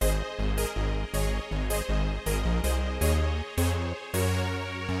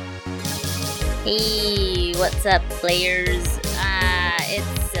Hey, what's up, players?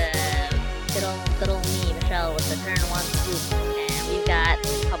 It's good old me, Michelle, with the Turn 1 Scoop, and we've got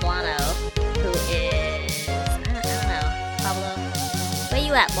Poblano, who is, I don't know, Pablo, where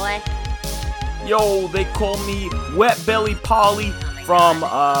you at, boy? Yo, they call me Wet Belly Polly from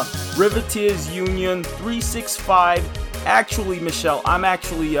Riveteers Union 365. Actually, Michelle, I'm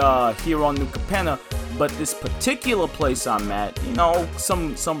actually here on New Capenna, but this particular place I'm at, you know,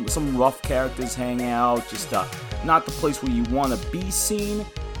 some rough characters hang out, just not the place where you want to be seen,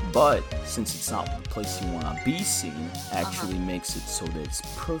 but since it's not the place you want to be seen, actually makes it so that it's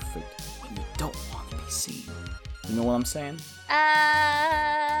perfect when you don't want to be seen. You know what I'm saying?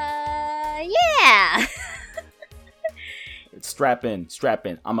 Yeah. Strap in.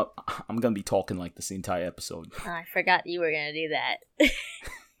 I'm gonna be talking like this the entire episode. Oh, I forgot you were gonna do that.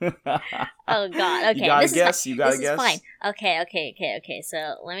 Oh God. Okay. You gotta guess. This is fine. Okay.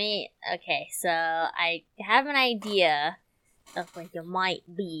 So I have an idea of what you might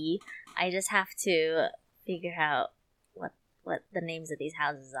be. I just have to figure out what the names of these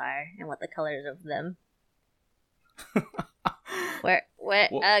houses are and what the colors of them. What?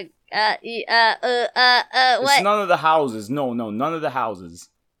 It's none of the houses. No, none of the houses.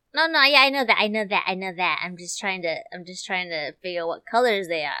 No, yeah, I know that. I'm just trying to figure out what colors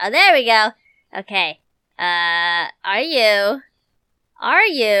they are. Oh, there we go. Okay. Are you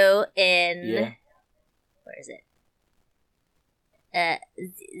in? Yeah. Where is it?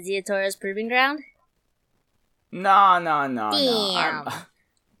 Ziatora's Proving Ground? No. Damn.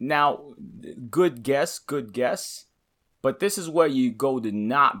 Now, good guess. But this is where you go to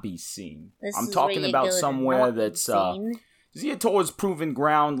not be seen. I'm talking about somewhere that's Ziatora's Proving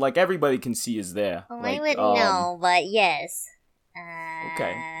Ground, like everybody can see is there. Oh, like, I wouldn't know, but yes.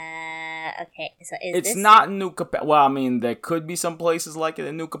 Okay, so it's not New Capenna. Well, I mean, there could be some places like it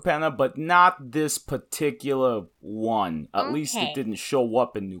in New Capenna, but not this particular one. At least it didn't show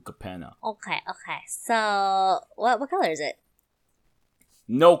up in New Capenna. Okay. So, what color is it?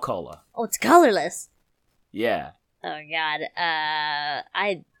 No color. Oh, it's colorless. Yeah. Oh God.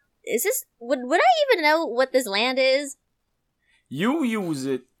 Would I even know what this land is? You use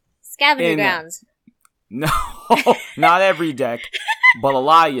it. Scavenger grounds. No, not every deck, but a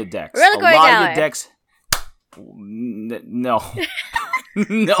lot of your decks. Reliquary Tower. Of your decks. No.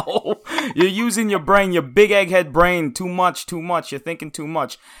 No. You're using your brain, your big egghead brain, too much. You're thinking too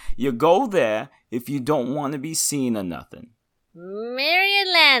much. You go there if you don't want to be seen or nothing. Myriad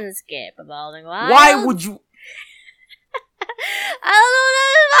landscape evolving wild. Why would you? I don't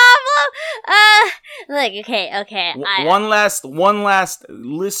know, Pablo. Look, okay. One last.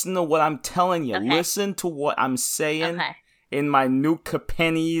 Listen to what I'm telling you. Okay. Listen to what I'm saying in my New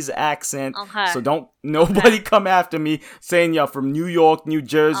Capenese accent. Okay. So nobody come after me saying you're from New York, New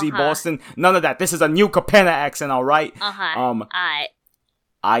Jersey, Boston. None of that. This is a New Capenna accent, all right? I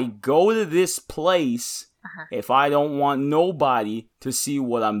go to this place if I don't want nobody to see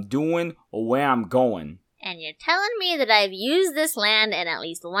what I'm doing or where I'm going. And you're telling me that I've used this land in at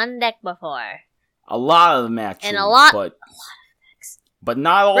least one deck before. A lot of them, actually. And a lot of decks. But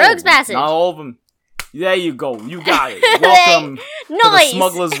not all Rogue's of them. Passage. Not all of them. There you go. You got it. Welcome to the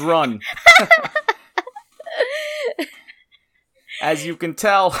Smuggler's Run. As you can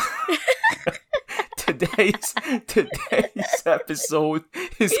tell, today's episode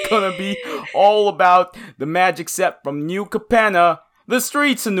is going to be all about the magic set from New Capenna, the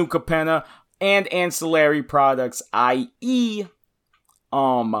streets of New Capenna, and ancillary products, i.e.,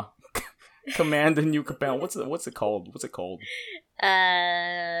 Commander New Capenna. What's it called?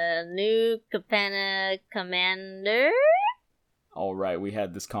 New Capenna Commander? All right, we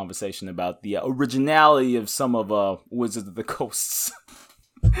had this conversation about the originality of some of Wizards of the Coast's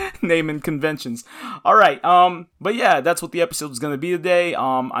naming conventions. All right, but yeah, that's what the episode is going to be today.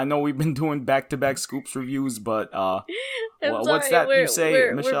 I know we've been doing back-to-back Scoops reviews, but what's that you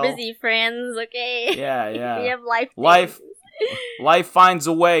say, Michelle? We're busy friends, okay? Yeah. We have life. Life finds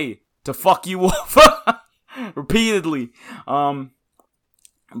a way to fuck you off repeatedly.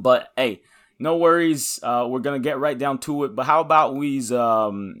 But hey, no worries. We're gonna get right down to it. But how about we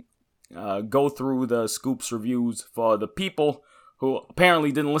go through the Scoops reviews for the people who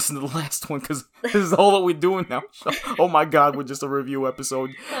apparently didn't listen to the last one, because this is all that we're doing now. Oh my God, we're just a review episode.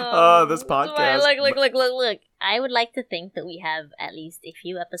 This podcast. Look. I would like to think that we have at least a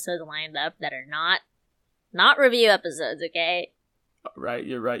few episodes lined up that are not review episodes, okay? Right,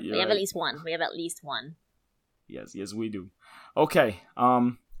 you're right. We have at least one. Yes, we do. Okay,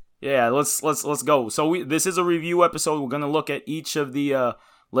 yeah, let's go. So this is a review episode. We're gonna look at each of the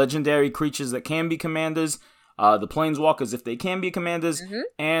legendary creatures that can be commanders. the Planeswalkers if they can be commanders,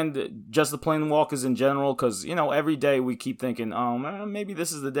 and just the Planeswalkers in general, because, every day we keep thinking, maybe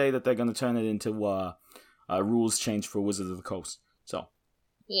this is the day that they're going to turn it into rules change for Wizards of the Coast. So.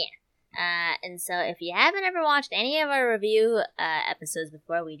 Yeah. And so if you haven't ever watched any of our review episodes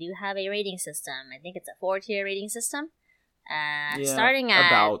before, we do have a rating system. I think it's a 4-tier rating system. Starting at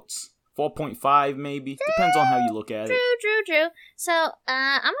about 4.5 maybe. Depends on how you look at it. True. So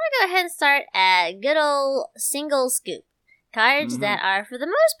I'm going to go ahead and start at good old single scoop. Cards that are, for the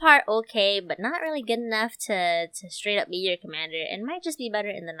most part, okay, but not really good enough to straight up be your commander, and might just be better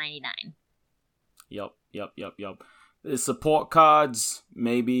in the 99. Yep. The support cards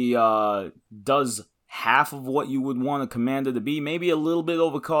maybe does half of what you would want a commander to be. Maybe a little bit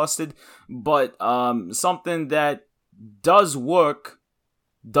overcosted, but something that does work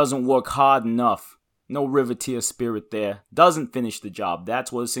doesn't work hard enough. No Riveteer spirit there. Doesn't finish the job.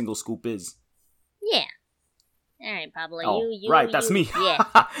 That's what a single scoop is. Yeah. All right, Pablo. Right, that's me. Yeah.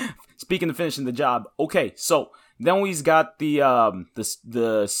 Speaking of finishing the job. Okay, so then we've got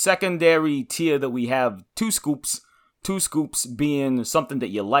the secondary tier that we have 2 scoops. 2 scoops being something that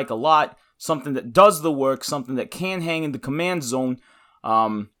you like a lot, something that does the work, something that can hang in the command zone.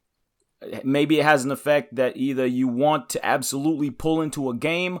 Maybe it has an effect that either you want to absolutely pull into a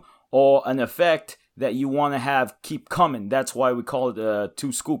game, or an effect that you want to have keep coming. That's why we call it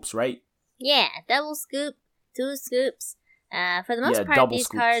 2 scoops, right? Yeah, double scoop, 2 scoops. For the most part, these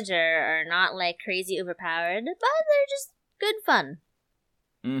cards are not like crazy overpowered, but they're just good fun.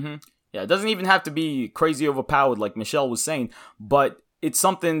 Yeah, it doesn't even have to be crazy overpowered like Michelle was saying, but it's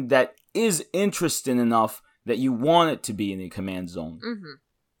something that is interesting enough that you want it to be in the command zone.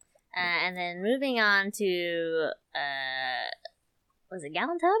 And then moving on to, was it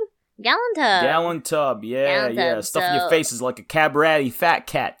Gallon Tub? Gallon Tub, yeah. Stuff in your face is like a Cabaretti fat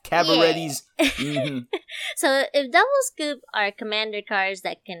cat. Cabarettis. Yeah. So if Double Scoop are commander cards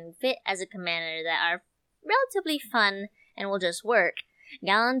that can fit as a commander that are relatively fun and will just work,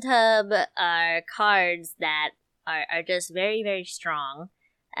 Gallon Tub are cards that are just very, very strong.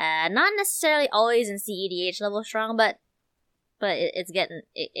 Not necessarily always in CEDH level strong, but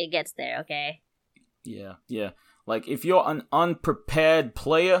it gets there, okay? Yeah. Like, if you're an unprepared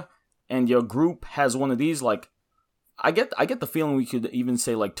player and your group has one of these, like, I get the feeling we could even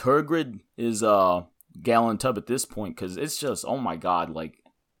say, like, Tergrid is Gallon Tub at this point, because it's just, oh my god, like,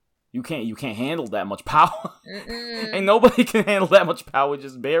 you can't handle that much power. And nobody can handle that much power. It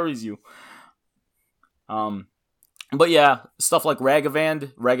just buries you. But yeah, stuff like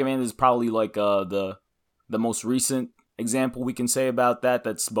Ragavand. Ragavand is probably like the most recent example we can say about that.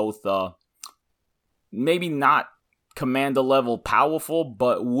 That's both maybe not commander level powerful,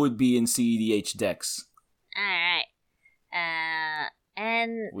 but would be in CEDH decks. All right.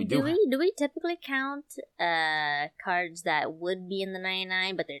 And do we typically count cards that would be in the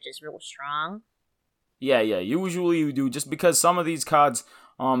 99, but they're just real strong? Yeah. Usually we do, just because some of these cards,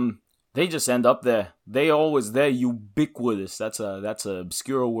 they just end up there. They're ubiquitous. That's a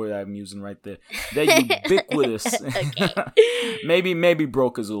obscure word I'm using right there. They're ubiquitous. maybe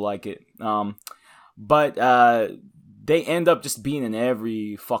brokers will like it. But they end up just being in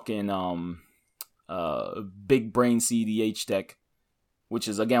every fucking big brain CDH deck, which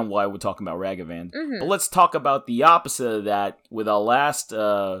is again why we're talking about Ragavand. But let's talk about the opposite of that with our last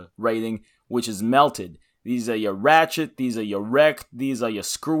rating, which is Melted. These are your Ratchet, these are your Wreck, these are your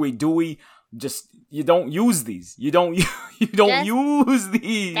Screwy Dewey. Just, you don't use these. You don't use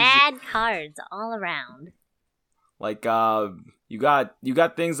these. Bad cards all around. Like, you got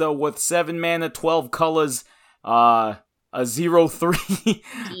things that are worth 7 mana, 12 colors, a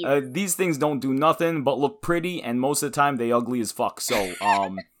 0/3. These things don't do nothing but look pretty, and most of the time they ugly as fuck. So,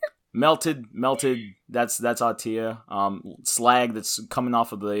 melted, that's our tier. Slag that's coming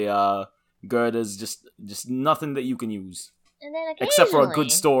off of the girders, just nothing that you can use. And then except for a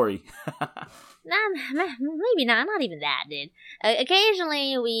good story. Maybe not even that, dude.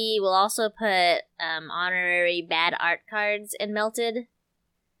 Occasionally we will also put honorary bad art cards in Melted,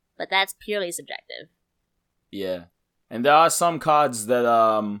 but that's purely subjective. Yeah. And there are some cards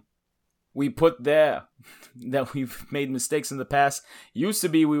that we put there that we've made mistakes in the past. Used to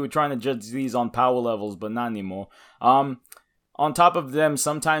be we were trying to judge these on power levels, but not anymore. On top of them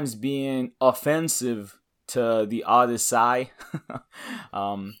sometimes being offensive to the artist's eye.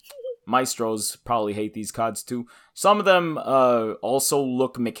 Maestros probably hate these cards too. Some of them also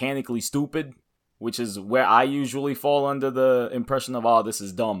look mechanically stupid, which is where I usually fall under the impression of, oh, this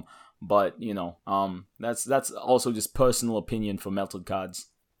is dumb. But, you know, that's also just personal opinion for Melted cards.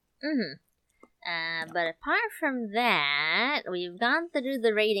 But apart from that, we've gone through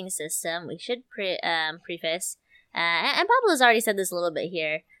the rating system. We should preface, and Pablo's already said this a little bit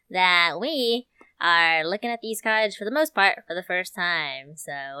here, that we are looking at these cards for the most part for the first time.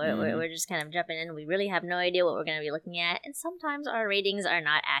 So we're just kind of jumping in. We really have no idea what we're going to be looking at, and sometimes our ratings are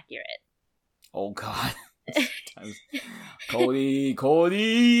not accurate. Oh, God. Cody!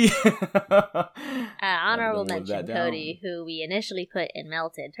 Honorable mention, Cody, who we initially put in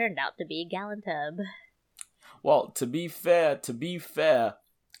Melted, turned out to be Galantub. Well, to be fair,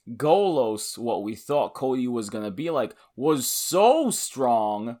 Golos, what we thought Cody was going to be like, was so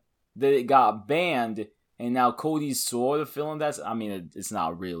strong that it got banned, and now Cody's sort of feeling that. I mean, it's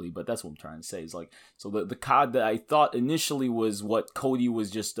not really, but that's what I'm trying to say. It's like, so the card that I thought initially was what Cody was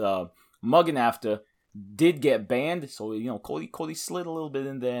just mugging after did get banned, so Cody slid a little bit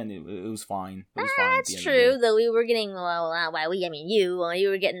in there, and it was fine. It was fine. That's true, though we were getting you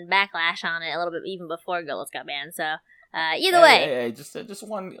were getting backlash on it a little bit even before Golos got banned. So either way, hey, just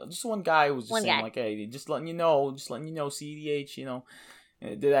one guy was just saying like, hey, just letting you know, CEDH,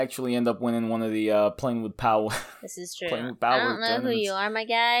 it did actually end up winning one of the Playing with Power. This is true. Playing with Power I don't know who you are, my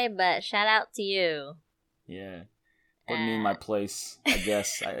guy, but shout out to you. Yeah. Put me in my place, I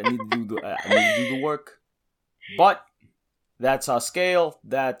guess. I need to do the work. But that's our scale.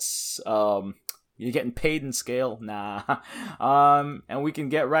 That's you're getting paid in scale. Nah. And we can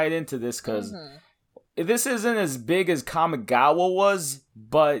get right into this because this isn't as big as Kamigawa was,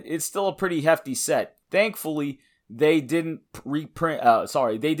 but it's still a pretty hefty set. Thankfully, they didn't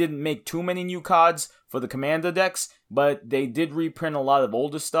they didn't make too many new cards for the Commander decks, but they did reprint a lot of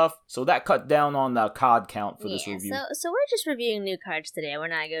older stuff, so that cut down on the card count for this review. So we're just reviewing new cards today. We're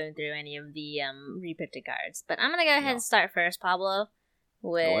not going through any of the reprinted cards. But I'm going to go ahead and start first, Pablo,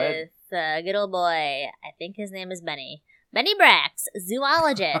 with good old boy. I think his name is Benny. Benny Brax,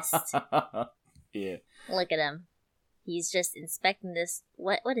 zoologist. Yeah. Look at him. He's just inspecting this.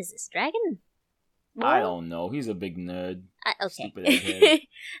 What is this, dragon? What? I don't know. He's a big nerd. Okay.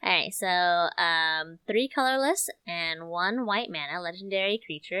 Alright, so 3 colorless and 1 white mana, legendary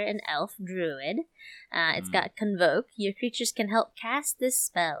creature, an elf, druid. It's got Convoke. Your creatures can help cast this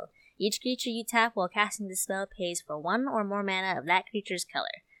spell. Each creature you tap while casting this spell pays for 1 or more mana of that creature's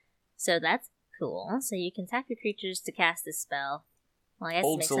color. So that's cool. So you can tap your creatures to cast this spell. Well, I guess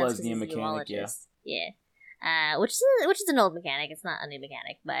old it makes sense because he's a mechanic, zoologist. Yeah. Which is an old mechanic. It's not a new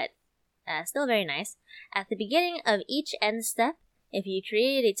mechanic, but still very nice. At the beginning of each end step, if you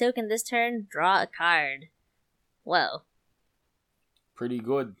create a token this turn, draw a card. Whoa. Pretty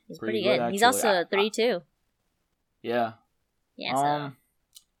good. He's pretty good. Actually. He's also a 3/2. Yeah. Yeah, so.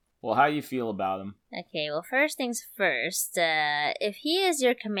 Well, how do you feel about him? Okay, well, first things first. If he is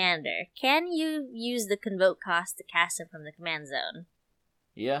your commander, can you use the Convoke cost to cast him from the command zone?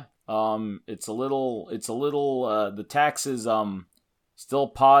 Yeah. It's a little, the tax is, still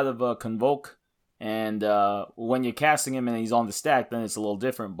part of a Convoke, and when you're casting him and he's on the stack, then it's a little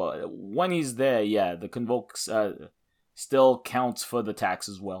different, but when he's there, yeah, the Convoke still counts for the tax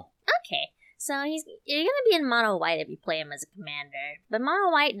as well. Okay, so you're going to be in mono white if you play him as a commander, but mono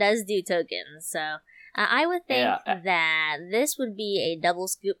white does do tokens, so I would think that this would be a double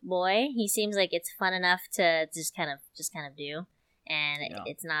scoop boy. He seems like it's fun enough to just kind of do, and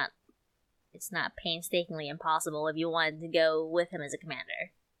it's not painstakingly impossible if you wanted to go with him as a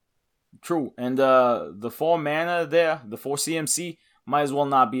commander. True, and the 4 mana there, the 4 CMC, might as well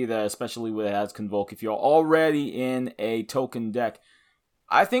not be there, especially with it has Convoke. If you're already in a token deck,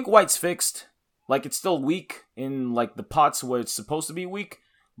 I think white's fixed. Like, it's still weak in like the pots where it's supposed to be weak,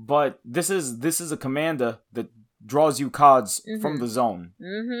 but this is a commander that draws you cards from the zone.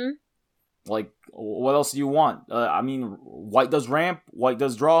 Mm-hmm. Like, what else do you want? I mean, white does ramp, white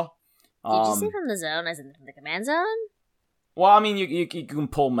does draw. Did you say from the zone, as in from the command zone? Well, I mean, you can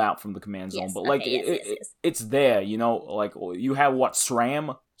pull them out from the command zone, but like it's there, Like, you have what,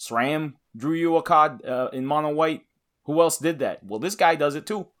 SRAM? SRAM drew you a card in mono white. Who else did that? Well, this guy does it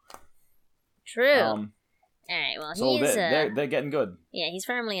too. True. All right. Well, so they're getting good. Yeah, he's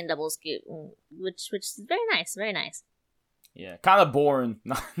firmly in double scoop, which is very nice. Very nice. Yeah, kind of boring.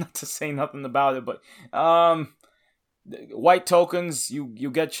 Not to say nothing about it, but white tokens, you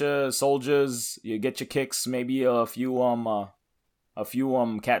get your soldiers, you get your kicks, maybe a few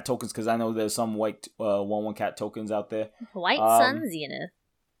cat tokens, because I know there's some white 1/1 cat tokens out there. White Sun Zenith.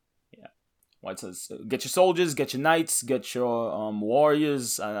 Yeah, white Suns. Get your soldiers, get your knights, get your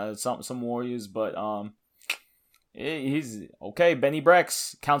warriors. Some warriors, but he's okay. Benny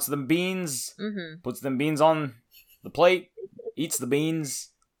Brax counts them beans, puts them beans on the plate, eats the beans.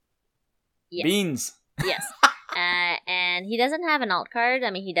 Yes. Beans. Yes. And he doesn't have an alt card.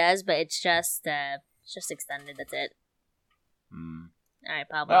 I mean, he does, but it's just extended. That's it. All right,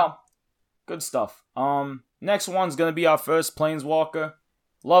 Pablo. Well, good stuff. Next one's gonna be our first Planeswalker.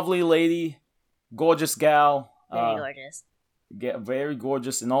 Lovely lady, gorgeous gal. Very gorgeous. Very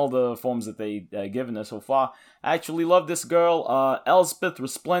gorgeous in all the forms that they given us so far. I actually love this girl. Elspeth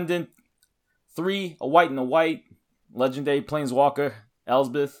Resplendent. 3, a white and a white. Legendary Planeswalker.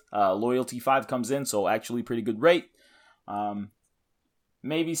 Elspeth. Loyalty 5 comes in, so actually pretty good rate.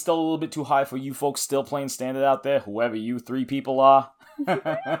 Maybe still a little bit too high for you folks still playing standard out there, whoever you 3 people are.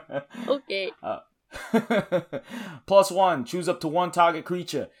 Okay. +1, choose up to 1 target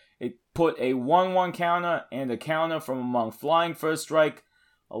creature. It put a 1/1 counter and a counter from among flying, first strike,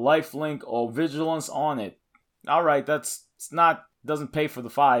 a lifelink, or vigilance on it. Alright, doesn't pay for the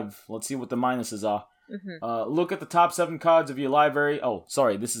 5. Let's see what the minuses are. Look at the top 7 cards of your library. Oh,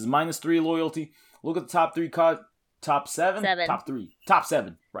 sorry, this is -3 loyalty. Look at the top 3 cards. Top 7? 7. Top 3. Top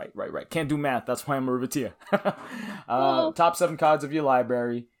 7. Right. Can't do math. That's why I'm a Riveteer. Top 7 cards of your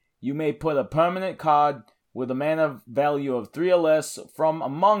library. You may put a permanent card with a mana value of 3 or less from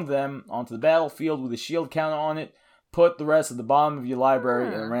among them onto the battlefield with a shield counter on it. Put the rest at the bottom of your library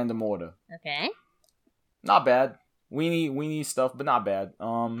in a random order. Okay. Not bad. Weenie stuff, but not bad.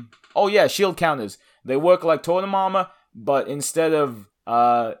 Oh yeah, shield counters. They work like Totem Armor, but instead of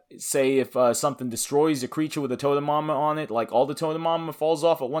say if something destroys a creature with a Totem Armor on it, like all the Totem Armor falls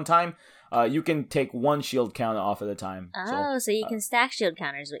off at one time, you can take 1 shield counter off at a time. Oh, so you can stack shield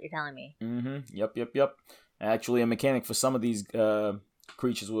counters, is what you're telling me. Yep. Actually, a mechanic for some of these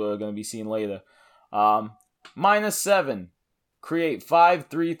creatures we're going to be seeing later. -7. Create 5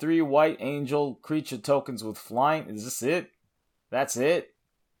 3/3 white angel creature tokens with flying. Is this it? That's it?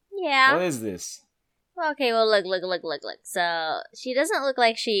 Yeah. What is this? Okay, well, look. So, she doesn't look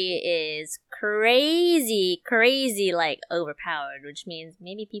like she is crazy, like, overpowered, which means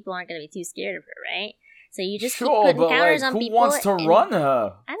maybe people aren't going to be too scared of her, right? So you just keep putting counters on who people. Who wants to run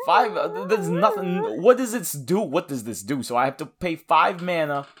her? I don't 5, know. there's nothing. What does this do? What does this do? So I have to pay 5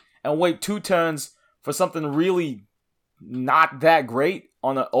 mana and wait 2 turns for something really not that great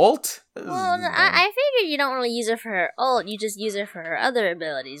on an ult? Well, I figured you don't really use her for her ult, you just use her for her other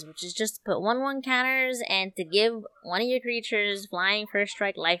abilities, which is just to put 1/1 counters and to give one of your creatures flying, first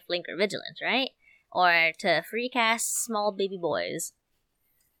strike, lifelink, or vigilance, right? Or to free cast small baby boys.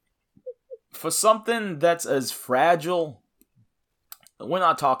 For something that's as fragile, we're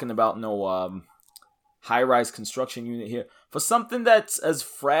not talking about no high-rise construction unit here. For something that's as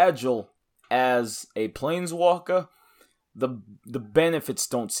fragile as a Planeswalker, the benefits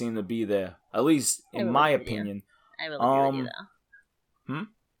don't seem to be there. At least in my opinion. I will agree with you, though.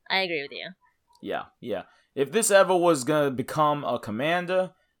 I agree with you. Yeah. If this ever was gonna become a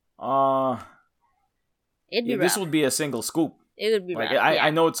commander, It'd be rough. This would be a single scoop. It would be rough. I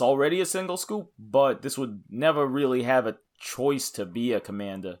know it's already a single scoop, but this would never really have a choice to be a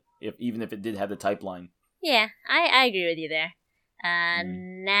commander, even if it did have the type line. Yeah, I agree with you there.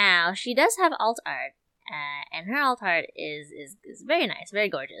 Now, she does have alt art, and her alt art is very nice, very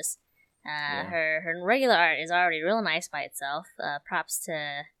gorgeous. Her regular art is already real nice by itself. Props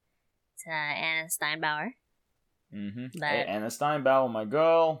to Anna Steinbauer. Anna Steinbauer, my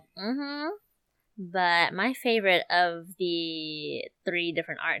girl. But my favorite of the 3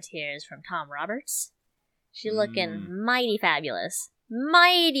 different art here is from Tom Roberts. She looking mighty fabulous.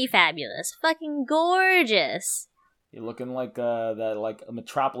 Mighty fabulous. Fucking gorgeous. You're looking like that like a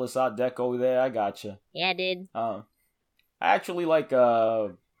Metropolis Art Deco there. I gotcha. Yeah, dude. I actually like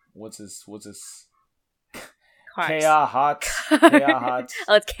what's this? KR Hot.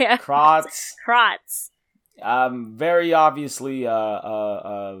 Oh, it's KR Krotz. Very obviously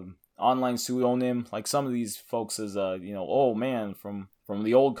online pseudonym. Like some of these folks is oh man, from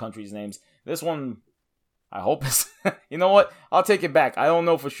the old country's names. This one, I hope is you know what? I'll take it back. I don't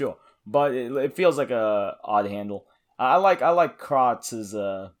know for sure, but it feels like a odd handle. I like Krotz's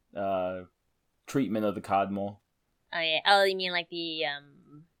treatment of the card more. Oh yeah. Oh, you mean like the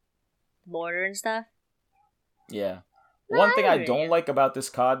border and stuff? Yeah. One thing I don't like about this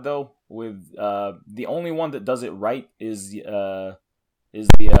card though, with the only one that does it right is the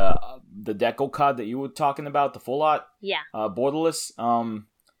deco card that you were talking about, the full art. Yeah. Borderless.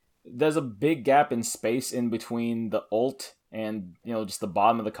 There's a big gap in space in between the ult and just the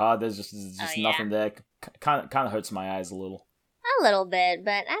bottom of the card. There's just nothing there. Kind of hurts my eyes a little. A little bit,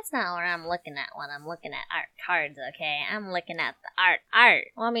 but that's not what I'm looking at when I'm looking at art cards. Okay, I'm looking at the art.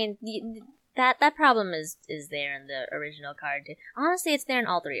 Well, I mean that problem is there in the original card too. Honestly, it's there in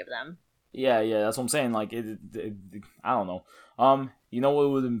all 3 of them. Yeah, that's what I'm saying. Like I don't know. You know what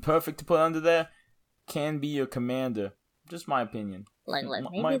would have been perfect to put under there? can be your commander. Just my opinion. Look,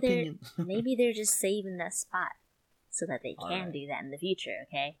 My opinion. maybe they're just saving that spot so that they can Alright. do that in the future.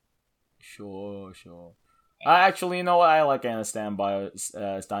 Okay. Sure. Actually, you know what? I like Anna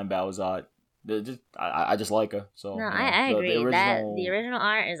Steinbauer's art. I just like her. So No, you know, I agree. the original... The original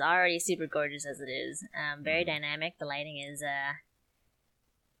art is already super gorgeous as it is. Very Mm-hmm. dynamic. The lighting is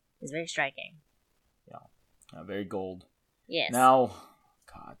very striking. very gold. Yes. Now,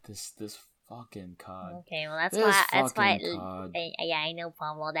 God, this fucking card. Okay, well that's This why fucking card. yeah, I know,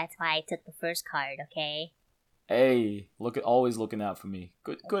 Pablo. That's why I took the first card. Okay. Hey, always looking out for me.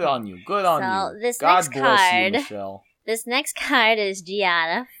 Good Okay. on you. Good on So, you. this God next bless card- you, Michelle. This next card is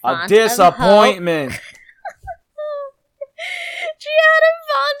Giada. A Font of Hope. disappointment. Giada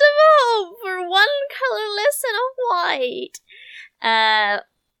Font of Hope for one colorless and a white. I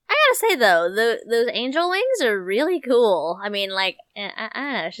gotta say though, those angel wings are really cool. I mean, like, I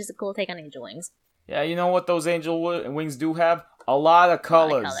don't know, it's just a cool take on angel wings. Yeah, you know what those angel wings do have? A lot of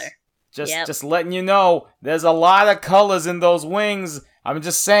colors. color. Just letting you know, there's a lot of colors in those wings. I'm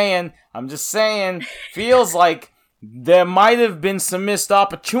just saying. Feels like there might have been some missed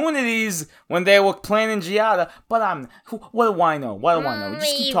opportunities when they were planning Giada, but what do I know?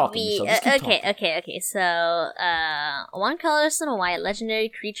 Just keep talking, Michelle. Just keep talking. Okay. So, one colorless and a white legendary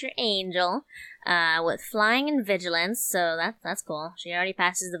creature angel, with flying and vigilance. So that's cool. She already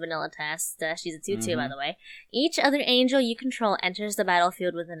passes the vanilla test. She's a 2/2, by the way. Each other angel you control enters the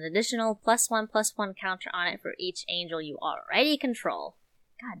battlefield with an additional +1/+1 counter on it for each angel you already control.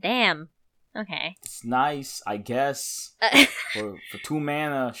 God damn. Okay. It's nice, I guess. For 2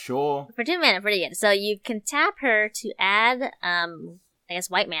 mana, sure. For 2 mana, pretty good. So you can tap her to add,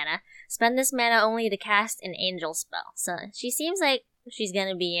 white mana. Spend this mana only to cast an angel spell. So she seems like she's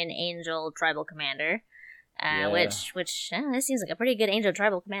gonna be an angel tribal commander. Yeah. Which this seems like a pretty good angel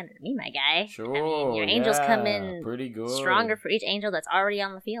tribal commander to me, my guy. Sure. I mean, your angels come in pretty good. stronger for each angel that's already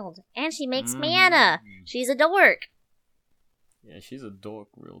on the field. And she makes mana! She's a dork! Yeah, she's a dork,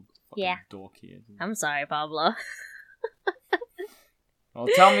 real fucking dork here. I'm sorry, Pablo. Well,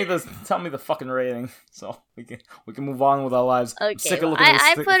 tell me the fucking rating, so we can move on with our lives. Okay, Sick of well, looking at this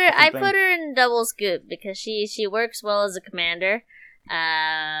I fucking put her in double scoop because she works well as a commander.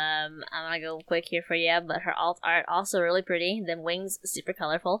 I'm gonna go quick here for you, but her alt art also really pretty. The wings super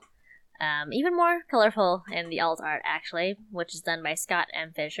colorful. Even more colorful in the alt art actually, which is done by Scott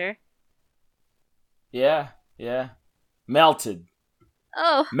M. Fisher. Yeah. Melted.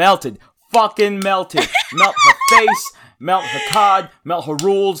 Oh, Fucking melted. Melt her face, melt her card, melt her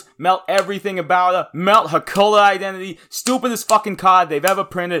rules, melt everything about her, melt her color identity. Stupidest fucking card they've ever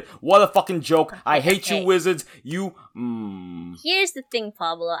printed. What a fucking joke. I hate you, Wizards. You, Here's the thing,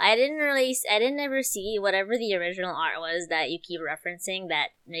 Pablo. I didn't ever see whatever the original art was that you keep referencing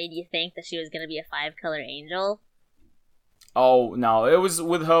that made you think that she was gonna be a 5-color angel. Oh, no. It was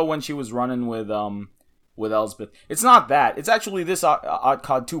with her when she was running with Elspeth. It's not that. It's actually this art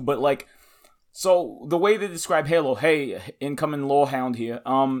card too, but like, so the way they describe Halo, hey, incoming Lorehound here,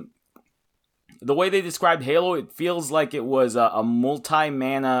 the way they described Halo, it feels like it was a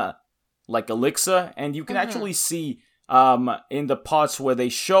multi-mana, like, elixir, and you can actually see, in the parts where they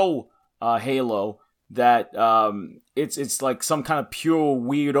show, Halo, that, it's like some kind of pure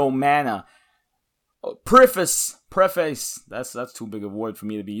weirdo mana. Preface, that's too big a word for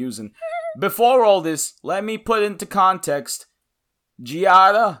me to be using. Before all this, let me put into context,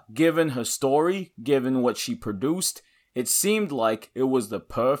 Giada, given her story, given what she produced, it seemed like it was the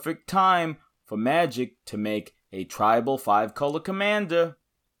perfect time for Magic to make a tribal 5-color commander.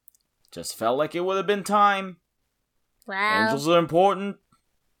 Just felt like it would have been time. Wow. Angels are important.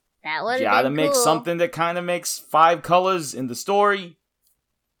 That would have been Giada cool. makes something that kind of makes 5 colors in the story.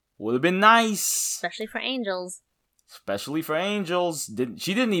 Would have been nice. Especially for angels. Especially for angels.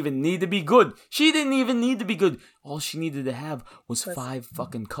 She didn't even need to be good. All she needed to have was 5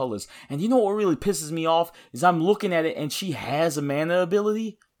 fucking colors. And you know what really pisses me off? Is I'm looking at it and she has a mana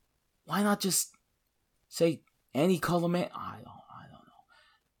ability. Why not just say any color mana? I don't know.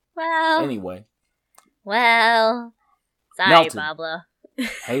 Well. Anyway. Well. Sorry, Melted. Pablo.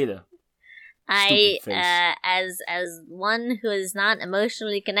 Hater. I, Stupid face. as one who is not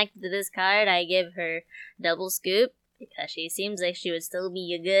emotionally connected to this card, I give her double scoop because she seems like she would still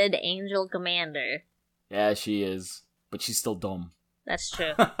be a good angel commander. Yeah, she is. But she's still dumb. That's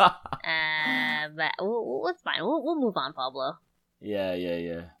true. But it's fine. We'll move on, Pablo.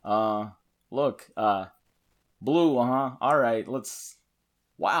 Yeah. Look, blue, Alright, let's...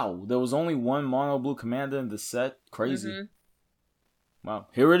 Wow, there was only one mono blue commander in the set? Crazy. Mm-hmm. Wow,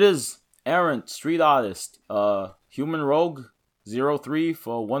 here it is. Errant, Street Artist, Human Rogue, 0/3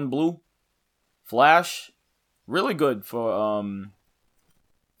 for 1 blue. Flash, really good for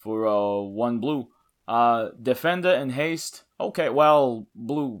 1 blue. Defender and haste. Okay, well,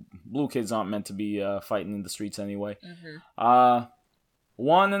 blue kids aren't meant to be fighting in the streets anyway.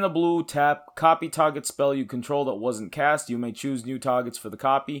 1 in a blue, tap, copy target spell you control that wasn't cast. You may choose new targets for the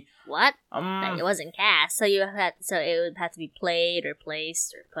copy. What? It wasn't cast, so it would have to be played or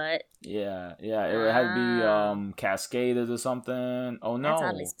placed or put. Yeah, it would have to be cascaded or something. Oh no, that's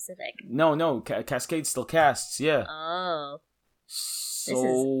oddly specific. No, cascade still casts. Yeah. Oh. So this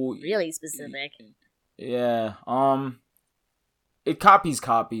is really specific. Yeah. It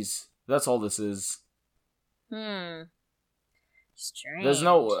copies. That's all this is. Strange. There's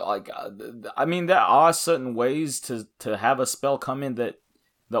no, like, I mean, there are certain ways to have a spell come in that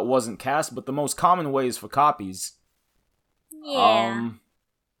wasn't cast, but the most common way is for copies. Yeah.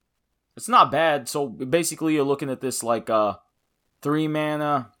 It's not bad. So basically, you're looking at this like 3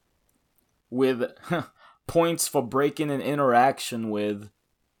 mana with points for breaking an interaction with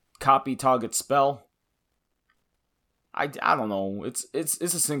copy target spell. I don't know. It's a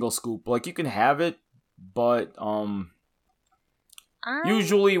single scoop. Like, you can have it, but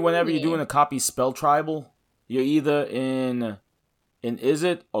usually whenever you're doing a copy spell tribal, you're either in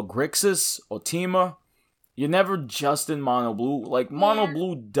Izzet or Grixis or Temur. You're never just in mono blue. Like, mono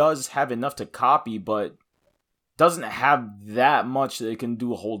blue does have enough to copy, but doesn't have that much that it can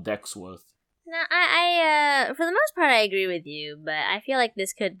do a whole deck's worth. No, I for the most part I agree with you, but I feel like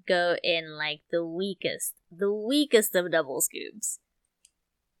this could go in like the weakest of double scoops.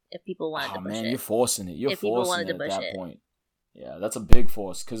 If people wanted to push it. Oh man, you're forcing it. You're forcing it at that point. Yeah, that's a big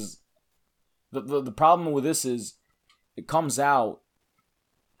force, because the problem with this is it comes out,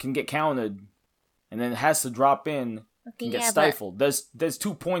 can get countered, and then it has to drop in, can get stifled. There's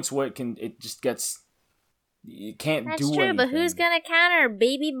 2 points where it just gets, you can't do anything. That's true, but who's gonna counter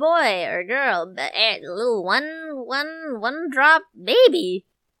baby boy or girl? Little one drop baby.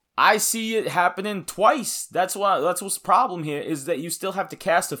 I see it happening twice. That's what's the problem here, is that you still have to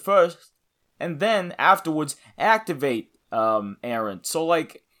cast it first, and then afterwards activate errant. So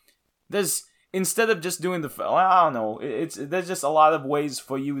like, there's, instead of just doing I don't know, there's just a lot of ways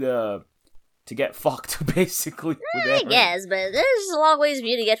for you to get fucked, basically. I guess, but there's a lot of ways for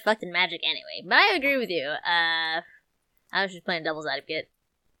you to get fucked in Magic anyway. But I agree with you. I was just playing devil's advocate.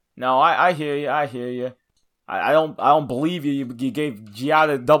 No, I hear you. I don't believe you. You gave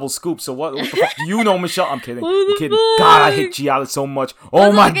Giada double scoop. So what the fuck do you know, Michelle? I'm kidding. I'm kidding. God, I hate Giada so much.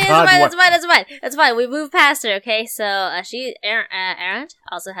 Oh my god. That's fine. We moved past her. Okay, so Errant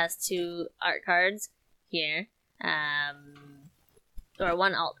also has 2 art cards here, or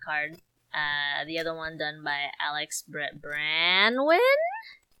 1 alt card. The other one done by Alex Branwin.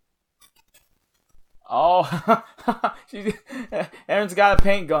 Oh, Aaron's got a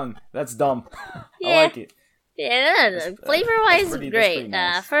paint gun. That's dumb. Yeah. I like it. Yeah, flavor-wise, great.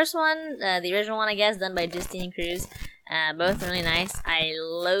 Nice. First one, the original one, I guess, done by Justine Cruz. Both really nice. I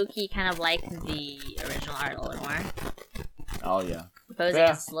low-key kind of like the original art a little more. Oh, yeah. Opposing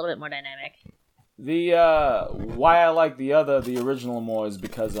is a little bit more dynamic. Why I like the original more is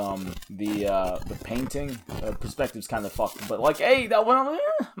because the painting perspective's kind of fucked. But like, hey, that one,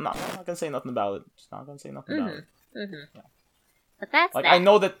 I'm not gonna say nothing about it. Just not gonna say nothing about it. Yeah. But that's like, I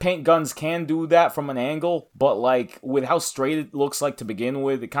know that paint guns can do that from an angle, but like, with how straight it looks like to begin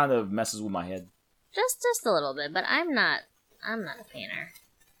with, it kind of messes with my head. Just a little bit, but I'm not a painter.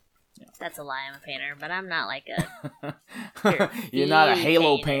 Yeah. That's a lie, I'm a painter, but I'm not like a... You're not a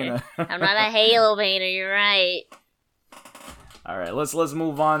Halo painter. I'm not a Halo painter, you're right. Alright, let's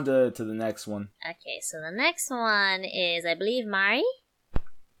move on to the next one. Okay, so the next one is, I believe, Mari?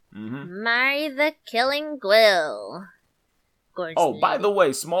 Mm-hmm. Mari the Killing Quill. Gorgeous oh, name. By the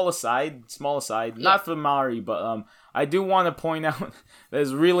way, small aside, not for Mari, but I do want to point out that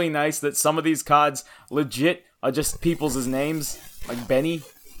it's really nice that some of these cards legit are just people's names, like Benny,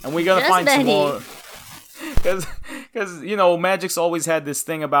 and we gotta just find Benny. Some more. Because, you know, Magic's always had this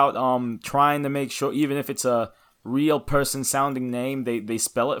thing about trying to make sure, even if it's a real person sounding name, they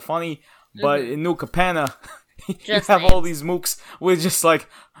spell it funny. But in New Capenna, you have all these mooks with just like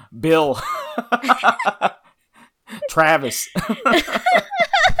Bill. Travis.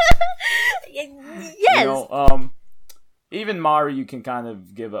 Yes. You know, even Mari you can kind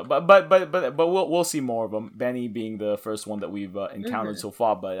of give up, but we'll see more of them. Benny being the first one that we've encountered so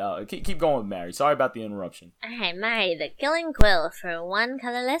far, but keep going with Mari. Sorry about the interruption. Alright, Mari the Killing Quill for 1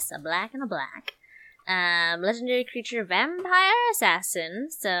 colorless, a black and a black. Legendary creature, vampire assassin.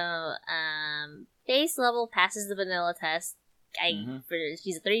 So base level passes the vanilla test.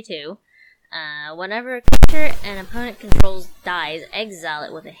 She's a 3/2. Whenever a creature an opponent controls dies, exile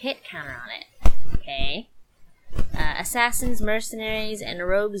it with a hit counter on it. Okay. Assassins, mercenaries, and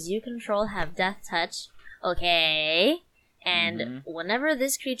rogues you control have death touch. Okay. And whenever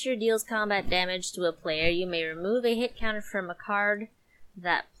this creature deals combat damage to a player, you may remove a hit counter from a card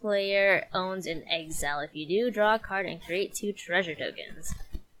that player owns in exile. If you do, draw a card and create 2 treasure tokens.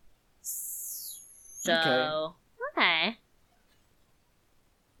 So, okay.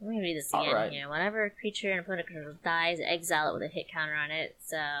 Let me read this again here. Whenever a creature and opponent control dies, exile it with a hit counter on it.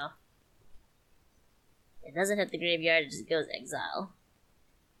 So, it doesn't hit the graveyard, it just goes exile.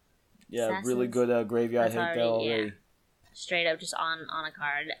 Yeah, Assassins, really good graveyard hit there already. Yeah. Straight up just on a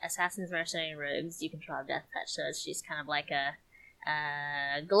card. Assassins, mercenary, and rogues, you control have death touch, so it's just kind of like a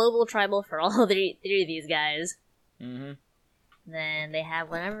global tribal for all three of these guys. Mm-hmm. Then they have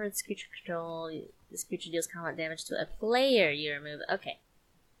whenever this creature deals combat damage to a player, you remove.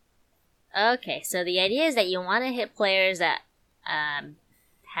 Okay, so the idea is that you want to hit players that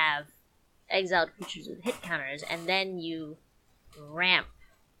have exiled creatures with hit counters, and then you ramp,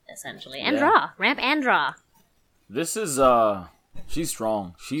 essentially, and draw. Ramp and draw. This is, she's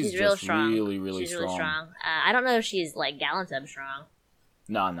strong. She's real just strong. really strong. She's really strong. I don't know if she's, like, Galantub strong.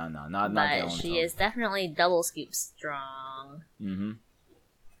 No, not but Galantub. She is definitely double scoop strong. Mm-hmm.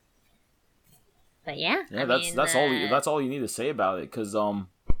 But yeah, that's all you need to say about it, because,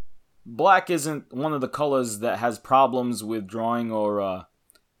 black isn't one of the colors that has problems with drawing or,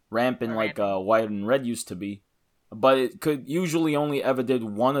 ramping like, white and red used to be. But it could usually only ever did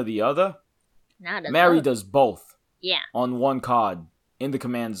one or the other. Mary does both. Yeah. On one card in the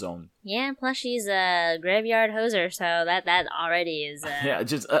command zone. Yeah, plus she's a graveyard hoser, so that already is. Yeah,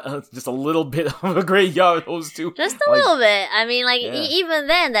 just a little bit of a graveyard hose too. Just a little bit. I mean, like even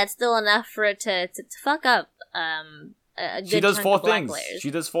then, that's still enough for it to fuck up a good She does chunk 4 of black things. players. She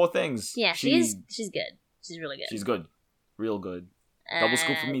does 4 things. Yeah, she's good. She's really good. She's good, real good. Double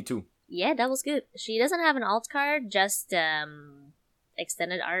scoop for me too. Yeah, double scoop. She doesn't have an alt card, just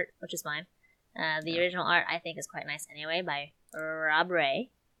extended art, which is fine. The original art, I think, is quite nice anyway, by Rob Ray.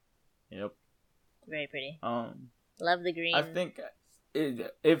 Yep. Very pretty. Love the green. I think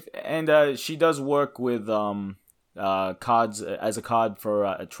she does work with cards as a card for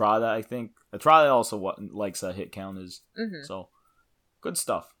Etrada. I think Etrada also likes hit counters. Mm-hmm. So good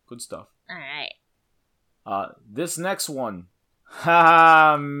stuff. All right. This next one,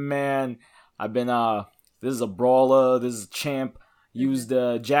 man, I've been this is a brawler. This is a champ. Used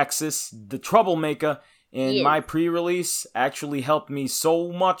Jaxus, the Troublemaker, in my pre-release. Actually helped me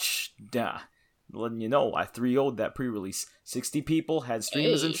so much. Letting you know, I 3-0'd that pre-release. 60 people, had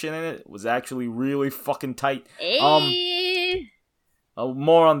streamers and shit in it. It was actually really fucking tight.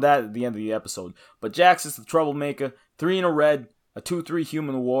 More on that at the end of the episode. But Jaxus, the Troublemaker, 3 in a red, a 2/3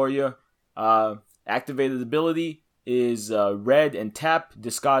 human warrior. Activated ability is red and tap,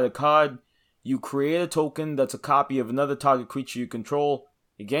 discard a card. You create a token that's a copy of another target creature you control.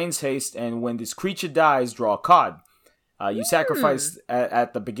 It gains haste, and when this creature dies, draw a card. You sacrifice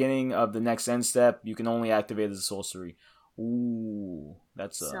at the beginning of the next end step. You can only activate as a sorcery. Ooh,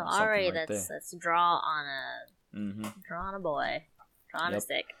 that's so already that's draw on a boy, draw on a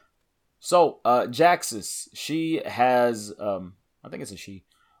stick. So Jaxus, she has I think it's a she.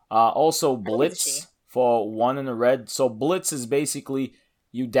 Also Blitz for 1 in a red. So Blitz is basically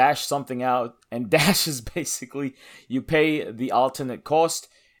you dash something out, and dash is basically you pay the alternate cost.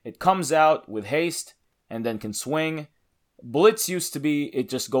 It comes out with haste and then can swing. Blitz used to be it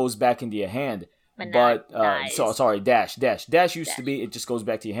just goes back into your hand. But dash. Dash used to be it just goes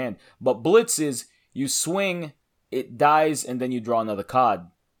back to your hand. But Blitz is you swing, it dies, and then you draw another card.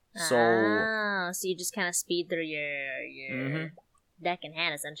 So you just kind of speed through your deck in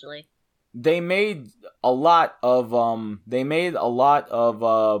hand essentially. They made a lot of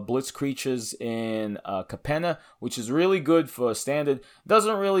Blitz creatures in Capenna, which is really good for standard.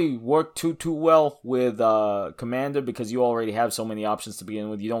 Doesn't really work too well with Commander because you already have so many options to begin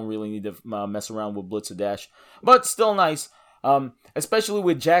with. You don't really need to mess around with Blitz or Dash, but still nice. Especially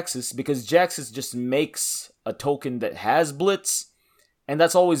with Jaxus, because Jaxus just makes a token that has Blitz, and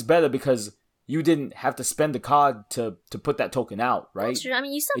that's always better because you didn't have to spend a card to put that token out, right? That's true. I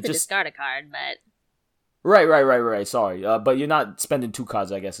mean, you still have to discard a card, but... Right. Sorry. But you're not spending 2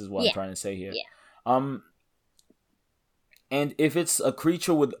 cards, I guess, is what I'm trying to say here. Yeah. And if it's a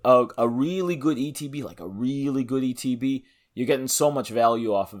creature with a really good ETB, like a really good ETB, you're getting so much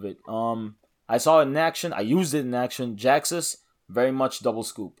value off of it. I saw it in action. I used it in action. Jaxus, very much double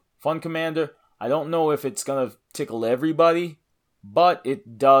scoop. Fun commander. I don't know if it's going to tickle everybody, but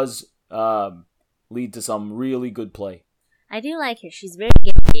it does... lead to some really good play. I do like her. She's very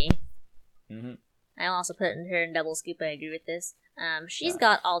gimmicky. Mm-hmm. I also put her in double scoop. I agree with this. She's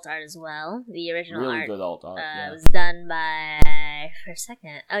got alt art as well. The original really art good alt art. was done by, for a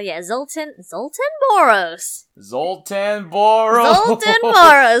second. Oh yeah, Zoltan Boros. Zoltan Boros. Zoltan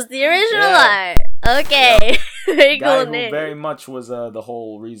Boros, the original art. Okay, very Guy cool name. who very much was the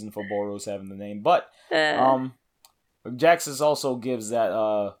whole reason for Boros having the name, but Jaxus also gives that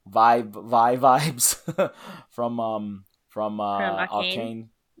vibes from Arcane.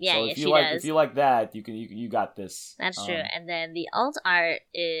 Yeah, so yeah, if she you like, does. if you like that, you got this. That's true. And then the alt art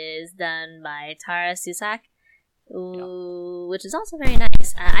is done by Tara Susak, which is also very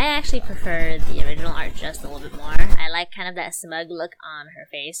nice. I actually prefer the original art just a little bit more. I like kind of that smug look on her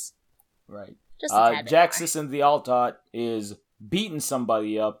face. Right. Just a tad bit Jaxus in the alt art is beating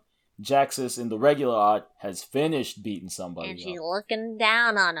somebody up. Jaxus in the regular art has finished beating somebody up. And she's looking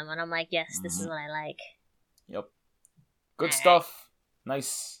down on him, and I'm like, yes, this is what I like. Yep. Good stuff.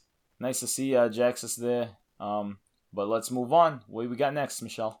 Nice to see Jaxus there. But let's move on. What do we got next,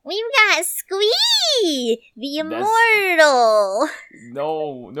 Michelle? We've got Squee, the immortal.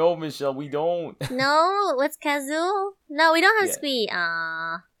 No, Michelle, we don't. No, what's Kazoo? No, we don't have Yeah. Squee.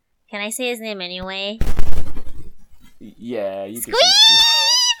 Can I say his name anyway? Yeah, you can Squee, say Squee.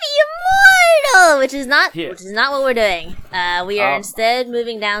 the immortal, which is not Here. what we're doing. We are instead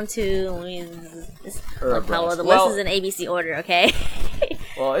moving down to. Look, Paolo, the list is in ABC order, okay?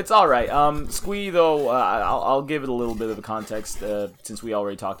 Well, it's all right. Squee, though, I'll give it a little bit of the context since we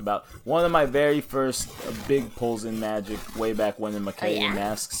already talked about one of my very first big pulls in Magic way back when in Macaulay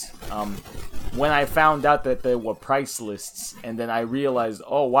Masks. When I found out that there were price lists, and then I realized,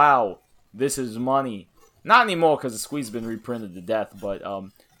 oh wow, this is money. Not anymore because the Squee's been reprinted to death, but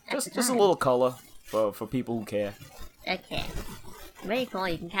just a little color for people who care. Okay, very cool.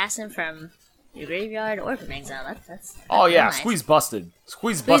 You can cast him from your graveyard or from exile. That's oh yeah, nice. Squee's busted.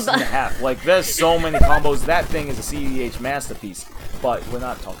 Squeeze busted in half. Like, there's so many combos. That thing is a CEDH masterpiece. But we're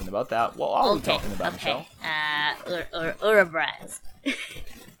not talking about that. What are we talking about, Michelle? Urabraz.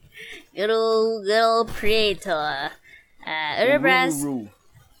 Good old Praetor. Urabraz.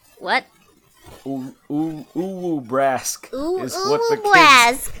 What? Brask is Ooh, what the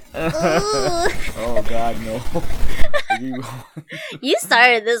Brask. Oh god, no. You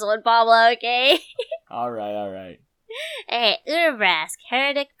started this one, Pablo, okay? Alright. Hey, Urabrask,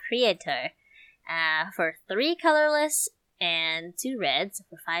 Heretic Praetor. For 3 colorless and 2 reds,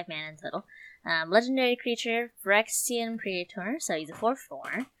 for 5 mana in total. Legendary creature, Phyrexian Praetor, so he's a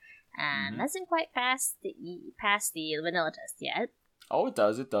 4/4. Doesn't quite pass the vanilla test yet. Oh, it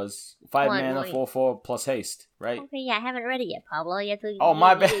does. 5 mana, 4/4 plus haste, right? Okay, yeah, I haven't read it yet, Pablo. You have to, oh,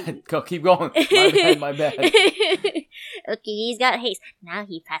 my bad. Go, keep going. My bad. Okay, he's got haste. Now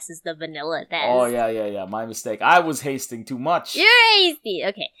he passes the vanilla test. Oh, yeah. My mistake. I was hasting too much. You're hasty.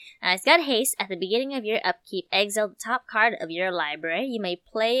 Okay. It's got haste. At the beginning of your upkeep, exile the top card of your library. You may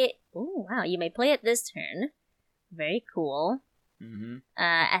play it. Oh, wow. You may play it this turn. Very cool.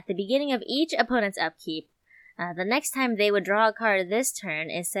 At the beginning of each opponent's upkeep, the next time they would draw a card this turn,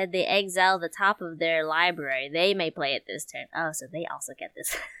 instead they exile the top of their library. They may play it this turn. Oh, so they also get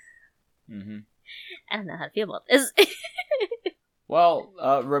this. I don't know how to feel about this. Well,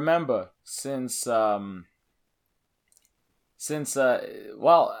 remember,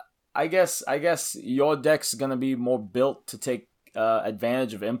 I guess your deck's gonna be more built to take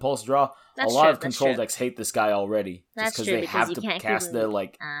advantage of impulse draw. That's a lot true, of control decks hate this guy already. That's just true, they have to cast their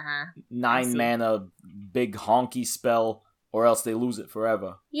 9 mana big honky spell, or else they lose it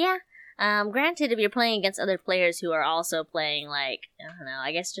forever. Yeah. Granted, if you're playing against other players who are also playing, like, I don't know,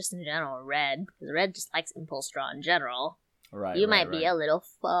 I guess just in general, red, because red just likes impulse draw in general, you might be a little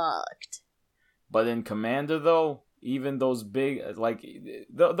fucked. But in Commander, though, even those big, like,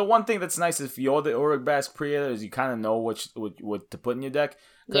 the one thing that's nice if you're the Urabrask Praetor is you kind of know what to put in your deck.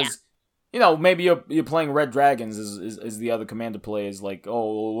 Because, you know, maybe you're playing Red Dragons is the other Commander player is like,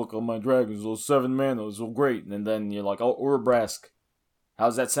 oh, look at my dragons, those 7 mana, those are great. And then you're like, oh, Urabrask,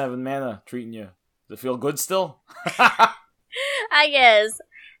 how's that 7 mana treating you? Does it feel good still? I guess.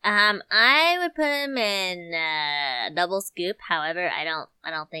 I would put him in double scoop. However, I don't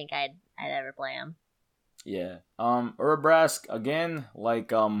think I'd ever play him. Yeah. Urabrask again,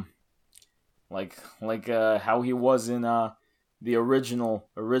 like how he was in the original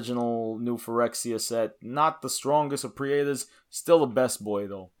New Phyrexia set. Not the strongest of Praetors, still the best boy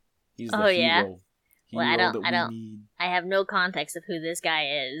though. He's the hero. Well, I have no context of who this guy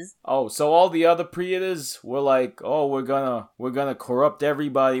is. Oh, so all the other Praetors were like, oh, we're gonna corrupt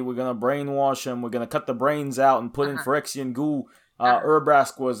everybody, we're gonna brainwash them, we're gonna cut the brains out and put in Phyrexian goo.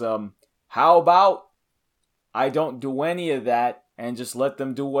 Urabrask was how about I don't do any of that and just let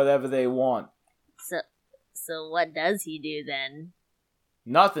them do whatever they want. So what does he do then?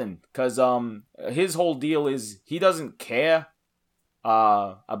 Nothing, cause his whole deal is he doesn't care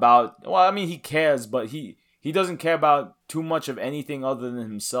about. Well, I mean he cares, but he doesn't care about too much of anything other than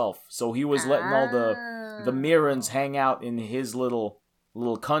himself. So he was letting all the Mirrans hang out in his little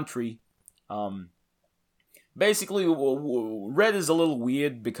country. Basically, Red is a little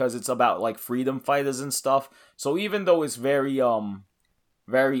weird because it's about like freedom fighters and stuff. So even though it's very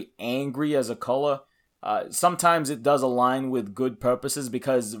angry as a color, sometimes it does align with good purposes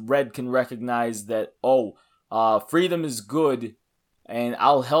because Red can recognize that freedom is good, and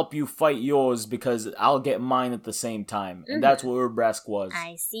I'll help you fight yours because I'll get mine at the same time. And that's what Urabrask was.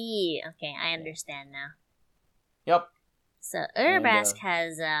 I see. Okay, I understand now. Yep. So Urabrask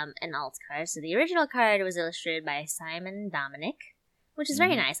has an alt card. So the original card was illustrated by Simon Dominic, which is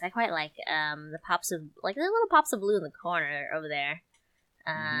very nice. I quite like the little pops of blue in the corner over there.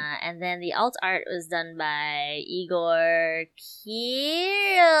 And then the alt art was done by Igor Kirilluk.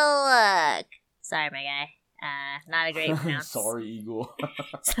 Sorry, my guy. Not a great pronounce. Sorry, Igor.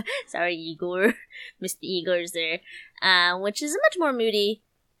 Sorry, Igor. Mr. Igor's there. Which is a much more moody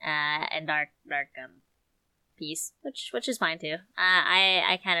and dark piece, which is fine too.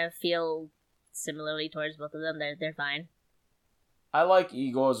 I kind of feel similarly towards both of them. They're fine. I like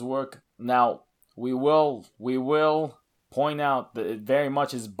Igor's work. Now we will point out that it very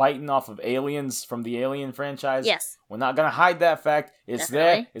much is biting off of Aliens from the Alien franchise. Yes, we're not gonna hide that fact. It's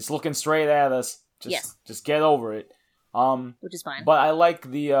Definitely. there. It's looking straight at us. Just get over it. Which is fine. But I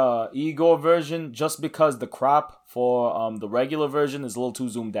like the Igor version just because the crop for the regular version is a little too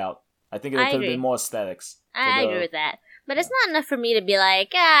zoomed out. I think it could have been more aesthetics. I agree with that. But it's not enough for me to be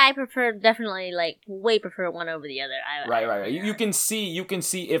like, I definitely way prefer one over the other. Right. You can see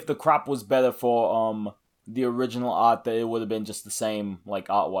if the crop was better for the original art, that it would have been just the same, like,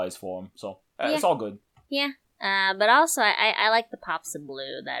 art-wise for him. So, it's all good. Yeah. But also, I like the pops of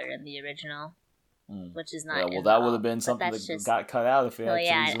blue that are in the original, which is not. Yeah, well, that would have been something that got cut out if it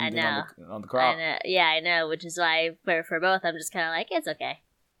actually zoomed in on the crop. I know, which is why for both, I'm just kind of like, it's okay.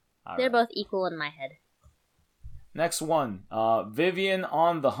 They're both equal in my head. Next one, Vivian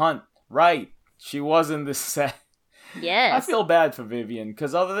on the Hunt. Right, she was in this set. Yes. I feel bad for Vivian,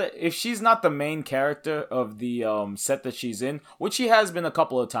 because if she's not the main character of the set that she's in, which she has been a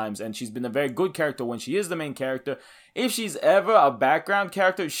couple of times, and she's been a very good character when she is the main character, if she's ever a background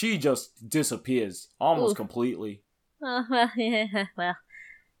character, she just disappears almost completely. Oh, well,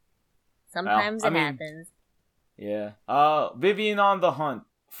 sometimes it happens. Yeah. Vivian on the Hunt.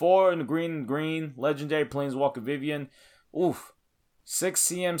 4 in the green, legendary Planeswalker Vivian. Oof. 6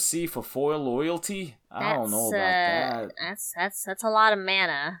 CMC for foil loyalty? I don't know about that. That's a lot of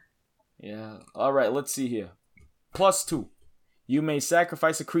mana. Yeah. Alright, let's see here. +2. You may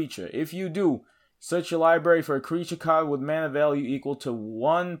sacrifice a creature. If you do, search your library for a creature card with mana value equal to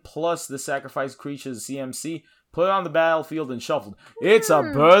 1 plus the sacrificed creature's CMC. Put it on the battlefield and shuffle. It's a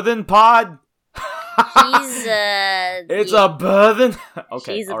Burthen Pod? It's a Burthen.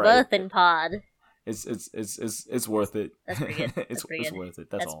 Okay, she's a Burthen Pod. It's worth it. That's pretty good. It's worth it.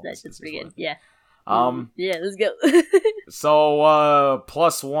 That's all. That's pretty good. Yeah. Yeah, let's go. So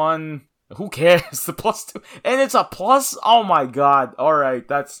 +1. Who cares? The +2, and it's a plus. Oh my god! All right,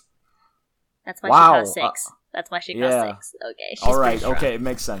 that's why she cost 6. That's why she cost 6. Okay. All right. Okay, it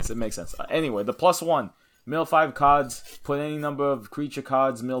makes sense. Anyway, the +1. Mill 5 cards. Put any number of creature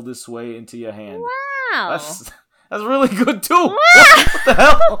cards milled this way into your hand. Wow. That's really good too. Wow. What the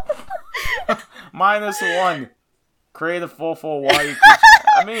hell? -1. Create a 4/4 water creature.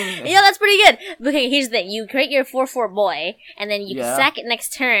 I mean, that's pretty good. Okay, here's the thing: you create your 4/4 boy, and then you sack it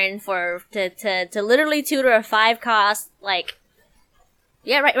next turn to literally tutor a 5 cost 5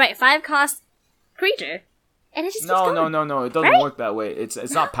 cost creature, and it just no. It doesn't work that way.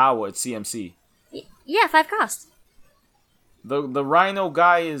 It's not power. It's CMC. Yeah, 5 cost. The Rhino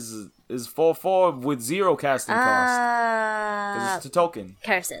guy is 4/4 with 0 casting cost. Because it's a token.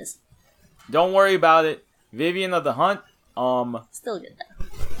 Curses. Don't worry about it. Vivian of the Hunt. Still good though.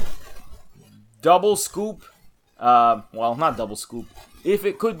 Double scoop. Well, not double scoop. If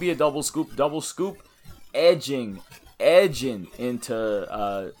it could be a double scoop, edging into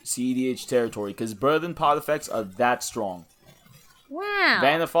CEDH territory, because Burthen Pod effects are that strong. Wow.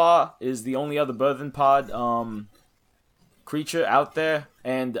 Vannifar is the only other Burthen Pod creature out there,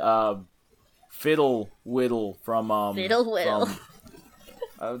 and Fiddle Whittle from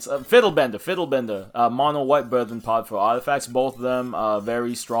Fiddlebender, mono white Burthen Pod for artifacts. Both of them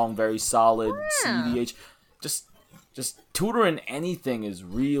very strong, very solid. Wow. CEDH. Just tutoring anything is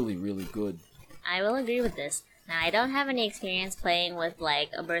really, really good. I will agree with this. Now, I don't have any experience playing with,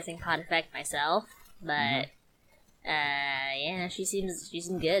 like, a birthing pod effect myself, but, yeah, she seems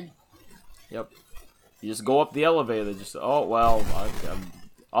good. Yep. You just go up the elevator, just, oh, well,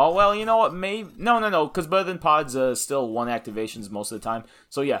 you know what, maybe, no, because birthing pods still one activations most of the time,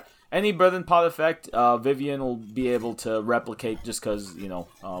 so yeah, any birthing pod effect, Vivian will be able to replicate just because,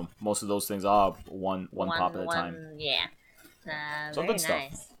 most of those things are one pop at a time. Yeah. So very good stuff.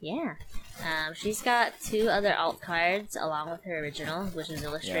 nice. Yeah. She's got 2 other alt cards along with her original, which is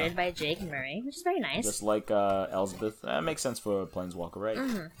illustrated by Jake Murray, which is very nice. Just like Elspeth. That makes sense for a Planeswalker, right?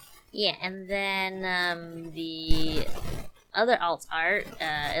 Mm-hmm. Yeah, and then the other alt art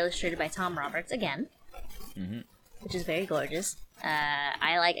illustrated by Tom Roberts again, which is very gorgeous.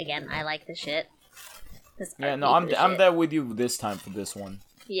 I like the shit. Yeah, no, I'm there with you this time for this one.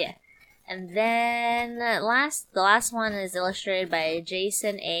 Yeah. And then the last one is illustrated by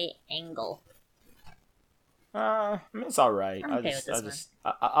Jason A. Engel. It's alright.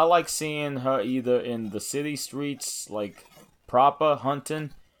 I like seeing her either in the city streets, like proper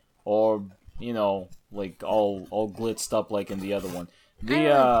hunting, or like all glitzed up like in the other one.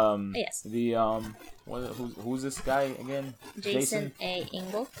 Who's this guy again? Jason A.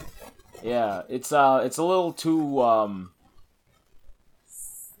 Engel. Yeah, it's a little too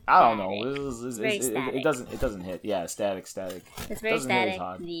I don't know. It doesn't hit. Yeah, static. It's very static.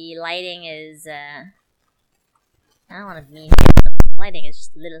 The lighting is I don't want to mean. Lighting is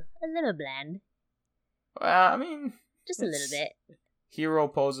just a little bland. I mean, just a little bit. Hero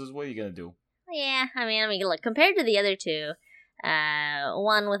poses. What are you gonna do? Yeah, I mean, look, compared to the other 2,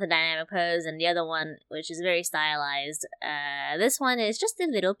 one with a dynamic pose and the other one which is very stylized. This one is just a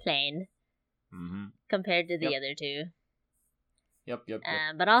little plain compared to the other 2. Yep.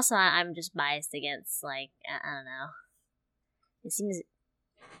 But also, I'm just biased against, like, I don't know. It seems...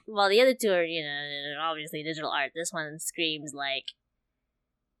 Well, the other 2 are, obviously digital art. This one screams, like,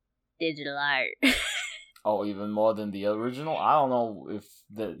 digital art. Oh, even more than the original? I don't know if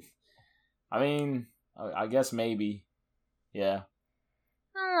the... I mean, I guess maybe. Yeah.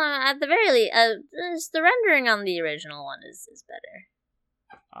 At the very least, the rendering on the original one is better.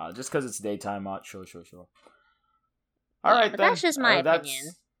 Just because it's daytime art, sure. All right, but then. That's just my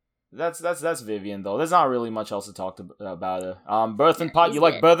opinion. That's Vivian though. There's not really much else to talk about her. Birthing Pod. You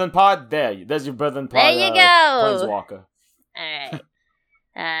like Birthing Pod? There's your Birthing Pod. There you go. Planeswalker. All right.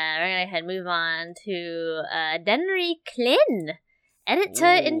 We're gonna move on to Denry Klin,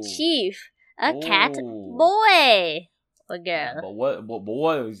 Editor-in-Chief, a cat boy. Or girl. But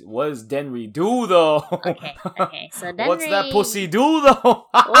what does Denry do though? Okay. So Denry... What's that pussy do though?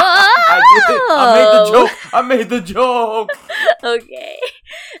 Whoa! I made the joke. Okay.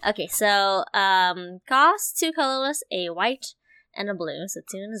 So cost 2 colorless, a white and a blue. So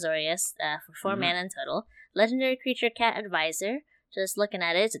 2 in Azorius for 4 mana in total. Legendary creature, cat advisor. Just looking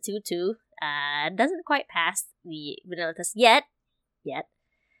at it, it's a 2/2. Doesn't quite pass the vanilla test yet.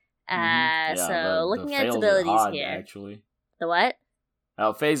 So looking at its abilities hard, here. Actually. The what?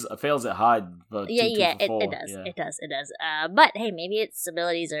 Fails it hard, but it does. But hey, maybe its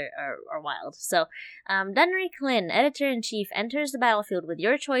abilities are wild. So, Dunry Klin, Editor-in-Chief, enters the battlefield with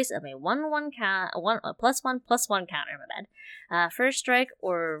your choice of a 1/1 count, +1/+1 counter. My bad. First strike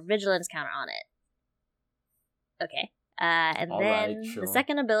or vigilance counter on it. Okay. And then the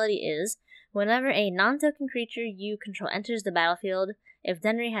second ability is whenever a non-token creature you control enters the battlefield, if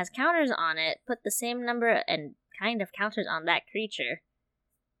Denry has counters on it, put the same number and kind of counters on that creature.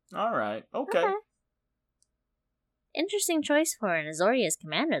 Alright, okay. Interesting choice for an Azorius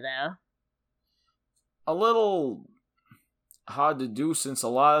commander, though. A little hard to do since a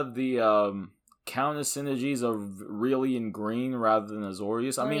lot of the counter synergies are really in green rather than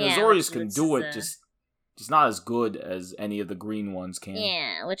Azorius. I mean, Azorius can do it, just not as good as any of the green ones can.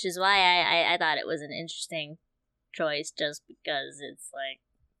 Yeah, which is why I thought it was an interesting choice, just because it's like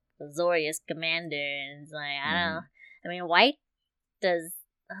Azorius commander, and it's like, I don't know. I mean, white it's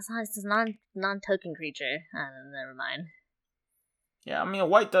a non-token creature. Never mind. Yeah, I mean,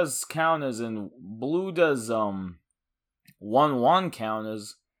 white does counters, and blue does 1/1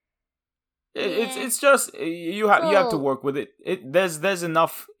 counters. It's just you have to work with it. There's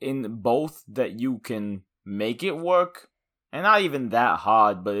enough in both that you can make it work, and not even that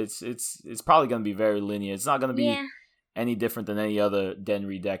hard. But it's probably gonna be very linear. It's not gonna be any different than any other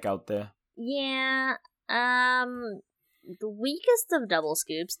Denry deck out there. Yeah. The weakest of double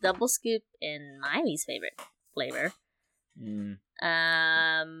scoops in my least favorite flavor.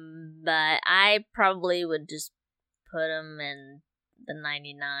 But I probably would just put them in the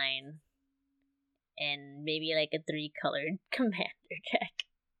 99 and maybe like a 3-colored commander deck.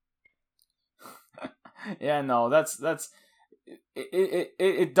 Yeah, no, that's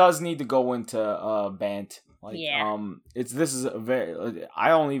it does need to go into Bant. Like, Yeah. this is a very. I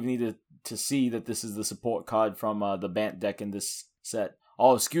don't even need to see that this is the support card from the Bant deck in this set.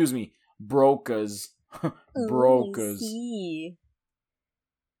 Oh, excuse me, Brokers, Brokers. See.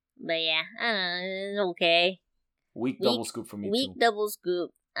 But yeah, I don't know, it's okay. Weak double scoop for me Weak too. double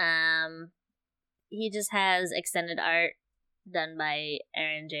scoop. He just has extended art done by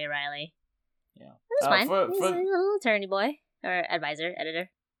Aaron J. Riley. Yeah, That's fine. He's for a little attorney boy or advisor, editor.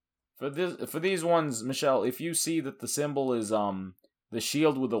 For these ones, Michelle, if you see that the symbol is the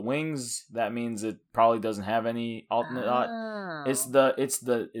shield with the wings, that means it probably doesn't have any alternate art. Oh. It's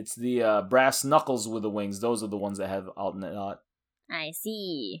the brass knuckles with the wings. Those are the ones that have alternate art. I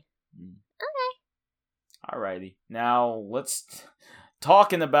see. Okay. Alrighty. Now let's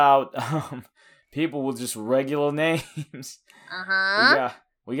talking about people with just regular names.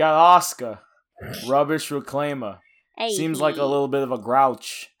 We got Oscar, Rubbish Reclaimer. Hey. Seems like a little bit of a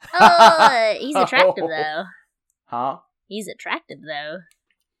grouch. Oh, he's attractive though. Huh? He's attractive though.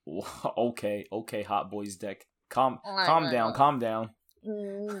 Okay, Hot Boys deck. Calm down.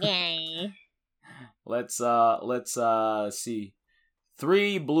 Okay. Let's see.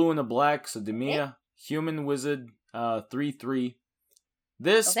 3 blue and a black, so Demir, Human Wizard, 3/3.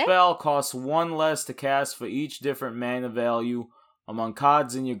 This spell costs 1 less to cast for each different mana value among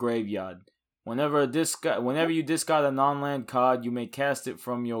cards in your graveyard. Whenever you discard a non-land card, you may cast it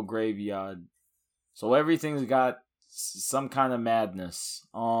from your graveyard. So everything's got some kind of madness.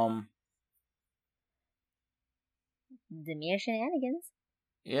 Demir shenanigans.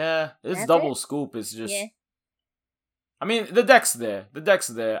 Yeah, it's That's double it? scoop. It's just. Yeah. I mean, the deck's there.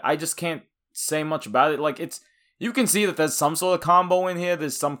 I just can't say much about it. Like, you can see that there's some sort of combo in here.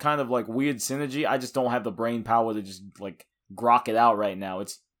 There's some kind of like weird synergy. I just don't have the brain power to just like grok it out right now.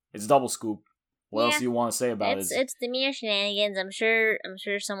 It's double scoop. What else do you want to say about it? It's Demir shenanigans. I'm sure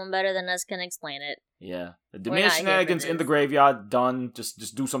someone better than us can explain it. Yeah, the Demir shenanigans in the graveyard done.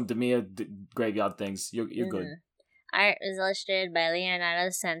 Just do some Demir graveyard things. You're good. Art is illustrated by Leonardo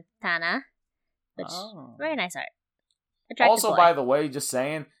Santana, which very nice art. Attractive also, boy. by the way, just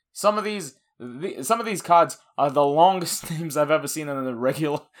saying, some of these cards are the longest names I've ever seen in a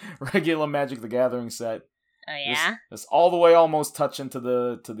regular Magic the Gathering set. Oh yeah, this all the way almost touching to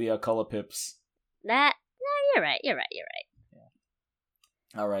the color pips. You're right. Yeah.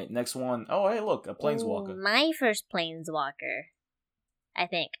 All right, next one. Oh, hey, look, a Planeswalker. My first Planeswalker, I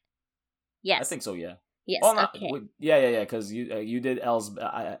think. Yes, I think so. Yeah. Yes. Okay. Yeah. Because you did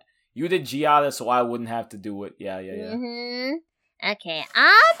you did Giada, so I wouldn't have to do it. Yeah. Okay.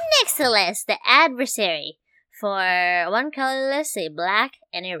 Up next to the list, the Adversary. For 1 colorless, a black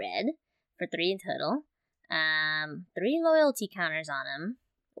and a red for 3 in total. 3 loyalty counters on him.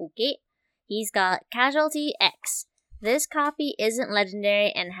 Okay. He's got Casualty X. This copy isn't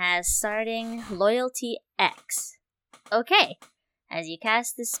legendary and has starting Loyalty X. Okay. As you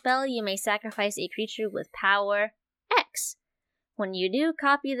cast this spell, you may sacrifice a creature with power X. When you do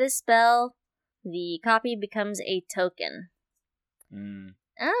copy this spell, the copy becomes a token. Okay.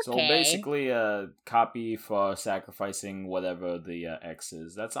 So basically a copy for sacrificing whatever the X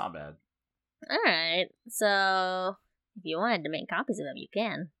is. That's not bad. Alright. So, if you wanted to make copies of them, you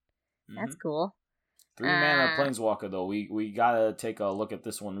can. That's cool. 3 mana Planeswalker, though. We gotta take a look at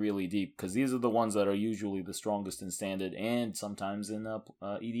this one really deep, because these are the ones that are usually the strongest in Standard and sometimes in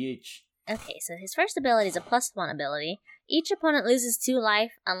EDH. Okay, so his first ability is a +1 ability. Each opponent loses 2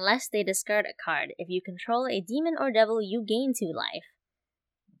 life unless they discard a card. If you control a demon or devil, you gain 2 life.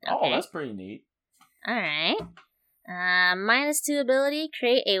 Okay. Oh, that's pretty neat. Alright. -2 ability,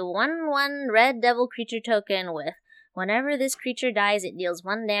 create a 1/1 red devil creature token with whenever this creature dies, it deals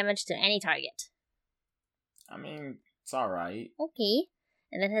 1 damage to any target. I mean, it's alright. Okay.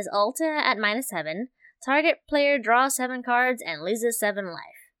 And then his ulta at -7. Target player draws 7 cards and loses 7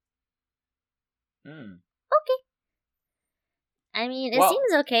 life. Okay. I mean, it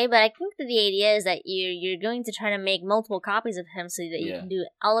seems okay, but I think that the idea is that you're going to try to make multiple copies of him so that you can do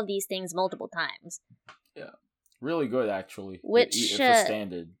all of these things multiple times. Yeah. Really good, actually. Which, for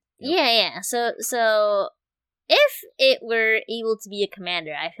Standard. Yep. Yeah. So, if it were able to be a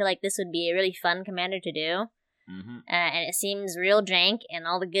commander, I feel like this would be a really fun commander to do. And it seems real jank in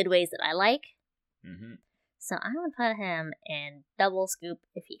all the good ways that I like. So I would put him in double scoop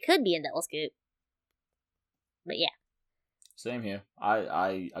if he could be in double scoop. But yeah. Same here.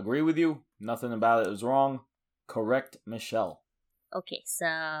 I agree with you. Nothing about it was wrong. Correct, Michelle. Okay,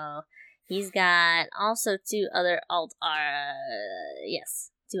 so he's got also 2 other alt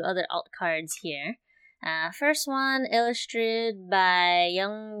cards here. First one illustrated by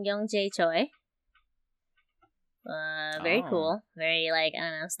Young Jae Choi. Very Oh. cool. Very, like, I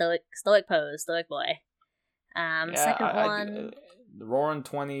don't know, stoic pose, stoic boy. Second one. The Roaring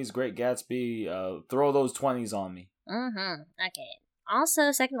 20s, Great Gatsby. Throw those 20s on me. Mm-hmm. Okay.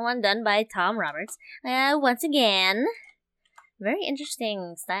 Also, second one done by Tom Roberts. Once again, very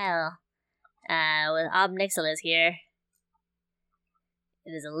interesting style. With Ob Nixilis here.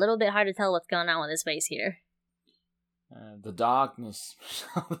 It is a little bit hard to tell what's going on with his face here. The darkness.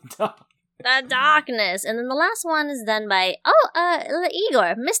 The darkness. And then the last one is done by,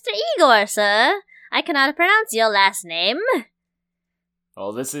 Igor. Mr. Igor, sir. I cannot pronounce your last name.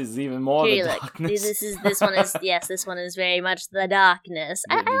 Oh, this is even more Here, the look. darkness. This one is very much the darkness.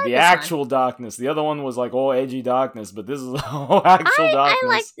 I like the this actual one. darkness. The other one was like edgy darkness, but this is actual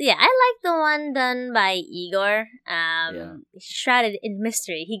darkness. I like the one done by Igor. Shrouded in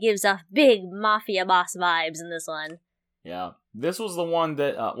mystery. He gives off big mafia boss vibes in this one. Yeah, this was the one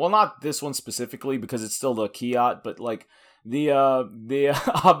that. Not this one specifically because it's still the Kiat, but like the Ob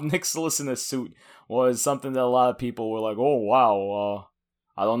Nixilis in a suit was something that a lot of people were like, "Oh wow,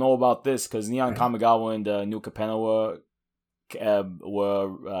 I don't know about this," because Neon Kamigawa and New Capenna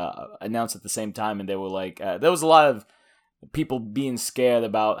were announced at the same time, and they were like, there was a lot of people being scared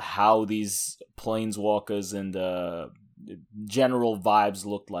about how these planeswalkers and general vibes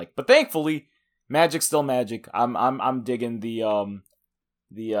looked like. But thankfully, magic's still magic. I'm digging the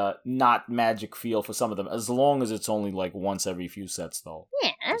not magic feel for some of them, as long as it's only like once every few sets, though.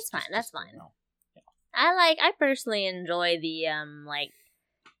 Yeah, that's fine. That's fine. You know. I personally enjoy the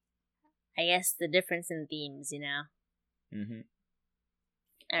I guess the difference in themes, you know. Mm-hmm.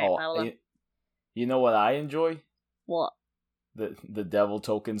 All right, Pablo. You know what I enjoy? What? The devil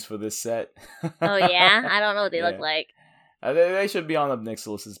tokens for this set. Oh yeah, I don't know what they look like. They should be on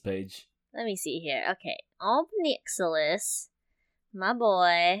Nixilis's page. Let me see here. Okay, Ob Nixilis, my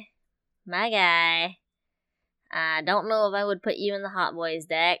boy, my guy. I don't know if I would put you in the Hot Boys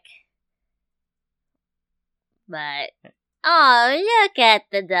deck, but look at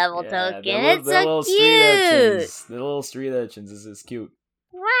the devil token. It's so cute. The little street urchins. This is cute.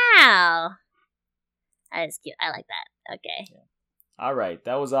 Wow, that is cute. I like that. Okay. Yeah. All right,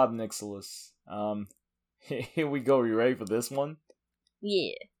 that was Ob Nixilis. Here we go. Are you ready for this one?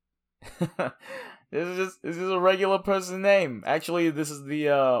 Yeah. This is a regular person name. Actually, this is the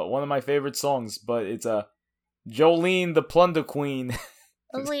one of my favorite songs, but it's Jolene the Plunder Queen.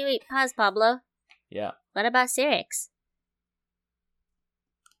 Wait, pause, Pablo. Yeah. What about Cyrix?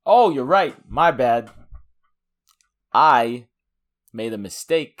 Oh, you're right. My bad. I made a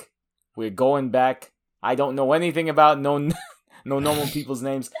mistake. We're going back. I don't know anything about no normal people's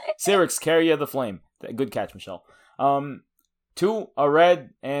names. Cyrix, Carrier of the Flame. Good catch, Michelle. 2, a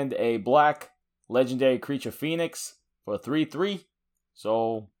red and a black legendary creature Phoenix for 3/3.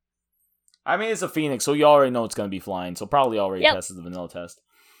 So, I mean, it's a Phoenix, so you already know it's going to be flying. So probably already tested the vanilla test.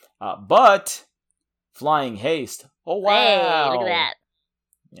 But Flying Haste. Oh, wow. Hey, look at that.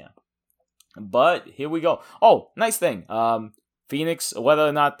 Yeah. But here we go. Oh, nice thing. Phoenix, whether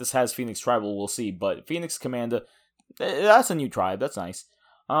or not this has Phoenix Tribal, we'll see. But Phoenix Commander, that's a new tribe. That's nice.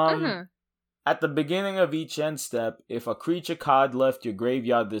 At the beginning of each end step, if a creature card left your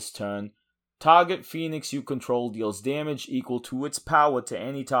graveyard this turn, target Phoenix you control deals damage equal to its power to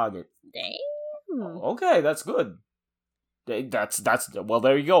any target. Damn. Okay, that's good. That's well,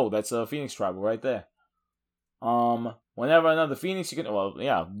 there you go. That's a Phoenix Tribal right there. Whenever another Phoenix you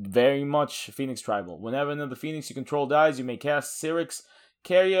can, very much Phoenix Tribal. Whenever another Phoenix you control dies, you may cast Cyrix,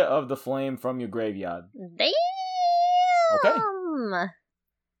 Carrier of the Flame, from your graveyard. Damn. Okay.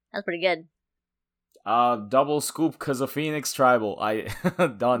 That's pretty good. Double scoop because of Phoenix Tribal.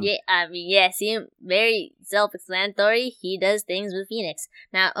 Done. Yeah, I mean, see, very self-explanatory. He does things with Phoenix.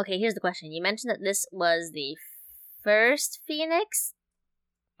 Now, okay, here's the question. You mentioned that this was the first Phoenix?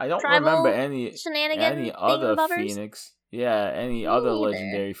 I don't remember any other bobbers? Phoenix. Yeah, any other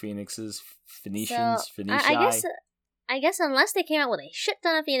legendary Phoenixes. Phoenicians, Phoenici. I guess unless they came out with a shit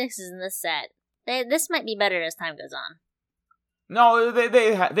ton of Phoenixes in this set, this might be better as time goes on. No,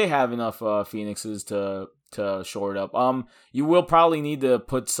 they have enough Phoenixes to shore it up. You will probably need to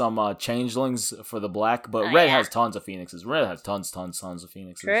put some changelings for the black, but Red has tons of Phoenixes. Red has tons of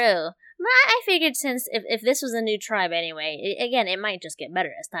Phoenixes. True. But I figured since if this was a new tribe anyway, again, it might just get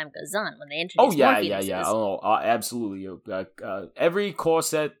better as time goes on when they introduce more Phoenixes. Yeah. Oh, absolutely. Every core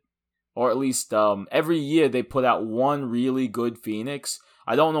set, or at least every year, they put out one really good Phoenix.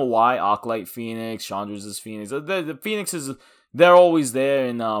 I don't know why. Arclight Phoenix, Chandra's Phoenix. The Phoenixes, they're always there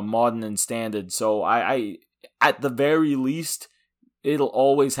in modern and standard. So I at the very least, it'll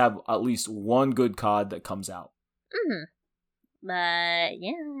always have at least one good card that comes out. Mm-hmm. But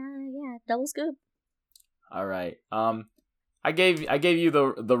yeah, double scoop. All right. I gave you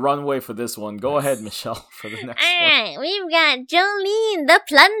the runway for this one. Go ahead, Michelle, for the next one. Alright, we've got Jolene, the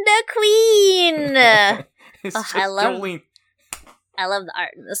Plunder Queen! It's just I love Jolene. the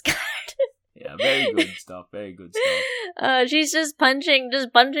art in this card. Yeah, very good stuff. Very good stuff. She's just punching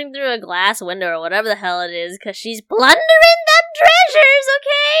through a glass window or whatever the hell it is, because she's plundering them treasures,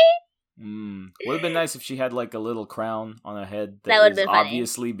 okay? Would have been nice if she had like a little crown on her head That would've is been funny.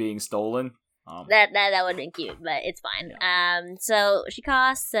 obviously being stolen. That would have been cute, but it's fine. Yeah. So she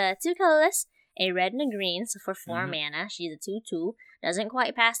costs 2 colorless, a red and a green, so for 4 mana, she's a 2/2. Doesn't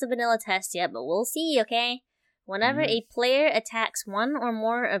quite pass the vanilla test yet, but we'll see, okay? Whenever a player attacks one or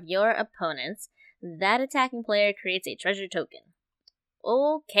more of your opponents, that attacking player creates a treasure token.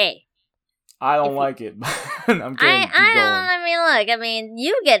 Okay. I don't like it. I'm kidding. Keep going. I mean,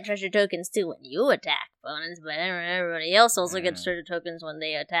 you get treasure tokens too when you attack opponents, but everybody else also gets treasure tokens when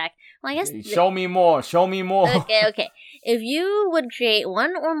they attack. Well, I guess. Show me more. Show me more. Okay. If you would create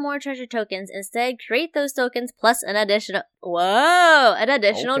one or more treasure tokens, instead create those tokens plus an additional. Whoa! An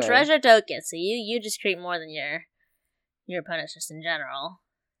additional treasure token. So you just create more than your opponents just in general.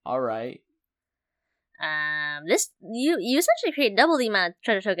 All right. You essentially create double the amount of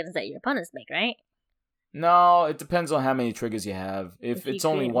treasure tokens that your opponents make, right? No, it depends on how many triggers you have. If it's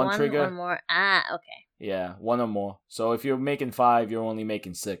only one trigger, or more. Okay. Yeah, 1 or more. So if you're making 5, you're only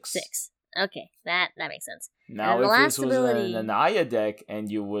making 6. 6. Okay, that makes sense. Now, if this was in an Aya deck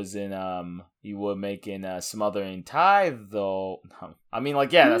and you was in you were making Smothering Tithe, though. I mean,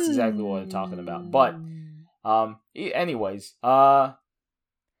 like, yeah, that's exactly what I'm talking about. But anyways,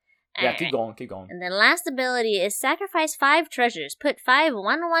 yeah, keep going. And then last ability is sacrifice 5 treasures. Put 5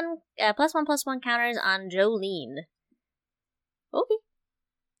 +1/+1 counters on Jolene. Okay.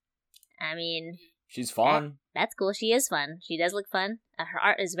 I mean, she's fun. That's cool. She is fun. She does look fun. Her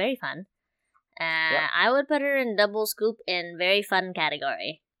art is very fun. Yep. I would put her in double scoop in very fun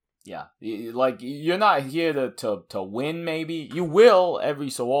category. Yeah, like you're not here to win. Maybe you will every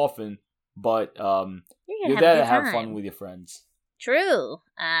so often, but you're there to have fun with your friends. True.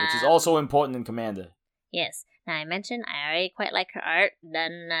 Which is also important in Commander. Yes. Now, I mentioned I already quite like her art,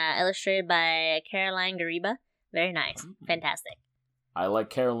 done illustrated by Caroline Gariba. Very nice. Fantastic. I like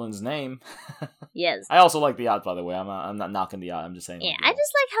Carolyn's name. Yes. I also like the art, by the way. I'm not knocking the art. I'm just saying. Yeah, I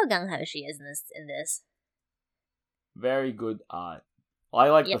just like how gung-ho she is in this. Very good art. Well, I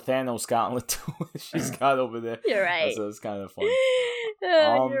like the Thanos gauntlet, too. She's got over there. You're right. So it's kind of fun.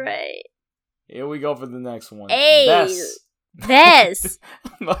 You're right. Here we go for the next one. Hey! Bess!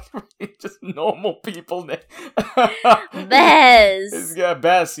 Just normal people. Bess! Yeah,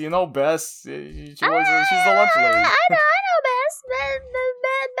 Bess. You know Bess. She's the lunch lady. I know Bess.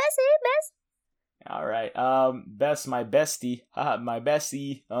 Bess. All right. Bess, my bestie. My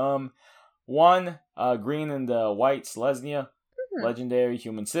bestie. 1 green and white Selesnya. Legendary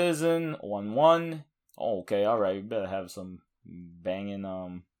human citizen. 1/1. Oh, okay. All right. You better have some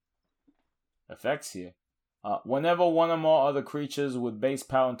banging effects here. Whenever one or more other creatures with base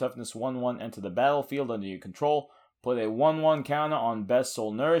power and toughness 1/1 enter the battlefield under your control, put a 1/1 counter on Best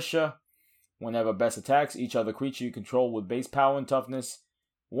Soul Nourisher. Whenever Best attacks each other creature you control with base power and toughness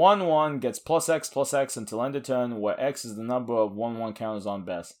 1/1 gets +X until end of turn, where X is the number of 1/1 counters on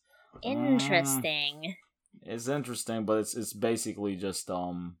Best. Interesting. It's interesting, but it's basically just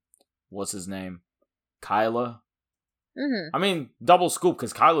what's his name? Kyla. I mean, double scoop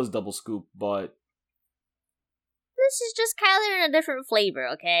because Kyla's double scoop, but this is just Kyler in a different flavor,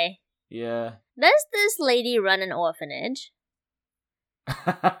 okay? Yeah. Does this lady run an orphanage?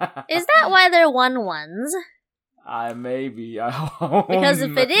 Is that why they're 1/1s? Maybe. Because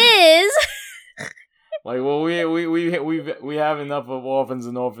if it is, like, well, we have enough of orphans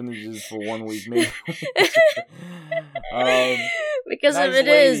and orphanages for 1 week, maybe. Because nice if it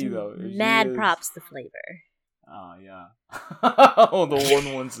lady, is, though. mad props to flavor. Oh yeah. Oh, the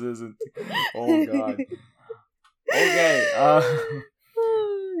 1/1 isn't. Oh god. Okay. Oh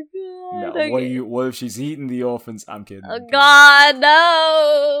god. No. Okay. What if she's eating the orphans? I'm kidding. Oh god,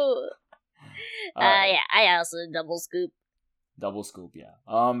 no. Yeah, I also double scoop. Double scoop, yeah.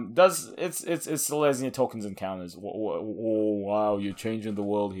 It's Selesnya tokens and counters. Oh, wow, you're changing the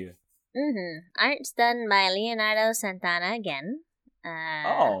world here. Art's done by Leonardo Santana again.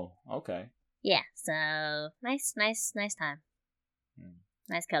 Oh, okay. Yeah, so nice time.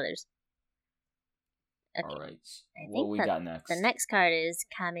 Nice colors. Okay. All right. What we got next? The next card is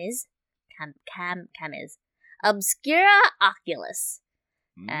Kamiz. Kamiz. Obscura Oculus.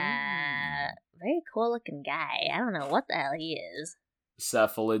 Very cool looking guy. I don't know what the hell he is.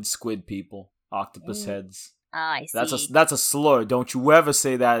 Cephalid squid people. Octopus heads. I see. That's a slur. Don't you ever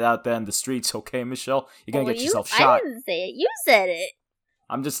say that out there in the streets, okay, Michelle? You're gonna get yourself shot. I didn't say it. You said it.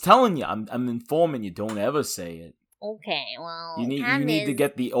 I'm just telling you. I'm informing you. Don't ever say it. Okay, well, you need to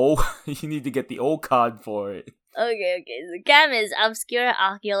get the O card for it. Okay. The cam is Obscura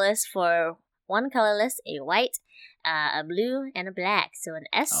Oculus for one colorless, a white, a blue, and a black. So an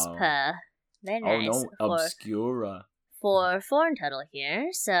Esper. Very nice. Oh no, Obscura. For 4 in total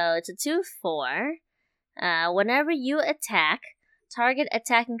here. So it's a 2/4. Whenever you attack, target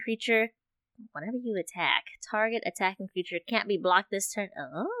attacking creature can't be blocked this turn.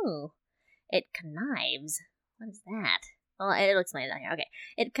 Oh, it connives. What is that? Well, it looks like that here. Okay.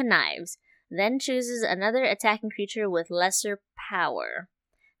 It connives. Then chooses another attacking creature with lesser power.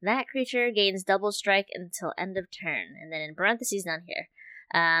 That creature gains double strike until end of turn. And then in parentheses down here.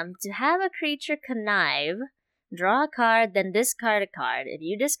 To have a creature connive, draw a card, then discard a card. If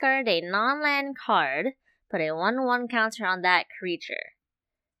you discard a non-land card, put a 1/1 counter on that creature.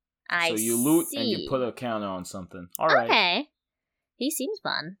 So you loot and you put a counter on something. All right. Okay. He seems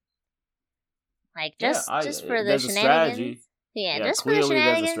fun. Like, just for the there's shenanigans. A strategy. Yeah, Yeah, just for the clearly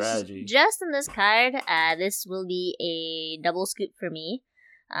there's a shenanigans. strategy. Just in this card, this will be a double scoop for me.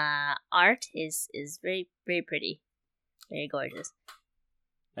 Art is very, very pretty. Very gorgeous.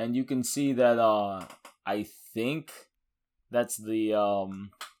 And you can see that, I think that's the,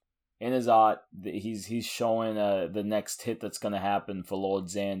 in his art, he's showing the next hit that's gonna happen for Lord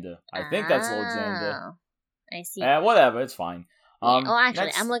Xander. I think that's Lord Xander. I see. Whatever, it's fine.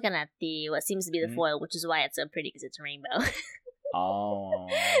 Actually, I'm looking at what seems to be the foil, which is why it's so pretty, because it's a rainbow. Oh.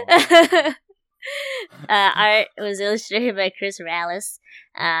 Art was illustrated by Chris Rallis.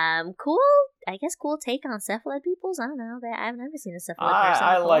 Cool take on cephalid peoples. I don't know. I've never seen a cephalid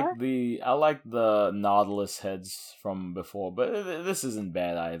person before. I like the Nautilus heads from before, but this isn't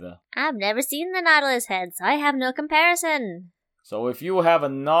bad either. I've never seen the Nautilus heads, so I have no comparison. So if you have a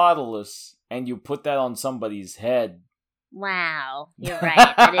Nautilus and you put that on somebody's head, wow, you're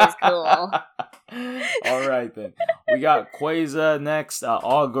right. That is cool. All right, then. We got Quasar next.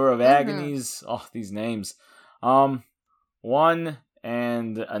 Augur of Agonies. Oh, these names. One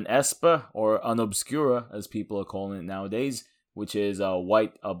and an Esper, or an Obscura, as people are calling it nowadays, which is a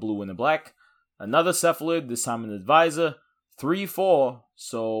white, a blue, and a black. Another Cephalid, this time an Advisor. 3/4,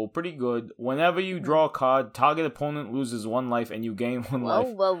 so pretty good. Whenever you draw a card, target opponent loses 1 life and you gain 1 life.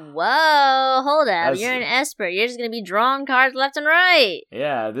 Whoa. Hold up. You're an Esper. You're just going to be drawing cards left and right.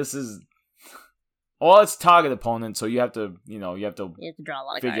 Yeah, this is... Well, it's target opponent, so you have to draw a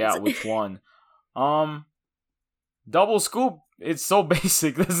lot of figure out which one. Double scoop. It's so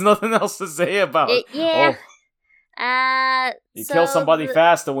basic. There's nothing else to say about it. Yeah. You kill somebody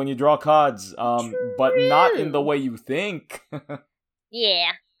faster when you draw cards, but not in the way you think.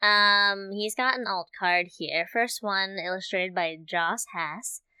 Yeah. He's got an alt card here. First one illustrated by Joss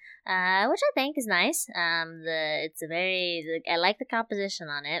Hass, which I think is nice. I like the composition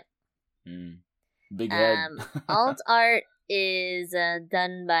on it. Big head. Alt art is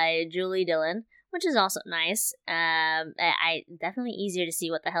done by Julie Dillon, which is also nice. I definitely easier to see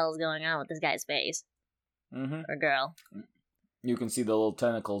what the hell is going on with this guy's face. Or girl. You can see the little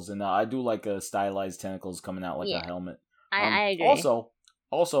tentacles, and I do like stylized tentacles coming out like a helmet. I agree.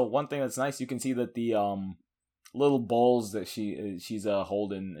 Also, one thing that's nice, you can see that the little balls that she's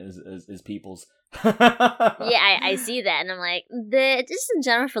holding is people's. Yeah, I see that, and I'm like, just in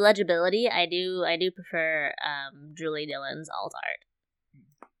general for legibility, I do prefer Julie Dillon's alt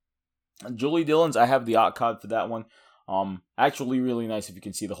art. Julie Dillon's, I have the art card for that one. Actually, really nice if you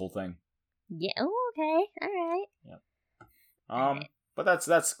can see the whole thing. Yeah. Oh, okay. All right. Yep. But that's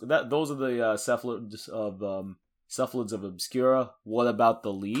that. Those are the cephalids of Obscura. What about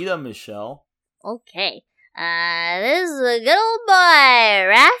the leader, Michelle? Okay. This is a good old boy,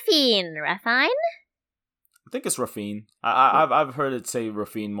 Raffine. Raffine? I think it's Raffine. I've heard it say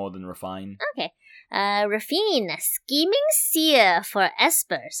Raffine more than Refine. Okay. Raffine, Scheming Seer for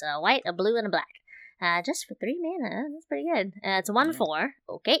Esper. So a white, a blue, and a black. Just for 3 mana. That's pretty good. It's a 1/4.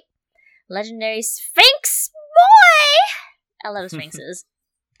 Okay. Legendary Sphinx Boy! I love Sphinxes.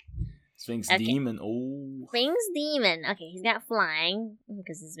 Sphinx Demon. Oh. Sphinx Demon. Okay, he's got flying,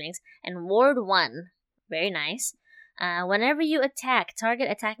 because he's Sphinx. And Ward 1. Very nice. Whenever you attack,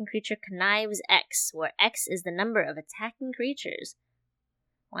 target attacking creature connives X, where X is the number of attacking creatures.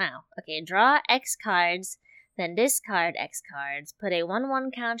 Wow. Okay, draw X cards, then discard X cards. Put a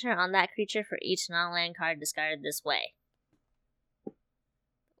 1/1 counter on that creature for each non-land card discarded this way.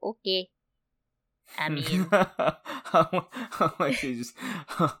 Okay. I mean... like you just...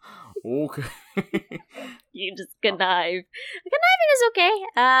 okay. You just connive. Conniving is okay.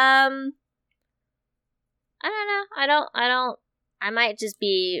 I don't know. I might just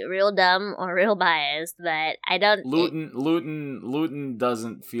be real dumb or real biased, but I don't. Luton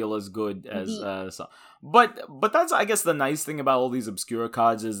doesn't feel as good as but that's, I guess, the nice thing about all these obscura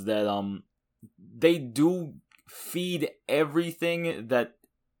cards is that they do feed everything that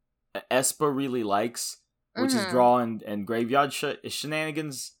Esper really likes, which is draw and graveyard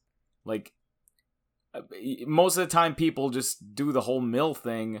shenanigans. Like, most of the time people just do the whole mill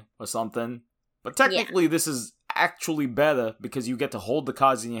thing or something, but technically this is actually better because you get to hold the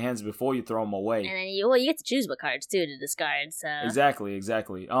cards in your hands before you throw them away, and then you get to choose what cards too to discard. So exactly.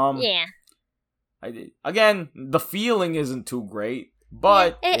 Yeah. Again, the feeling isn't too great,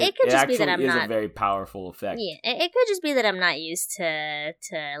 but it could just actually be that I'm is not a very powerful effect. Yeah, it could just be that I'm not used to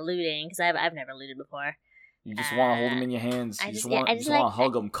looting because I've never looted before. You just want to hold them in your hands. You just want to like,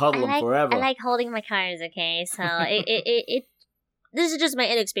 hug them, cuddle them forever. I like holding my cards. Okay, so it this is just my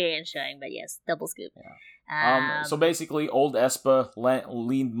inexperience showing, but yes, double scoop. Yeah. So basically, old Esper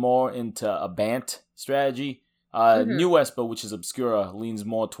leaned more into a Bant strategy. New Esper, which is Obscura, leans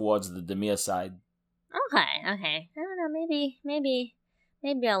more towards the Dimir side. Okay. I don't know.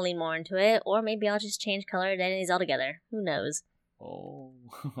 Maybe I'll lean more into it, or maybe I'll just change color identities altogether. Who knows? Oh.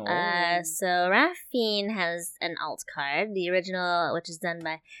 So Raffine has an alt card, the original, which is done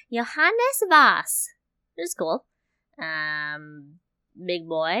by Johannes Voss, which is cool. Big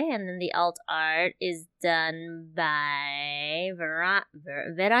boy, and then the alt art is done by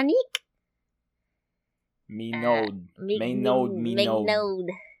Veronique. Maynode.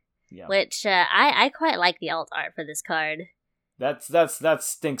 Yeah. Which I quite like the alt art for this card. That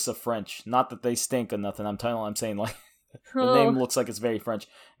stinks of French. Not that they stink or nothing. I'm saying like the name looks like it's very French.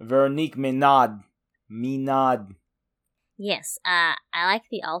 Veronique Maynode. Yes, I like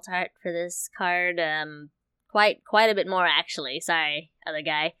the alt art for this card. Quite a bit more actually. Sorry, other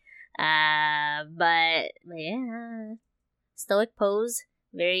guy. But yeah, stoic pose.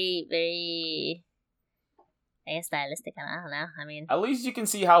 Very, very. I guess stylistic. I don't know. I mean, at least you can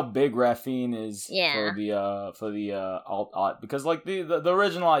see how big Raffine is for the alt art, because like the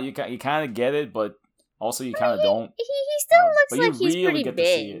original art, you kind of get it, but also you kind of don't. He still looks like he's really pretty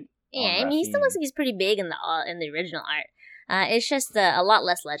big. Yeah, I mean, he still looks like he's pretty big in the original art. It's just a lot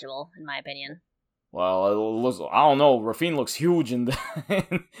less legible, in my opinion. Well, I don't know. Raffine looks huge, and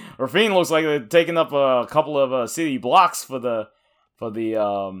Raffine looks like they're taking up a couple of city blocks for the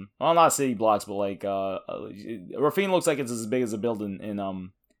well, not city blocks, but like Raffine looks like it's as big as a building in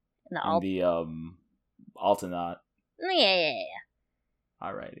the Altanat. Yeah.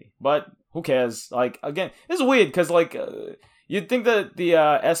 Alrighty, but who cares? Like, again, this is weird because like you'd think that the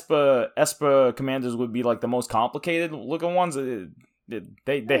Esper commanders would be like the most complicated looking ones.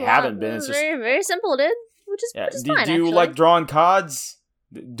 They haven't been. It's just very, very simple, dude. Which is fine. Do you like drawing cards?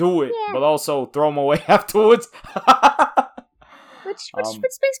 Do it, but also throw them away afterwards. Which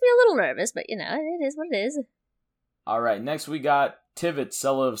makes me a little nervous, but it is what it is. Alright, next we got Tivit,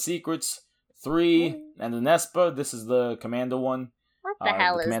 Seller of Secrets 3, and the Esper. This is the Commander one. What the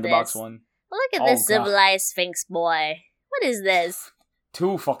hell is Commander this? Box one. Look at this civilized Sphinx boy. What is this?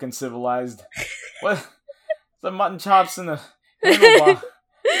 Too fucking civilized. What? The mutton chops in the handlebar.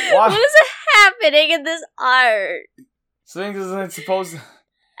 What is happening in this art? Sphinx isn't supposed to...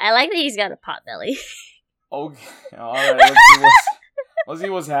 I like that he's got a pot belly. Okay, alright, let's see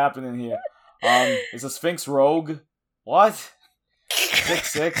what's happening here. It's a Sphinx Rogue. What?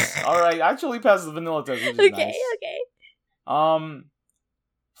 6/6. Alright, actually passes the vanilla test, which is nice. Okay.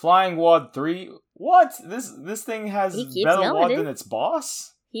 Flying Ward 3. What? This thing has better ward than its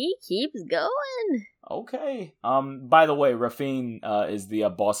boss? He keeps going. Okay. By the way, Raffine is the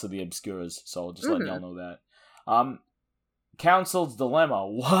boss of the Obscuras, so just letting y'all know that. Council's Dilemma.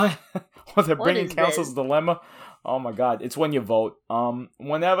 What? They're bringing Council's Dilemma? Oh my god. It's when you vote.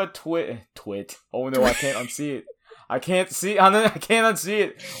 Whenever Twit. Oh no, I can't unsee it. I can't unsee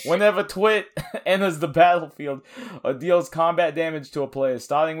it. Whenever Twit enters the battlefield or deals combat damage to a player,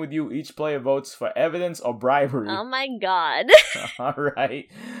 starting with you, each player votes for evidence or bribery. Oh my god.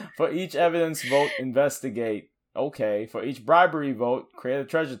 Alright. For each evidence vote, investigate. Okay. For each bribery vote, create a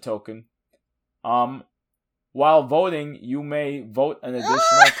treasure token. While voting, you may vote an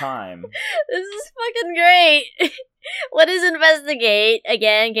additional time. This is fucking great. What is investigate?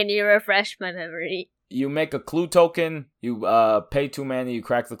 Again, can you refresh my memory? You make a clue token, you pay 2 mana, you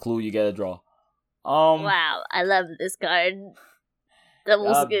crack the clue, you get a draw. Wow, I love this card.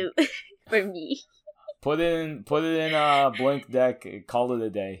 Double scoop for me. Put it in a Blink deck, call it a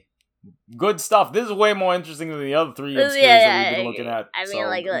day. good stuff. This is way more interesting than the other three obscures Yeah, that we've been looking at. I mean, So,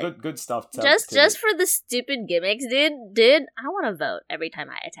 like good stuff. just for the stupid gimmicks, dude, I want to vote every time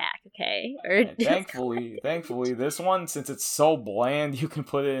I attack. Okay, or And thankfully, this one, since it's so bland, you can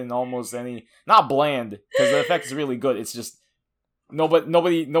put it in almost any. Not bland, because the effect is really good. It's just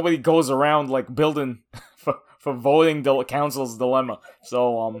nobody goes around like building for voting council's dilemma.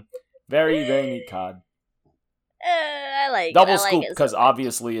 So very neat card. I like double it. scoop I because like it so much.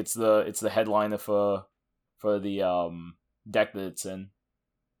 obviously it's the headliner for the deck that it's in.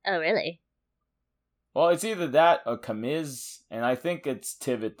 Oh, really? Well, it's either that or Kamiz, and I think it's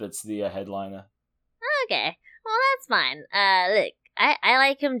Tivit that's the headliner. Okay, well that's fine. Look, I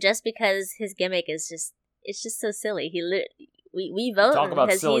like him just because his gimmick is just so silly. We vote Talk him about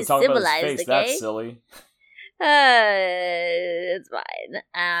because silly. he's Talk civilized. about his face. Okay, That's silly. it's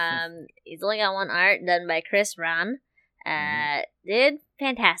fine. He's only got one art done by Chris Ron. Did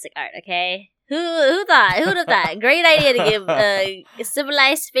fantastic art. Okay, who'd have thought? Great idea to give a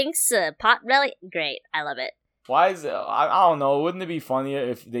civilized Sphinx a pot belly. Great, I love it. Why is it? I don't know. Wouldn't it be funnier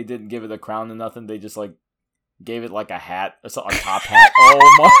if they didn't give it a crown or nothing? They just like gave it like a hat, a top hat.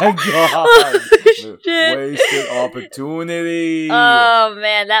 Oh my god! Oh, shit. Wasted opportunity. Oh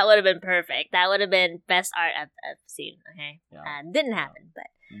man, that would have been perfect. That would have been best art I've seen. Okay, Yeah. didn't happen, but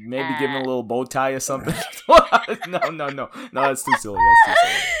Maybe give him a little bow tie or something. No, that's too silly. That's too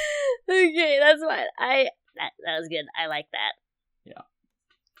silly. okay, that's fine. That was good. I like that. Yeah.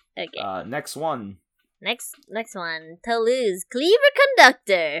 Okay. Next one. Next one. Toulouse Cleaver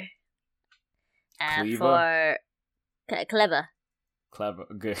Conductor. Cleaver? Clever. Clever.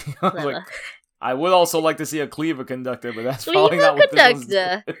 Okay. Clever. I would also like to see a Cleaver Conductor, but that's Cleaver probably not what this one's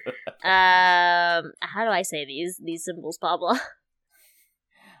Conductor. doing. How do I say these symbols, Pablo?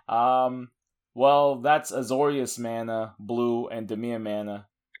 Well, that's Azorius mana, blue, and Demir mana.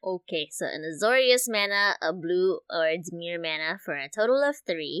 Okay, so an Azorius mana, a blue, or a Demir mana for a total of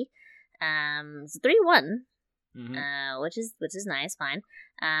 3. It's 3/1. Mm-hmm. Which is nice, fine.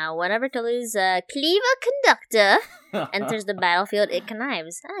 Whenever Toulouse Cleaver Conductor enters the battlefield, it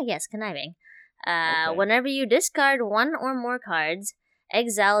connives. Yes, conniving. Okay. Whenever you discard one or more cards,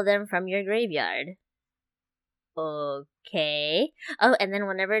 exile them from your graveyard. Okay. Oh, and then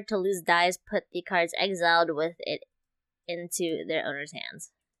whenever Toulouse dies, put the cards exiled with it into their owner's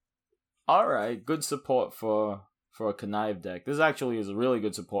hands. Alright, good support for a connive deck. This actually is a really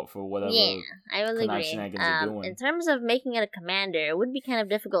good support for whatever. Yeah, I really connive agree. shenanigans are doing. In terms of making it a commander, it would be kind of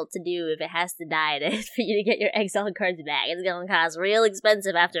difficult to do if it has to die for you to get your exiled cards back. It's going to cost real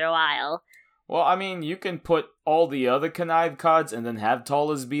expensive after a while. Well, I mean, you can put all the other connive cards and then have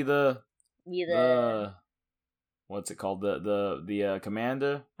Toulouse be the what's it called? The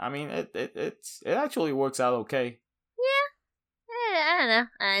commander. I mean, it actually works out okay. Yeah, I don't know.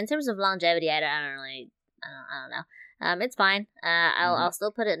 In terms of longevity, I don't know. It's fine. I'll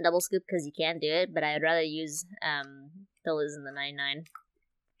still put it in double scoop because you can do it, but I'd rather use Toulouse in the 9/9.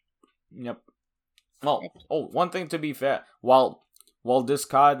 Yep. Well, one thing to be fair, while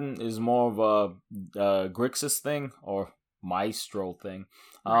discarding is more of a Grixis thing or Maestro thing,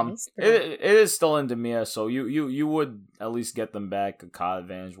 it is still in Demir, so you would at least get them back, a card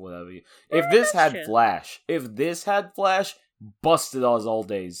advantage, whatever. If this had Flash, busted us all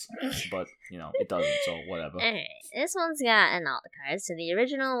days, but it doesn't, so whatever. Alright, this one's got an alt card. So the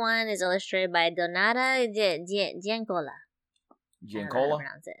original one is illustrated by Donata Giancola. I don't know how to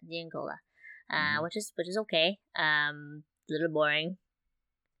pronounce it. Giancola. Which is okay. A little boring.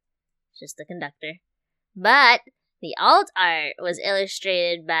 Just the conductor. But the alt art was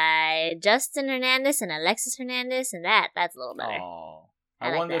illustrated by Justin Hernandez and Alexis Hernandez, and that's a little better. Oh, I I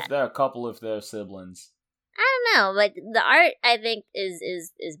like wonder that. if they're a couple, if they're siblings. I don't know, but the art I think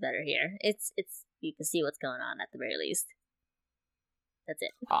is better here. It's you can see what's going on at the very least. That's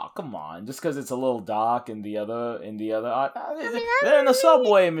it. Oh, come on! Just because it's a little dark in the other, they're in the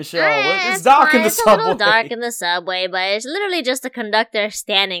subway, Michelle. It's dark in the subway. It's a little dark in the subway, but it's literally just a conductor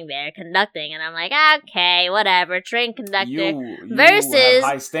standing there conducting, and I'm like, okay, whatever. Train conductor You versus have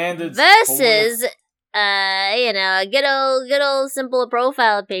high standards versus a good old simple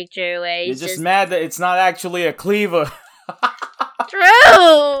profile picture where You're he's just mad that it's not actually a cleaver.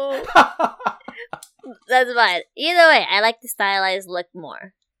 True. That's fine. Either way, I like the stylized look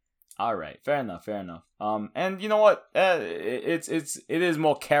more. All right, fair enough. And you know what? It is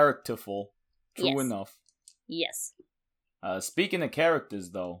more characterful. True Yes. enough. Yes. Speaking of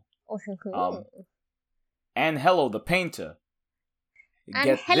characters, though, Angelo the painter.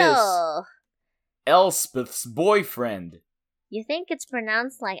 And hello. Elspeth's boyfriend. You think it's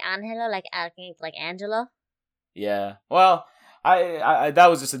pronounced like Angelo, like Angelo? Yeah. Well, I that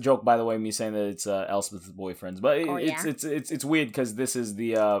was just a joke, by the way, me saying that it's Elspeth's boyfriend, but yeah. it's weird because this is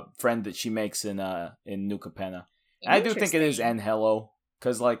the friend that she makes in New Capenna. I do think it is Angelo,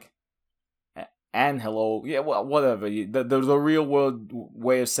 because like Angelo, yeah, well, whatever. The real world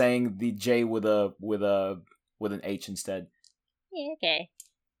way of saying the J with an H instead. Yeah, okay.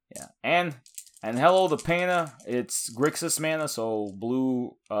 Yeah, and Angelo the painter. It's Grixis mana, so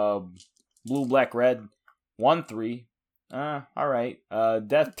blue, black, red, 1/3. All right.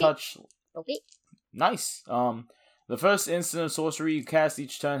 Death Touch. Okay. Nice. The first instant of sorcery you cast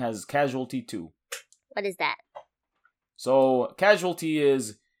each turn has Casualty 2. What is that? So Casualty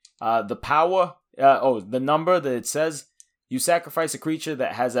is the power. The number that it says. You sacrifice a creature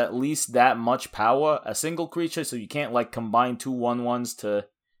that has at least that much power, a single creature, so you can't like combine 2 1/1s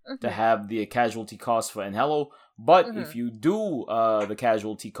to have the casualty cost for Angelo. But if you do the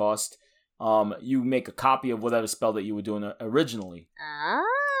casualty cost, you make a copy of whatever spell that you were doing originally.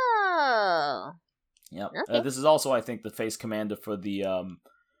 Oh. Yep. Okay. This is also, I think, the face commander for the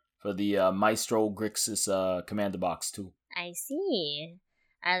Maestro Grixis commander box too. I see.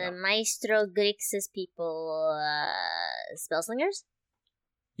 Are the Maestro Grixis people spellslingers?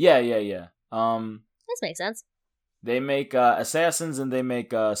 Yeah. This makes sense. They make assassins and they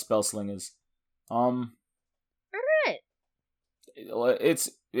make spellslingers. Alright. It's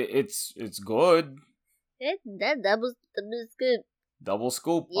good. That double scoop. Double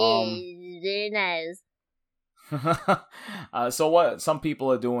scoop. Yeah, very nice. So what some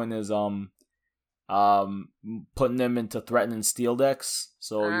people are doing is putting them into threatening steal decks,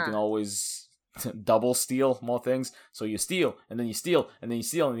 so you can always double steal more things. So you steal, and then you steal, and then you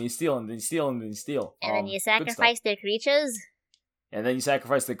steal, and then you steal, and then you steal, and then you steal. And then you sacrifice their creatures? And then you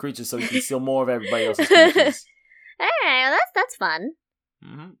sacrifice the creatures so you can steal more of everybody else's creatures. Alright, well that's fun.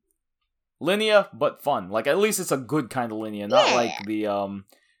 Mm-hmm. Linear, but fun. Like, at least it's a good kind of linear, not like the,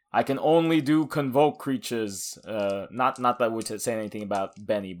 I can only do convoke creatures, not that we're saying anything about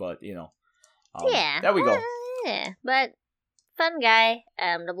Benny, but, you know. There we go. Yeah, but fun guy.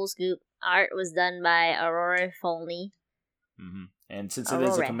 Double scoop. Art was done by Aurora Folney. Mm-hmm. And since it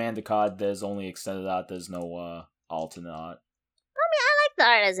is a commander card, there's only extended art. There's no alternate art. I mean, I like the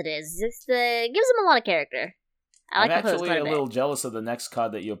art as it is. It gives him a lot of character. I'm actually a little jealous of the next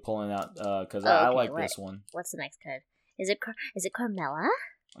card that you're pulling out, because I like this one. What's the next card? Is it Carmella?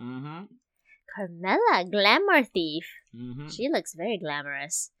 Mm-hmm. Carmella, Glamour Thief. Mm-hmm. She looks very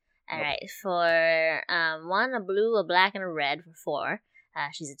glamorous. Alright, for 1, a blue, a black, and a red for 4.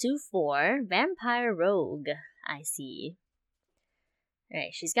 She's a 2/4 Vampire Rogue. I see.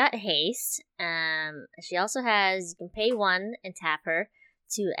 Alright, she's got haste. She also has, you can pay 1 and tap her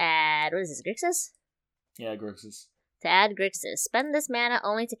to add, what is this, Grixis? Yeah, Grixis. To add Grixis. Spend this mana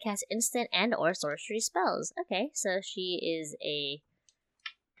only to cast instant and or sorcery spells. Okay, so she is a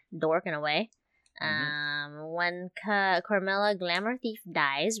dork in a way. When Carmella Glamour Thief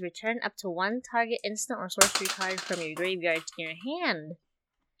dies, return up to 1 target instant or sorcery card from your graveyard to your hand.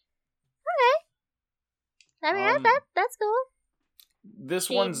 Okay. I mean, that's cool. This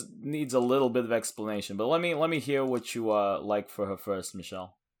one needs a little bit of explanation, but let me hear what you like for her first,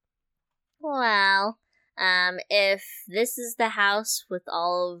 Michelle. Well, if this is the house with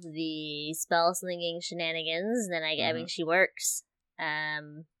all of the spell slinging shenanigans, then I mean she works.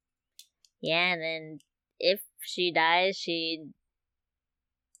 Yeah, and then if she dies, she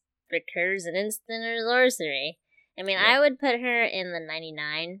recurs an instant or sorcery. I mean, I would put her in the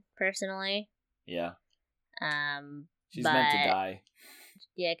 99, personally. Yeah. She's meant to die.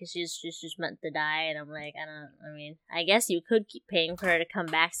 Yeah, because she's just meant to die, and I'm like, I guess you could keep paying for her to come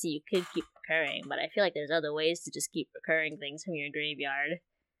back so you could keep recurring, but I feel like there's other ways to just keep recurring things from your graveyard.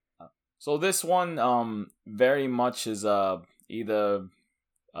 So this one, very much is, either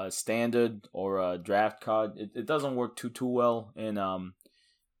a standard or a draft card. It doesn't work too well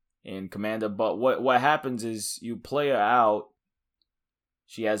in Commander, but what happens is you play her out,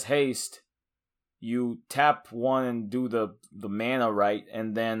 she has haste, you tap 1 and do the mana right,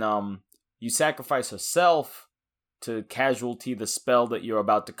 and then you sacrifice herself to casualty the spell that you're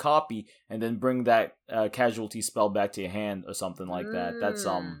about to copy, and then bring that casualty spell back to your hand or something like that. That's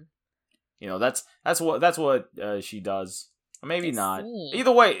that's what she does. Or maybe not.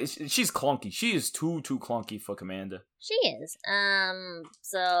 Either way, she's clunky. She is too clunky for Commander. She is.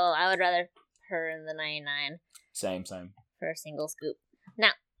 So I would rather her in the 99. Same. For a single scoop.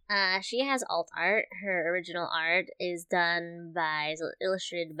 Now, she has alt art. Her original art is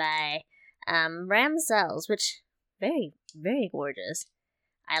illustrated by Bram Sells, which very, very gorgeous.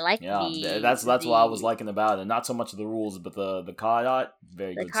 I like that's what I was liking about it. Not so much the rules, but the card art.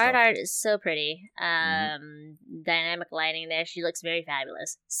 Very good. The card stuff. art is so pretty. Dynamic lighting there. She looks very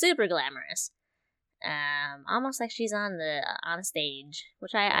fabulous. Super glamorous. Almost like she's on a stage,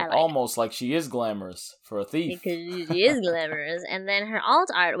 which I like. Almost like she is glamorous for a thief. Because she is glamorous. And then her alt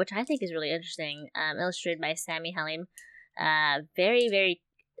art, which I think is really interesting, illustrated by Sammy Halim. Very, very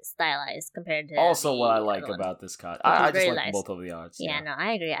stylized compared to also what I like about this card. I just like nice. Both of the arts. Yeah, no,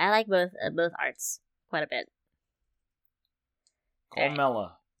 I agree. I like both arts quite a bit. Carmella,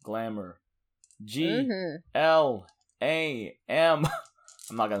 right. Glamour, GLAM. I'm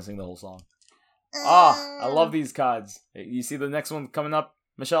not gonna sing the whole song. I love these cards. You see the next one coming up,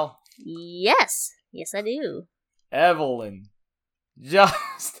 Michelle? Yes, I do. Evelyn,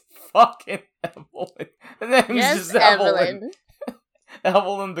 just fucking Evelyn. The name's just Evelyn.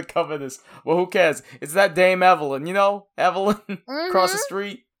 Evelyn the Covetous. Well, who cares? It's that Dame Evelyn, you know? Evelyn across the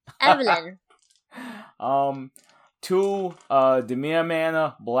street. Evelyn. 2 Dimir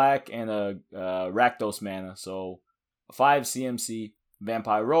mana, black, and a Rakdos mana. So 5 CMC,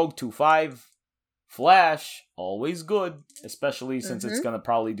 Vampire Rogue, 2/5. Flash, always good, especially since it's gonna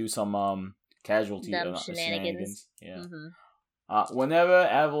probably do some casualty shenanigans. Yeah. Whenever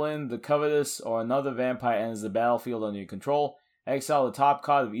Evelyn the Covetous or another vampire enters the battlefield under your control, exile the top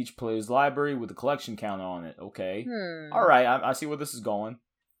card of each player's library with a collection counter on it. Okay. Alright, I see where this is going.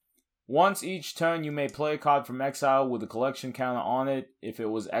 Once each turn, you may play a card from exile with a collection counter on it if it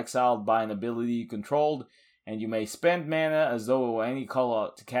was exiled by an ability you controlled, and you may spend mana as though it were any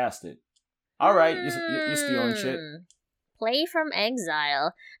color to cast it. Alright, you're stealing shit. Play from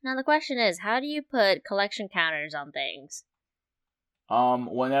exile. Now the question is, how do you put collection counters on things?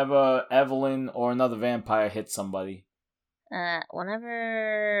 Whenever Evelyn or another vampire hits somebody.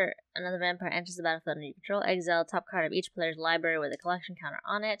 Whenever another vampire enters the battlefield under your control, exile top card of each player's library with a collection counter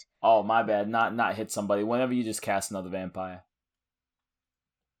on it. Oh, my bad. Not hit somebody. Whenever you just cast another vampire.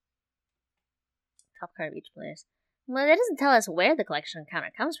 Top card of each player's. Well, that doesn't tell us where the collection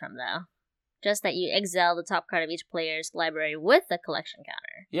counter comes from, though. Just that you exile the top card of each player's library with the collection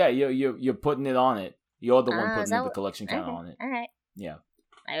counter. Yeah, you're putting it on it. You're the one putting the collection counter on it. Alright. Yeah.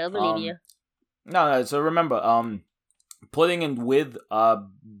 I will believe you. No, so remember, putting in with,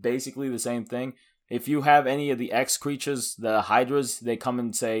 basically the same thing. If you have any of the X creatures, the Hydras, they come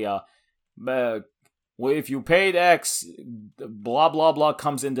and say, if you paid X, blah, blah, blah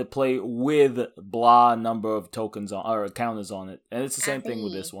comes into play with blah number of tokens or counters on it. And it's the same thing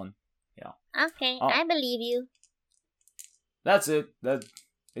with this one. Yeah. Okay, I believe you. That's it.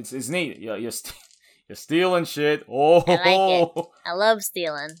 It's neat. You're stealing shit. Oh, I like it. I love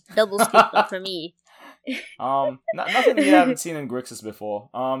stealing. Double steal for me. Nothing you haven't seen in Grixis before.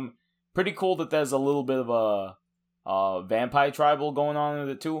 Pretty cool that there's a little bit of a vampire tribal going on with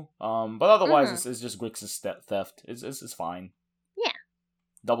it too. But otherwise it's just Grixis theft. It's fine. Yeah.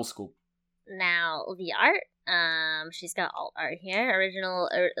 Double scoop. Now the art. She's got alt art here. Original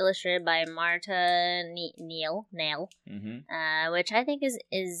illustrated by Marta Nail. Which I think is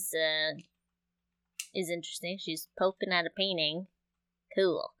interesting. She's poking at a painting.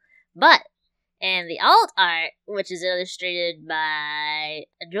 Cool. But and the alt art, which is illustrated by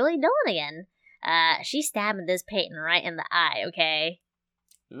Julie Dolan again, she's stabbing this painting right in the eye, okay?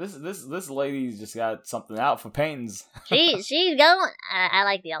 This lady's just got something out for paintings. she's going. I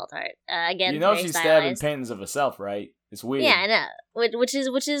like the alt art. Again, you know she's stabbing paintings of herself, right? It's weird. Yeah, I know. Which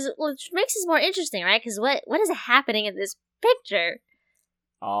makes this more interesting, right? Because what is happening in this picture?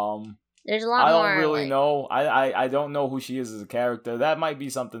 There's a lot more. I don't really know. I don't know who she is as a character. That might be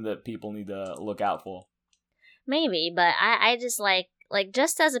something that people need to look out for. Maybe, but I just like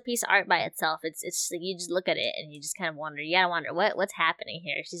just as a piece of art by itself, it's just like you just look at it and you just kind of wonder. You gotta wonder what's happening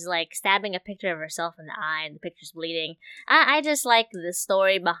here. She's like stabbing a picture of herself in the eye, and the picture's bleeding. I just like the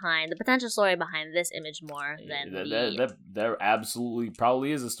potential story behind this image more than there absolutely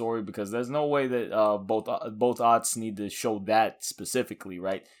probably is a story, because there's no way that both arts need to show that specifically,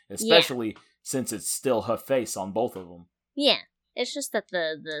 right? Especially since it's still her face on both of them. Yeah, it's just that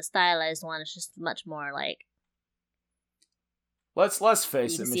the stylized one is just much more like. Let's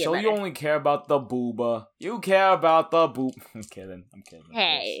face it, Michelle, you only care about the booba. You care about the boob. I'm kidding.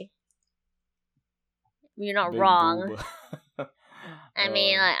 Hey. You're not wrong. I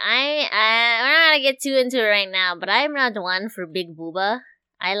mean, like, we're not gonna get too into it right now, but I'm not one for big booba.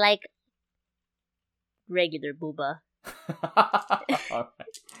 I like regular booba. Alright.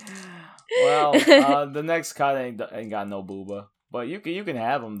 Well, the next card ain't got no booba. But you can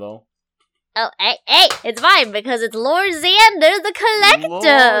have them, though. Oh, hey, it's fine, because it's Lord Xander the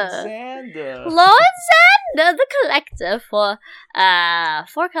Collector! Lord the collector for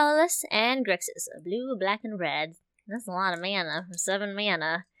 4 colorless and Grixis, blue, black, and red. That's a lot of mana for 7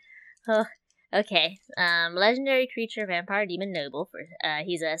 mana. Oh, okay. Legendary creature, vampire, demon, noble.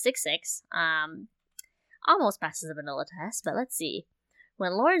 He's a 6/6. Almost passes the vanilla test, but let's see.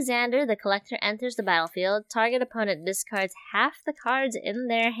 When Lord Xander, the collector, enters the battlefield, target opponent discards half the cards in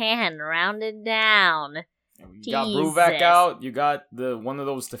their hand, rounded down. You got Bruvac out, you got one of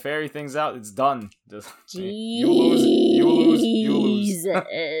those Teferi things out, it's done. You lose.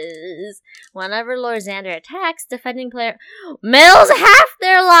 Whenever Lord Xander attacks, defending player mills half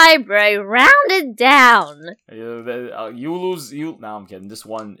their library, rounded down. You lose. No, I'm kidding. This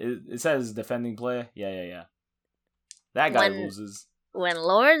one, it says defending player. Yeah. That guy loses. When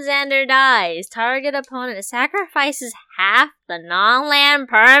Lord Xander dies, target opponent sacrifices half the non-land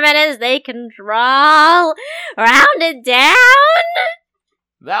permanents they control. Rounded down?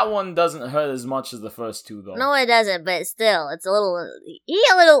 That one doesn't hurt as much as the first two, though. No, it doesn't, but still, it's a little... He's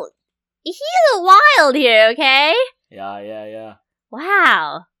a little wild here, okay? Yeah.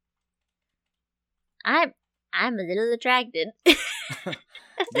 Wow. I'm a little attracted.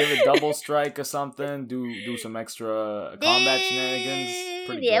 Give it double strike or something. Do some extra combat shenanigans.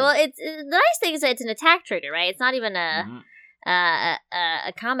 Pretty good. Well, it's the nice thing is that it's an attack trigger, right? It's not even a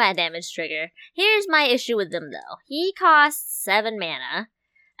combat damage trigger. Here's my issue with them, though. He costs 7 mana.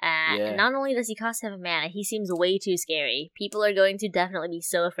 And not only does he cost 7 mana, he seems way too scary. People are going to definitely be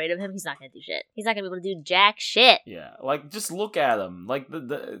so afraid of him. He's not going to do shit. He's not going to be able to do jack shit. Yeah, like just look at him. Like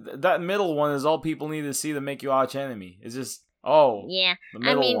that middle one is all people need to see to make you arch enemy. It's just. Oh, yeah.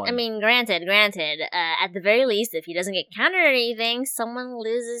 I mean, granted. At the very least, if he doesn't get countered or anything, someone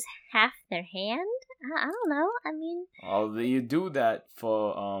loses half their hand. I don't know. I mean, you do that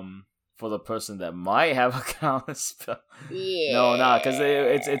for the person that might have a counter spell. Yeah. No, because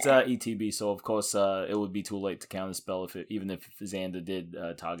it's a ETB, so of course it would be too late to counter spell even if Xander did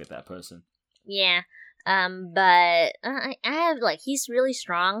target that person. Yeah. But I have he's really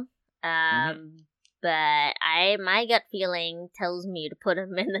strong. But my gut feeling tells me to put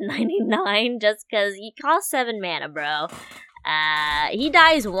him in the 99 just because he costs 7 mana, bro. He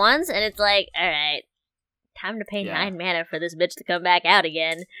dies once, and it's like, alright, time to pay 9 mana for this bitch to come back out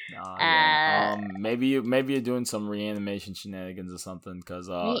again. Maybe you're doing some reanimation shenanigans or something, because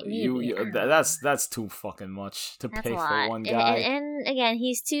that's too fucking much to pay for one guy. And again,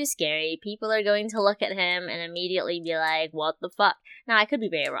 he's too scary. People are going to look at him and immediately be like, what the fuck? Now, I could be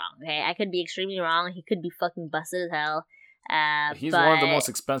very wrong, okay? I could be extremely wrong. He could be fucking busted as hell. He's one of the most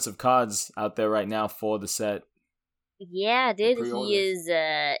expensive cards out there right now for the set. Yeah, dude, he is,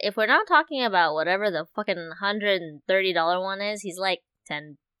 if we're not talking about whatever the fucking $130 one is, he's like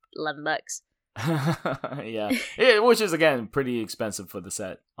 $10, $11. yeah, which is, again, pretty expensive for the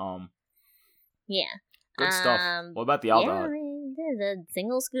set. Yeah. Good stuff. What about the Aldar? Yeah, I mean, the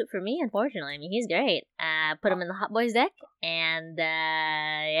single scoop for me, unfortunately. I mean, he's great. Put him in the Hot Boys deck, and,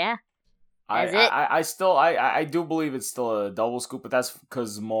 yeah. I do believe it's still a double scoop, but that's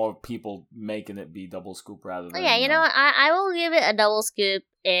because more people making it be double scoop rather than... Yeah, you know what? I will give it a double scoop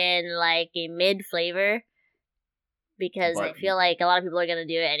in, a mid flavor, because I feel like a lot of people are going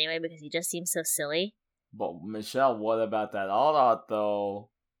to do it anyway, because he just seems so silly. But, Michelle, what about that Aldar, though?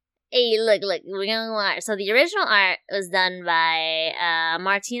 Hey, look, we're gonna watch. So the original art was done by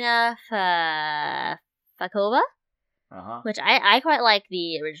Martina Fakova, which I quite like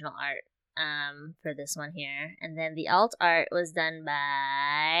the original art for this one here. And then the alt art was done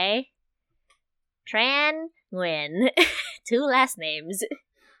by Tran Nguyen. 2 last names.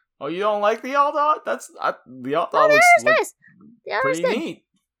 Oh, you don't like the alt art? The alt art looks nice. The art pretty neat.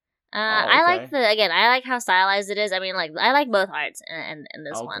 Okay. I like how stylized it is. I mean, I like both arts in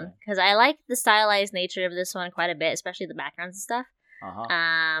this one, because I like the stylized nature of this one quite a bit, especially the backgrounds and stuff.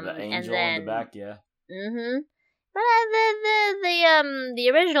 The angel in the back, yeah. But the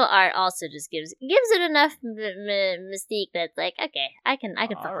original art also just gives it enough mystique that's like, okay, I can fuck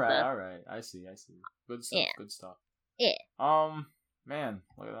with both. All right, I see. Good stuff. Yeah. Good stuff. Yeah. Man,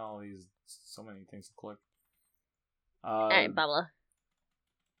 look at all these, so many things to click. All right, Pablo.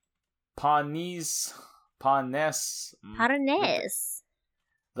 Parnes.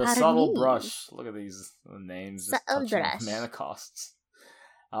 The subtle brush. Look at these names. Subtle brush. Mana costs.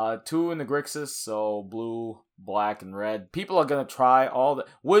 2 in the Grixis, so blue, black, and red. People are gonna try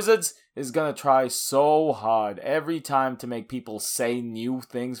Wizards is gonna try so hard every time to make people say new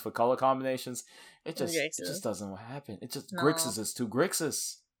things for color combinations. It just doesn't happen. Grixis is too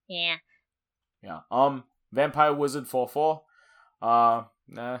Grixis. Yeah. Yeah. Vampire Wizard 4/4. Not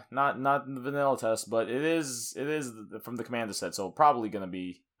the vanilla test, but it is from the commander set, so probably gonna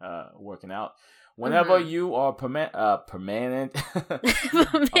be working out. Whenever you are permanent, a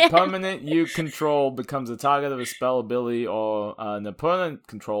permanent you control becomes a target of a spell, ability, or an opponent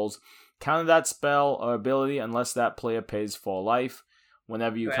controls, counter that spell or ability unless that player pays for life.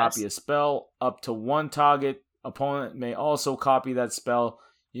 Whenever you copy a spell, up to one target opponent may also copy that spell.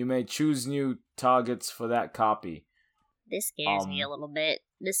 You may choose new targets for that copy. This scares me a little bit.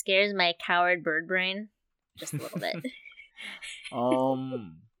 This scares my coward bird brain. Just a little bit.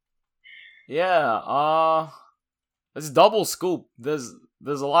 Yeah, it's double scoop. There's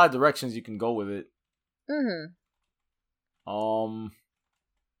a lot of directions you can go with it.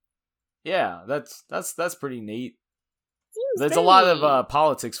 Yeah, that's pretty neat. There's a lot of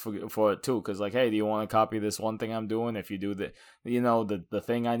politics for it too, because like, hey, do you want to copy this one thing I'm doing? If you do the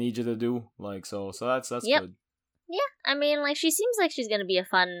thing I need you to do, like so that's good. Yeah, I mean, like, she seems like she's gonna be a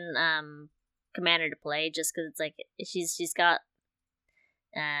fun commander to play, just because it's like she's got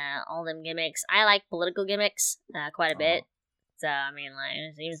all them gimmicks. I like political gimmicks quite a bit, so I mean, like,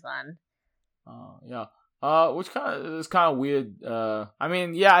 it seems fun. Yeah. Which is kind of weird. I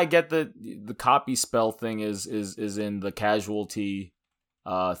mean, yeah, I get that the copy spell thing is in the casualty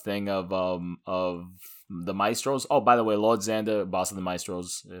thing of the Maestros. Oh, by the way, Lord Xander, boss of the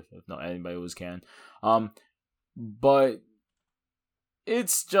Maestros, if not anybody was canon. But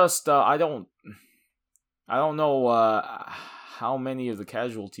it's just I don't know how many of the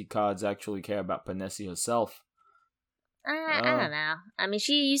casualty cards actually care about Panesi herself. I don't know. I mean,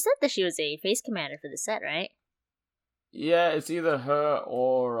 you said that she was a face commander for the set, right? Yeah, it's either her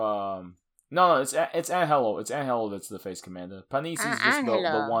or no, it's Angelo. It's Angelo that's the face commander. Panesi's just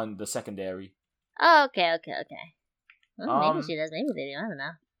the one, the secondary. Oh, okay. Well, maybe she does. Maybe they do. I don't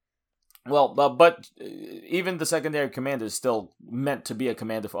know. Well, but even the secondary commander is still meant to be a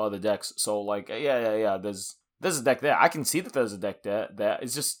commander for other decks. So, like, yeah. There's a deck there. I can see that there's a deck there. It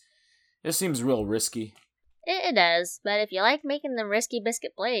just seems real risky. It does, but if you like making them risky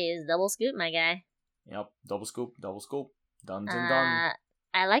biscuit plays, double scoop, my guy. Yep, double scoop. Done and done.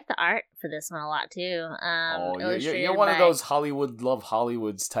 I like the art for this one a lot, too. You're one of those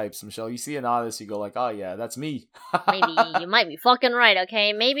Hollywoods types, Michelle. You see an artist, you go like, oh yeah, that's me. Maybe, you might be fucking right,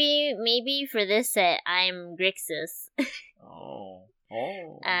 okay? Maybe for this set, I'm Grixis. Oh.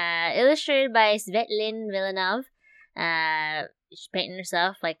 Illustrated by Svetlin Villeneuve. She's painting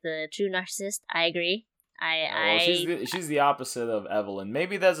herself like the true narcissist. I agree. She's the opposite of Evelyn.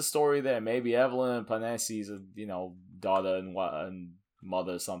 Maybe there's a story there. Maybe Evelyn and Panesi's a daughter and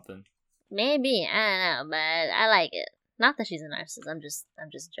mother or something. Maybe, I don't know, but I like it. Not that she's a narcissist. I'm just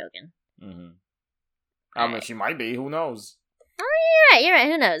joking. Mm-hmm. I mean, she might be. Who knows? Oh, you're right.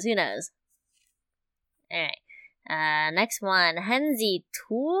 Who knows? All right. Next one, Henzi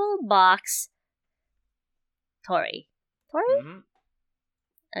Toolbox Tori. Mm-hmm.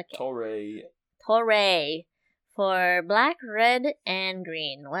 Okay. Tori. For black, red, and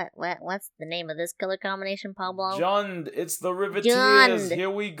green. What's the name of this color combination, Pablo? Jund. It's the Riveteers. Here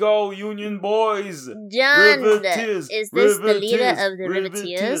we go, Union boys. Jund. Riveteers. Is this the leader of the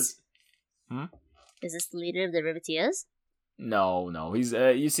Riveteers? Hmm? Is this the leader of the Riveteers? No. He's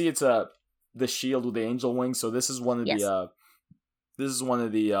you see, it's the shield with the angel wings. So this is one of the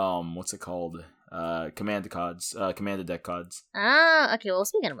what's it called? Commander deck cards. Ah, okay. Well,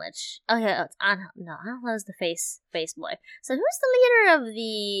 speaking of which, it's Angelo's the face boy. So who's the leader of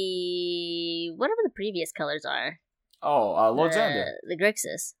the whatever the previous colors are? Oh, Lord Xander. The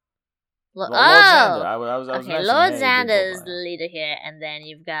Grixis. Lord Xander. I was okay. Lord Xander is the leader here, and then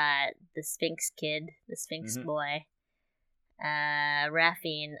you've got the Sphinx kid, the Sphinx boy,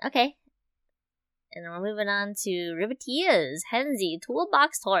 Raphine. Okay. And then we're moving on to Riveteers, Henzi,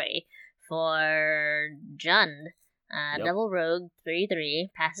 Toolbox Tori. For Jund, Double Rogue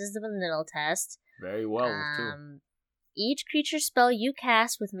 3/3, passes the vanilla test. Very well, too. Each creature spell you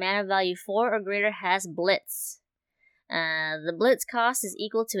cast with mana value 4 or greater has Blitz. The Blitz cost is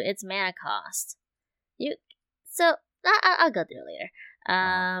equal to its mana cost. I'll go through it later.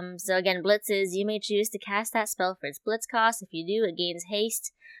 So again, Blitz is you may choose to cast that spell for its Blitz cost. If you do, it gains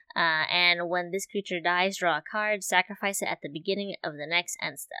haste. And when this creature dies, draw a card, sacrifice it at the beginning of the next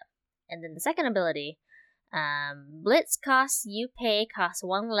end step. And then the second ability, Blitz costs you pay costs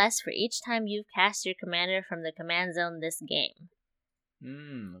 1 less for each time you've cast your commander from the command zone this game.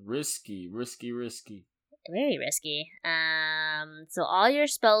 Risky. Very risky. So all your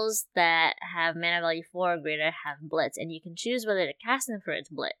spells that have mana value 4 or greater have Blitz, and you can choose whether to cast them for its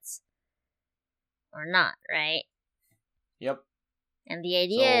Blitz or not, right? Yep. And the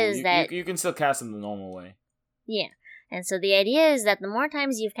idea is that you can still cast them the normal way. Yeah. And so the idea is that the more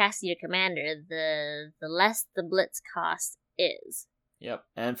times you've casted your commander, the less the Blitz cost is. Yep.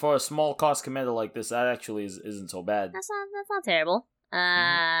 And for a small cost commander like this, that actually isn't so bad. That's not terrible.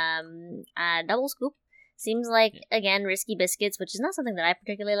 Double scoop seems like again risky biscuits, which is not something that I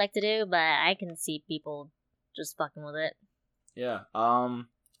particularly like to do, but I can see people just fucking with it. Yeah.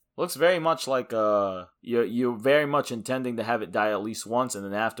 Looks very much like you're very much intending to have it die at least once, and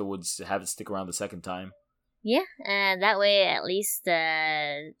then afterwards have it stick around the second time. Yeah, and that way at least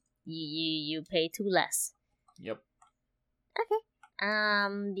you pay 2 less. Yep. Okay.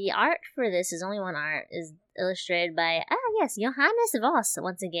 The art for this is only one art, is illustrated by Johannes Voss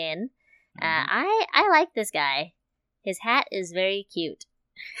once again. I like this guy. His hat is very cute.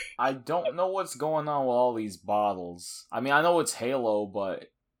 I don't know what's going on with all these bottles. I mean, I know it's Halo,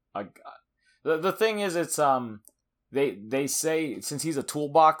 but the thing is, it's they say since he's a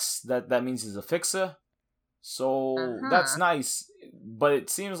toolbox, that means he's a fixer. So that's nice, but it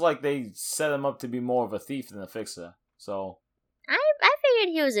seems like they set him up to be more of a thief than a fixer. So I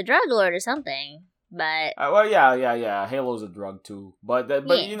figured he was a drug lord or something, but well, yeah. Halo's a drug too, but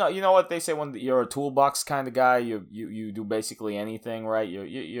yeah. you know what they say, when you're a toolbox kind of guy, you do basically anything, right?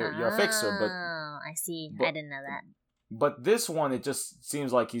 You're a fixer, but I see. I didn't know that. But this one, it just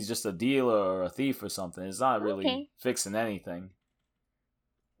seems like he's just a dealer or a thief or something. It's not really fixing anything.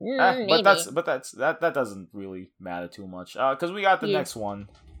 But that doesn't really matter too much. Because we got the next one.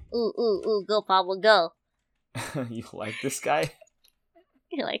 Ooh, go Pablo, go. You like this guy?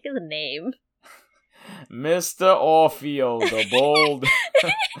 I like his name. Mr. Orfeo, the bold.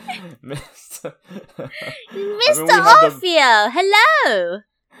 Mr. Orfeo, hello!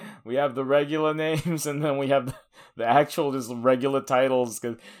 We have the regular names, and then we have the actual just regular titles,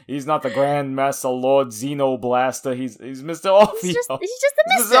 because he's not the Grand Master Lord Xenoblaster, he's Mr. Orfeo. He's just a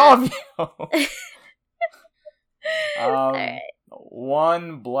Mr. Orfeo. Right.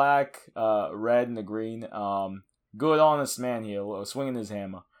 1 black, red, and a green. Good honest man here, swinging his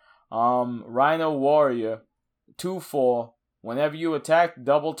hammer. Rhino Warrior, 2/4. Whenever you attack,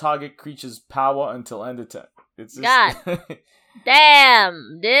 double target creature's power until end of turn. It's just, God.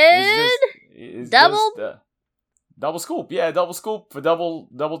 Damn, dude. It's double? Double scoop. Yeah, double scoop for double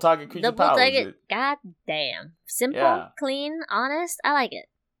target creature double powers. Target. God damn. Simple, clean, honest. I like it.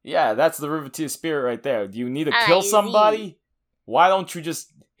 Yeah, that's the Riveteer spirit right there. Do you need to kill somebody? Why don't you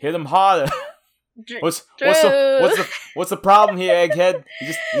just hit him harder? What's the problem here, Egghead?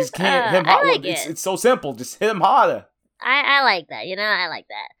 You just can't hit him harder. I like it. It's so simple. Just hit him harder. I like that. I like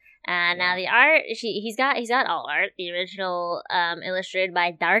that. Now the art, he's got all art. The original illustrated by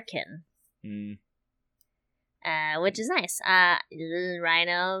Darkin. Which is nice.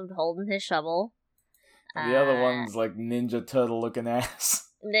 Rhino holding his shovel. The other one's like Ninja Turtle looking ass.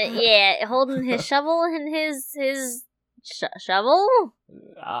 Holding his shovel and his shovel.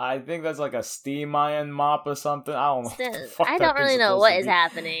 I think that's like a steam iron mop or something. I don't know. I don't really know what is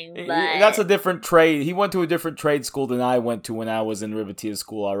happening. But that's a different trade. He went to a different trade school than I went to when I was in Riveteer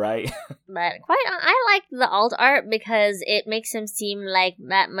school. All right. But I like the alt art because it makes him seem like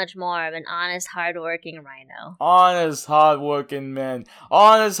that much more of an honest, hardworking Rhino. Honest, hardworking men.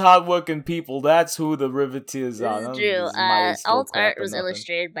 Honest, hardworking people. That's who the Riveteers are. This is true. Alt art was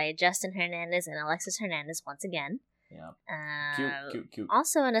illustrated by Justin Hernandez and Alexis Hernandez once again. Yeah. Cute.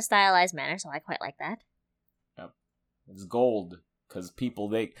 Also in a stylized manner, so I quite like that. Yep. It's gold. Because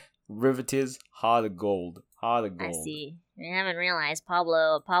Riveteers, heart of gold. Heart of gold. I see. I haven't realized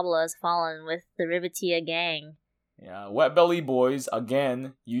Pablo has fallen with the Riveteer gang. Yeah. Wet Belly Boys,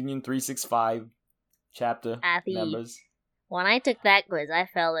 again, Union 365 chapter members. When I took that quiz, I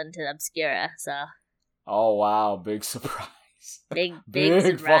fell into Obscura, so... Oh, wow. Big surprise. Big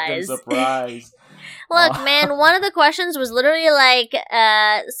surprise. Fucking surprise. Look, man, one of the questions was literally like,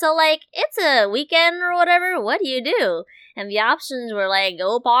 so like, it's a weekend or whatever, what do you do? And the options were like,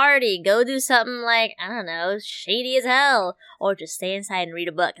 go party, go do something like, I don't know, shady as hell, or just stay inside and read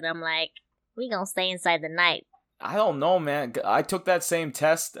a book. And I'm like, we gonna stay inside the night. I don't know, man. I took that same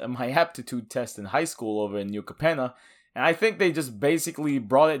test, my aptitude test in high school over in New Capenna, and I think they just basically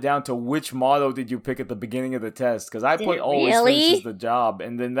brought it down to which motto did you pick at the beginning of the test. Because I put always finishes the job,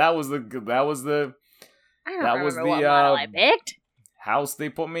 and then that was the I don't remember what motto I picked. House they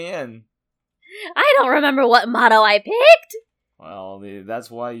put me in. I don't remember what motto I picked. Well, that's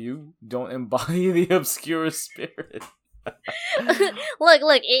why you don't embody the Obscura spirit.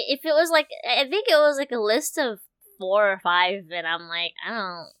 Look. If it was like, I think it was like a list of 4 or 5, and I'm like, I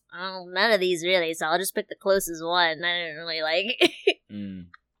don't none of these really, so I'll just pick the closest one. I didn't really like.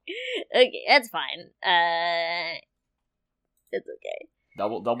 Okay, that's fine. It's okay.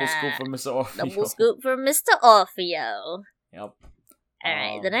 Double scoop for Mr. Orfeo. Double scoop for Mr. Orfeo. Yep.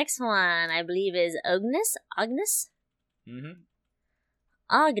 Alright, the next one, I believe, is Agnes? Mm-hmm.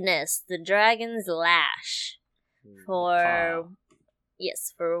 Agnes, the Dragon's Lash. For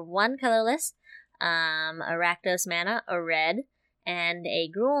 1 colorless, a Rakdos mana, a red, and a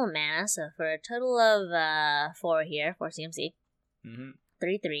Gruul mana, so for a total of 4 here, 4 CMC.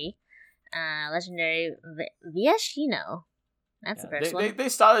 3/3. Legendary Viashino. That's the first one. They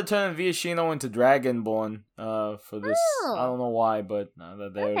started turning Viashino into Dragonborn for this. Oh. I don't know why, but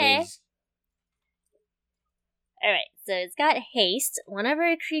there it is. Alright, so it's got haste. Whenever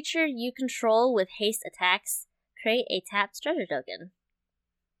a creature you control with haste attacks, create a tapped treasure token.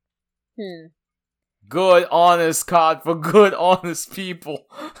 Good, honest card for good, honest people.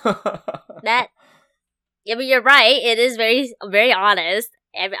 Yeah, but you're right. It is very, very honest.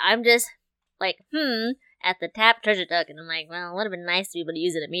 I'm just like, at the tapped treasure token. I'm like, well, it would have been nice to be able to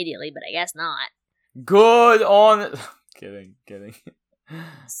use it immediately, but I guess not. Good, honest. Kidding.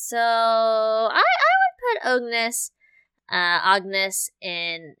 So I would put Agnes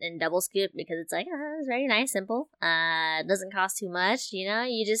in double scoop because it's like it's very nice, simple. It doesn't cost too much,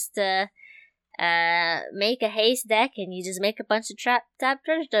 you just make a haste deck and you just make a bunch of tap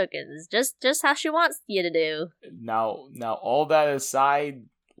treasure tokens. Just how she wants you to do. Now all that aside,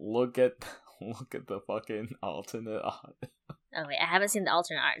 look at the fucking alternate art. Oh wait, I haven't seen the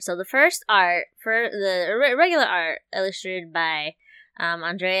alternate art. So the first art for the regular art illustrated by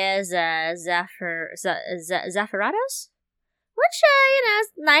Andrea Zaffiratos, which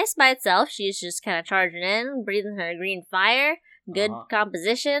is nice by itself. She's just kind of charging in, breathing her green fire. Good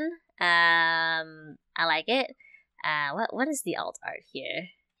composition. I like it. What is the alt art here?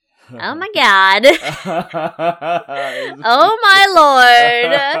 Oh my god! Oh my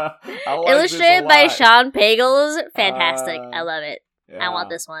lord! Illustrated by Sean Pagels. Fantastic. I love it. Yeah. I want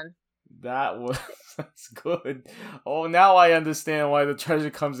this one. That's good. Oh, now I understand why the treasure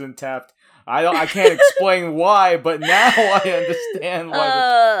comes in tapped. I can't explain why, but now I understand why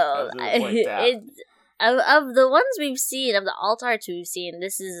the treasure comes in tapped. Of the ones we've seen, of the alt arts we've seen,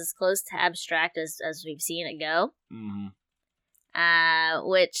 this is as close to abstract as we've seen it go.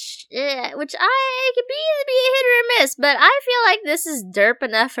 Which I could be a hit or a miss, but I feel like this is derp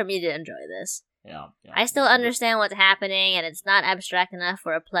enough for me to enjoy this. Yeah. I still understand what's happening, and it's not abstract enough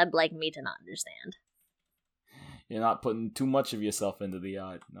for a pleb like me to not understand. You're not putting too much of yourself into the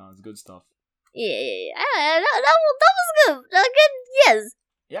art. No, it's good stuff. Yeah. Double scoop. Good, yes.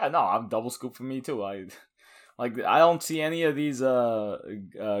 Yeah, no, I'm double scoop for me too. I don't see any of these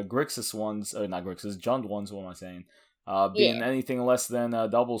Grixis ones, or not Grixis, Jund ones. What am I saying? Being anything less than a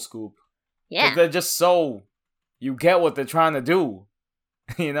double scoop. Yeah, they're just so you get what they're trying to do,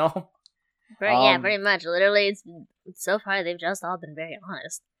 Pretty much. Literally, it's so far they've just all been very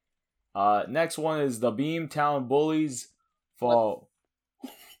honest. Next one is the Beamtown Bullies for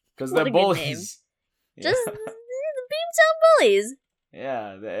because they're bullies. Just the Beamtown Bullies.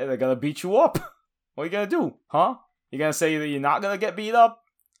 Yeah, they're gonna beat you up. What are you gonna do, huh? You gonna say that you're not gonna get beat up?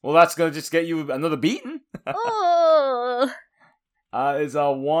 Well, that's gonna just get you another beating. Oh. It's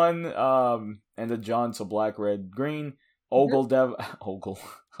a 1 and a John, so black, red, green. Ogle.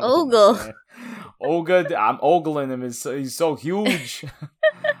 Olga, I'm ogling him. He's so huge.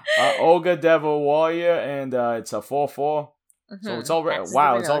 Olga Devil Warrior, and it's a 4/4. So it's already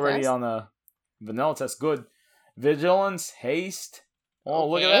it's already on the vanilla test. Good. Vigilance, haste. Oh,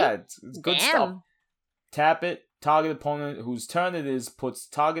 look at that. It's good stuff. Tap it. Target opponent whose turn it is puts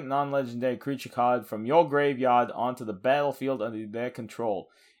target non-legendary creature card from your graveyard onto the battlefield under their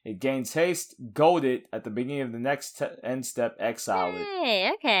control. It gains haste, goad it at the beginning of the next end step, exile it.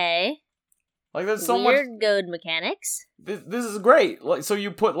 Hey, okay. Like there's so weird much goad mechanics. This is great. Like so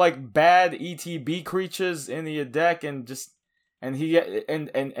you put like bad ETB creatures into your deck and the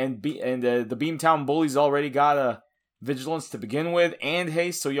Beamtown Bullies already got a Vigilance to begin with and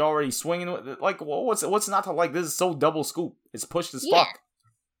haste, so you're already swinging with it. Like, well, what's not to like? This is so double scoop. It's pushed as fuck.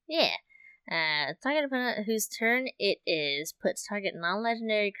 Yeah. Target opponent whose turn it is puts target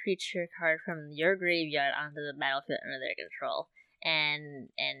non-legendary creature card from your graveyard onto the battlefield under their control.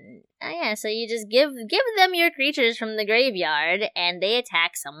 So you just give them your creatures from the graveyard, and they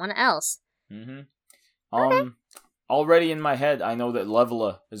attack someone else. Okay. Already in my head, I know that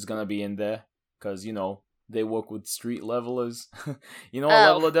Leveler is gonna be in there because they work with street levelers. You know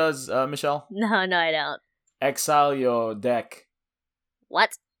what Leveler does, Michelle? No, I don't. Exile your deck.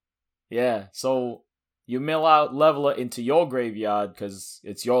 What? Yeah, so you mill out Leveler into your graveyard because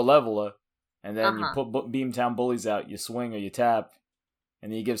it's your Leveler, and then you put Beamtown Bullies out, you swing or you tap,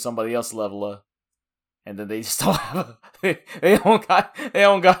 and then you give somebody else Leveler, and then they just don't have they don't got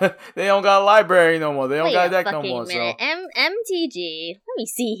a library no more. They don't got a deck no more. Minute. So MTG. Let me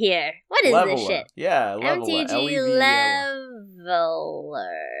see here. What is this shit? Yeah, Leveler. MTG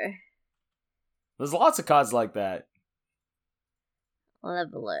Leveler. There's lots of cards like that.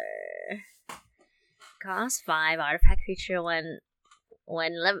 Leveler. Cost 5 artifact creature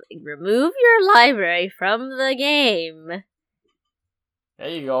remove your library from the game. There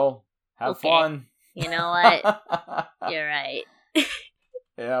you go. Have Okay. fun. You know what? You're right.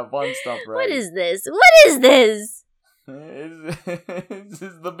 Yeah, fun stuff, right? What is this? What is this? This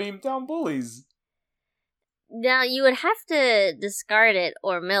is the Beamtown Bullies. Now, you would have to discard it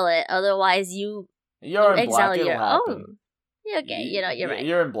or mill it, otherwise you You're in exile black. It'll your happen. own. Okay, you're right.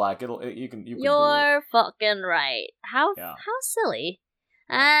 You're in black. You can do it. You're fucking right. How silly.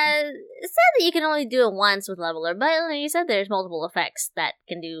 It's sad that you can only do it once with Leveler, but you said there's multiple effects that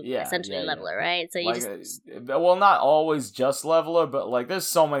can do essentially Leveler, right? So you just... Well, not always just Leveler, but like there's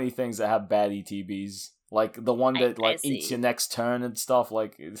so many things that have bad ETBs. Like the one that eats your next turn and stuff.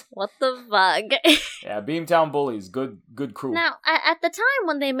 Like what the fuck? Yeah, Beamtown Bullies, good crew. Now, at the time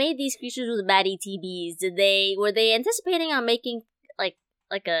when they made these creatures with bad ETBs, were they anticipating on making like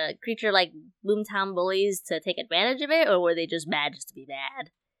a creature like Boomtown Bullies to take advantage of it, or were they just bad just to be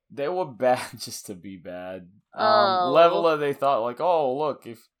bad? They were bad just to be bad. Oh. Leveler, they thought like, oh look,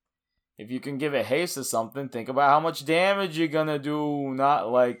 if you can give it haste or something, think about how much damage you're gonna do. Not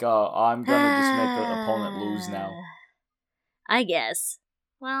like, I'm gonna just make the opponent lose now. I guess.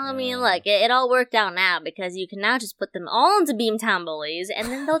 Well, I mean, look, it all worked out now because you can now just put them all into Beamtown Bullies, and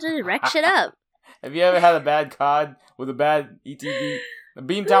then they'll just wreck shit up. Have you ever had a bad card with a bad ETB? The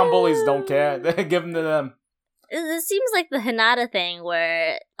Beamtown Bullies don't care. They give them to them. It seems like the Hinata thing,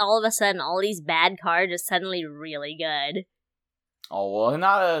 where all of a sudden all these bad cards are suddenly really good. Oh, well,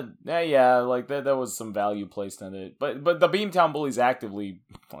 Hinata, yeah, like, there was some value placed in it. But the Beamtown Bullies actively,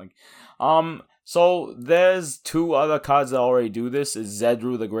 like, so there's 2 other cards that already do this, is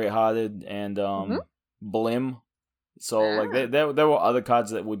Zedru the Great-Hearted and, Blim. So, like, there were other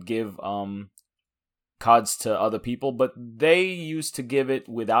cards that would give, cards to other people, but they used to give it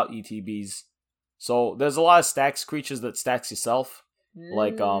without ETBs. So there's a lot of stacks creatures that stacks yourself.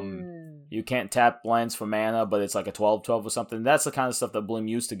 Like you can't tap lands for mana, but it's like a 12/12 or something. That's the kind of stuff that Blim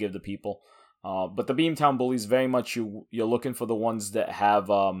used to give to people. But the Beamtown Bullies, very much you're looking for the ones that have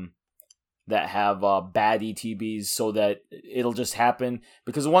bad ETBs, so that it'll just happen.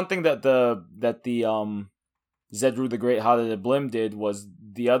 Because one thing that the Zedru the Great-Hearted Blim did was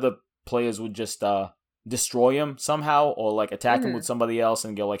the other players would just destroy him somehow, or like attack him with somebody else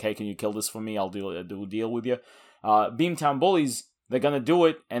and go like, hey, can you kill this for me? I'll do a deal with you. Beamtown Bullies, they're gonna do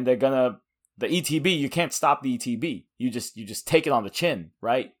it, and they're gonna the ETB. You can't stop the ETB. You just take it on the chin,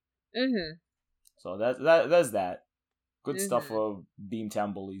 right? Mm-hmm. So that's that. Good stuff for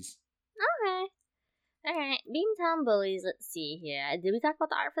Beamtown Bullies. Okay. All right, Beamtown Bullies. Let's see here. Did we talk about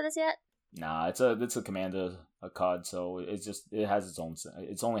the art for this yet? Nah, it's a commander card, so it has its own.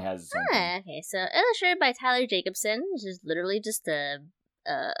 It only has its own. Okay, so illustrated by Tyler Jacobson, which is literally just a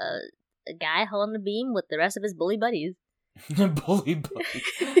guy holding a beam with the rest of his bully buddies. Bully buddies.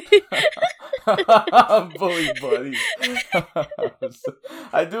 Bully buddies.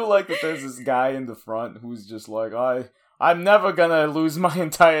 I do like that there's this guy in the front who's just like, I'm never gonna lose my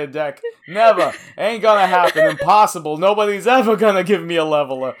entire deck. Never. Ain't gonna happen. Impossible. Nobody's ever gonna give me a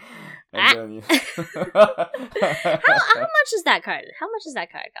leveler. And then how much is that card? How much does that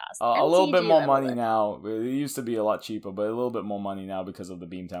card cost? A little bit more money now. It used to be a lot cheaper, but a little bit more money now because of the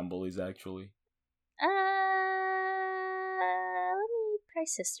Beamtown Bullies, actually. Let me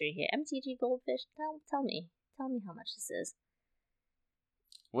price history here. MTG Goldfish, tell me how much this is.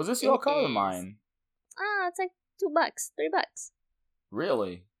 Was this your card or mine? It's like $2, $3.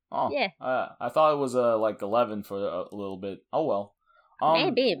 Really? Oh, yeah. I thought it was like 11 for a little bit. Oh well.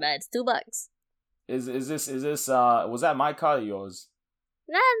 Maybe, but it's $2. Is this was that my card or yours?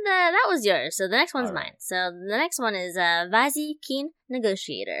 That was yours. So the next one's Alright. mine. So the next one is Vazi Keen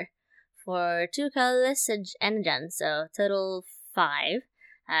Negotiator for 2 colorless and a gen. So total 5.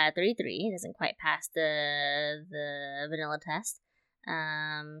 3/3. It doesn't quite pass the vanilla test.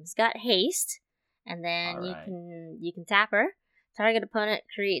 It's got haste, and then you can tap her. Target opponent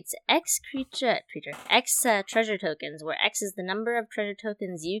creates X treasure tokens, where X is the number of treasure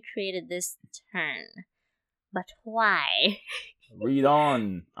tokens you created this turn. But why? Read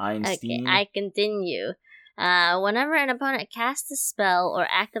on, Einstein. Okay, I continue. Whenever an opponent casts a spell or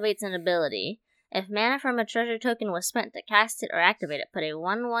activates an ability, if mana from a treasure token was spent to cast it or activate it, put a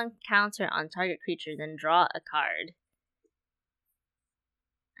 1/1 counter on target creature, then draw a card.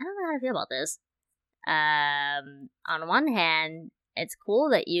 I don't know how to feel about this. On one hand, it's cool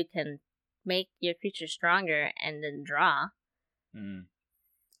that you can make your creature stronger and then draw.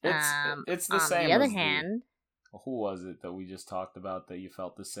 It's the same. On the other hand, Who was it that we just talked about that you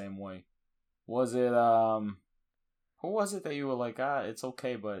felt the same way? Was it who was it that you were like, it's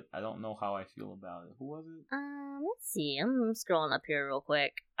okay, but I don't know how I feel about it? Who was it? Let's see. I'm scrolling up here real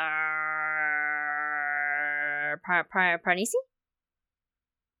quick. Parnisi?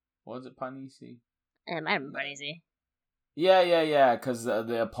 Was it Panisi? It might have been Parnisi. Yeah, because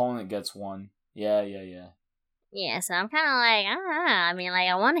the opponent gets one. Yeah. Yeah, so I'm kind of like, I don't know. I mean, like,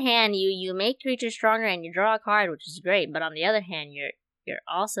 on one hand, you make creatures stronger and you draw a card, which is great, but on the other hand, you're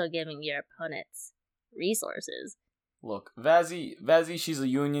also giving your opponents resources. Look, Vazzy, she's a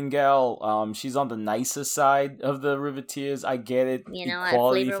union gal. She's on the nicer side of the Riveteers. I get it. You know,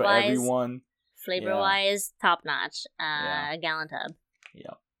 equality for everyone. Flavor-wise, top-notch. Galantub.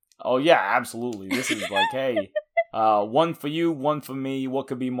 Yeah. Oh, yeah, absolutely. This is like, hey, one for you, one for me. What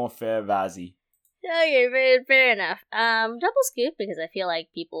could be more fair, Vazzy? Okay, fair enough. Double scoop, because I feel like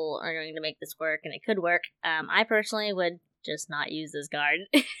people are going to make this work, and it could work. I personally would just not use this card.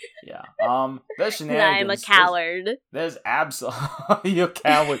 Yeah. There's shenanigans. I'm a coward. There's absolutely you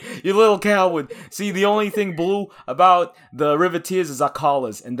coward. You little coward. See, the only thing blue about the Riveteers is our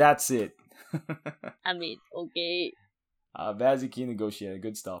collars, and that's it. I mean, okay. Vazzy key negotiator,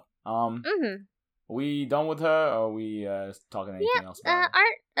 good stuff. Are we done with her, or are we talking anything else about her?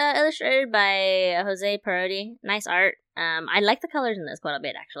 Art illustrated by Jose Parodi. Nice art. I like the colors in this quite a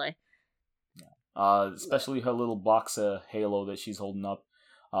bit, actually. Especially her little boxer halo that she's holding up.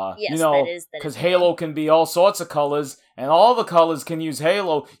 Yes, because Halo can be all sorts of colors, and all the colors can use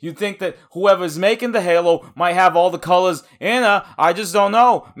Halo. You'd think that whoever's making the Halo might have all the colors in her. I just don't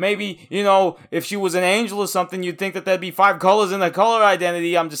know. Maybe, if she was an angel or something, you'd think that there'd be 5 colors in the color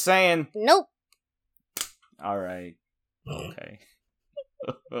identity. I'm just saying. Nope. Alright. Okay.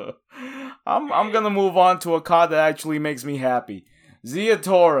 I'm gonna move on to a card that actually makes me happy.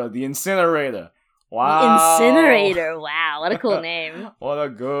 Zeatora, the Incinerator. Wow. The Incinerator. Wow, what a cool name. What a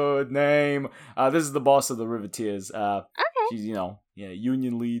good name. This is the boss of the Riveteers. Okay. She's,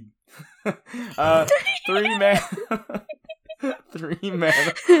 union lead. 3 mana. 3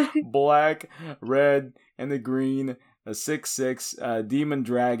 mana. Black, red, and the green. A 6/6 demon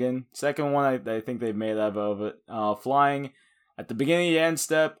dragon. Second one I think they've made out of it. Flying. At the beginning of the end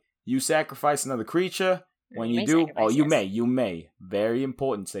step, you sacrifice another creature. When you do, you may. Very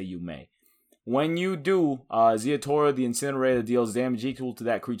important, say you may. When you do, Zeatora, the Incinerator, deals damage equal to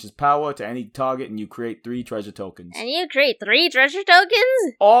that creature's power to any target, and you create 3 treasure tokens. And you create 3 treasure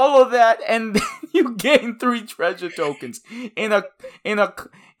tokens? All of that, and then you gain 3 treasure tokens in a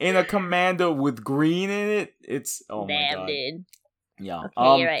commander with green in it. It's my god. Damn, dude. Yeah.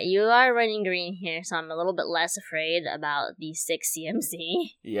 Okay, you're right. You are running green here, so I'm a little bit less afraid about the 6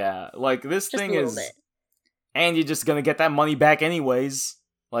 CMC. Yeah, like this just thing a little is, bit. And you're just gonna get that money back anyways.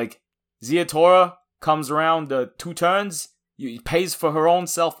 Like. Zeatora comes around 2 turns. Pays for her own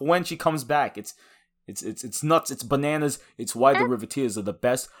self when she comes back. It's nuts. It's bananas. It's why the Riveteers are the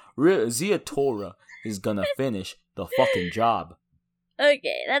best. Zeatora is gonna finish the fucking job.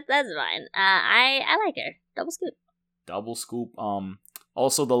 Okay, that's fine. I like her. Double scoop.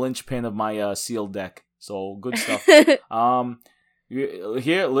 Also the linchpin of my sealed deck. So good stuff.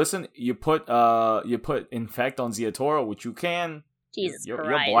 Here, listen. You put infect on Zeatora, which you can. Jesus Christ.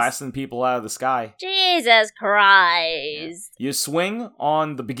 You're blasting people out of the sky. Jesus Christ. You swing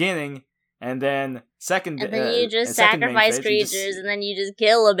on the beginning, and then second... And then you just sacrifice creatures, and then you just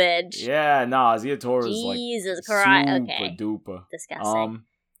kill a bitch. Yeah, nah, Zeatora is like... Jesus Christ, super duper. Disgusting.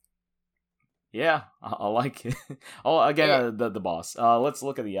 Yeah, I like it. Again, the boss. Let's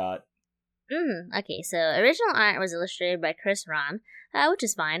look at the art. Okay, so original art was illustrated by Chris Ron, which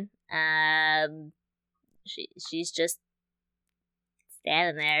is fine. She's just...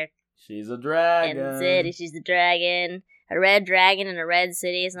 standing there. She's a dragon. In the city, she's the dragon. A red dragon in a red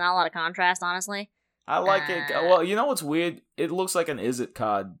city. It's not a lot of contrast, honestly. I like it. Well, you know what's weird? It looks like an Izzet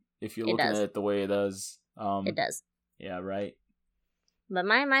card if you're looking at it the way it does. It does. Yeah, right. But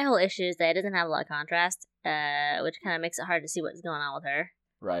my whole issue is that it doesn't have a lot of contrast, which kind of makes it hard to see what's going on with her.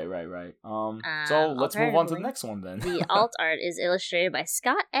 Right. So let's move on to the next one then. The alt art is illustrated by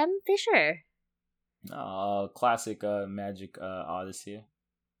Scott M. Fisher. Classic Magic artist here.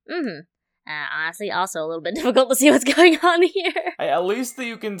 Honestly, also a little bit difficult to see what's going on here. At least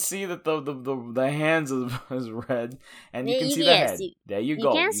you can see that the hands is red, and you can see the head. There you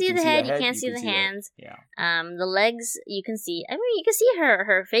go. You can't see the head. You can't see the hands. Yeah. The legs you can see. I mean, you can see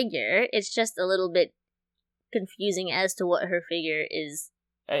her figure. It's just a little bit confusing as to what her figure is.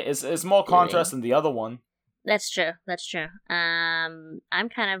 It's more contrast than the other one. That's true. I'm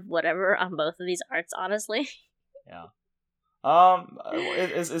kind of whatever on both of these arts, honestly. Yeah.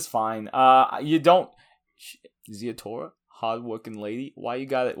 It's fine. You don't Ziatora, hard-working lady. Why you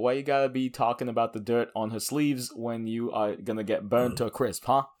gotta be talking about the dirt on her sleeves when you are gonna get burned to a crisp,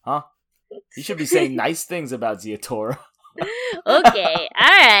 huh? You should be saying nice things about Ziatora. Okay,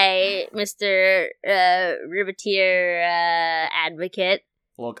 alright, Mr. Riveteer advocate.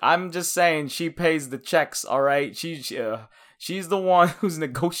 Look, I'm just saying she pays the checks, alright? She's the one who's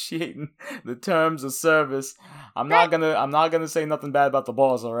negotiating the terms of service. I'm not gonna say nothing bad about the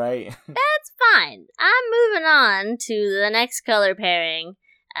boss, alright? That's fine. I'm moving on to the next color pairing.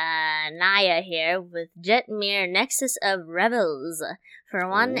 Naya here with Jetmir Nexus of Rebels for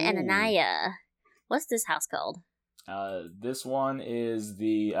one and a Naya. What's this house called? This one is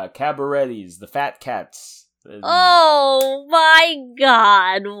the Cabarettis, the Fat Cats. Oh my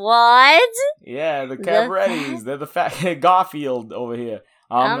god, what? Yeah, the Cabarettis. They're the fat Garfield over here.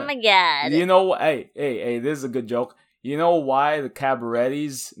 Oh my god. You know, hey, this is a good joke. You know why the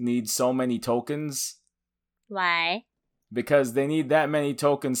Cabarettis need so many tokens? Why? Because they need that many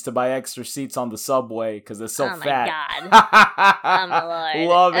tokens to buy extra seats on the subway because they're so fat. Oh my god. Oh my lord.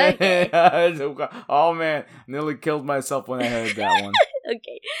 Love okay. it. Oh man, nearly killed myself when I heard that one.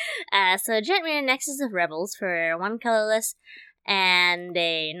 Okay. So Jetmir Nexus of Rebels for one colorless and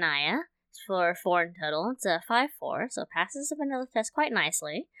a Naya for 4 in total. It's a 5/4, so passes the vanilla test quite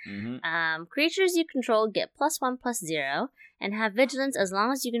nicely. Mm-hmm. Creatures you control get +1/+0 and have vigilance as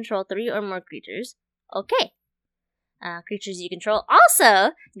long as you control 3 or more creatures. Okay. Creatures you control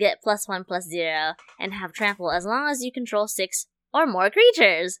also get +1/+0 and have trample as long as you control 6 or more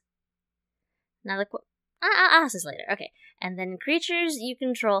creatures. Now I'll ask this later. Okay. And then creatures you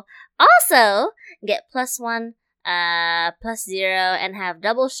control also get +1/+0 and have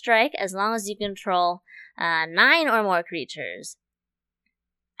double strike as long as you control 9 or more creatures.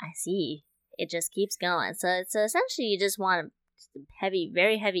 I see. It just keeps going. So it's essentially you just want a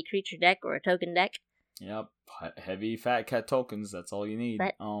very heavy creature deck or a token deck. Yep, heavy Fat Cat tokens. That's all you need.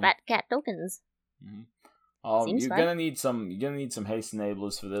 Fat Cat tokens. Mm-hmm. You're gonna need some haste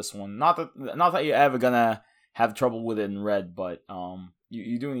enablers for this one. Not that you're ever gonna have trouble with it in red, but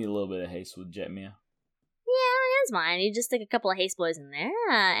you do need a little bit of haste with Jetmir. Yeah, that's fine. You just stick a couple of haste boys in there,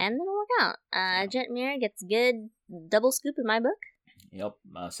 and it'll work out. Jetmir gets good double scoop in my book. Yep,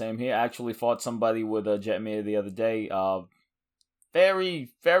 same here. I actually fought somebody with a Jetmir the other day.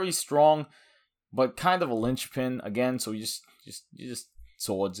 Very, very strong, but kind of a linchpin again. So you just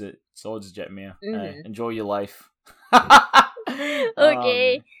swords Jetmir. Mm-hmm. Enjoy your life.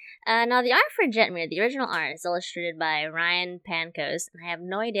 Okay. Now the art for Jetmir, the original art, is illustrated by Ryan Pankos, and I have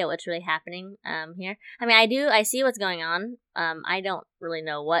no idea what's really happening here. I mean, I see what's going on. I don't really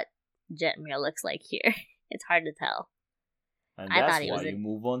know what Jetmir looks like here. It's hard to tell. And that's why you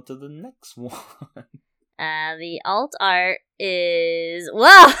move on to the next one. The alt art is...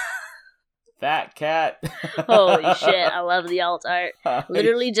 Whoa! Fat Cat. Holy shit, I love the alt art.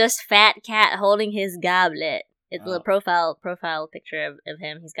 Literally just Fat Cat holding his goblet. It's a profile picture of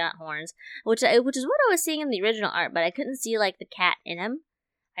him. He's got horns, which is what I was seeing in the original art, but I couldn't see like the cat in him.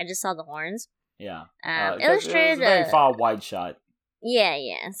 I just saw the horns. Yeah. Illustrated. It was a very far wide shot. Yeah.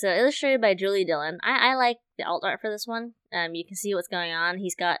 So illustrated by Julie Dillon. I like the alt art for this one. You can see what's going on.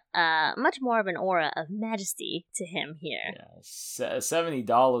 He's got much more of an aura of majesty to him here. Yeah,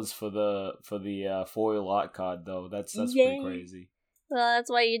 $70 for the foil art card though. That's pretty crazy. Well,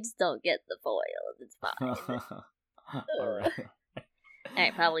 that's why you just don't get the foil. It's fine.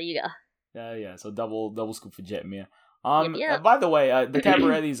 Alright, Pablo, you go. Yeah. So double scoop for Jetmir. Yep. By the way, the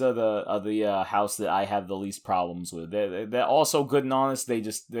Cabarettis are the house that I have the least problems with. They're also good and honest. They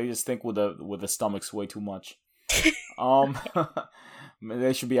just think with the stomachs way too much.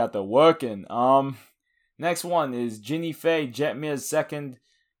 They should be out there working. Next one is Ginny Faye, Jetmir's second.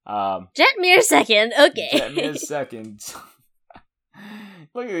 Jetmir's second. Okay. Jetmir's second.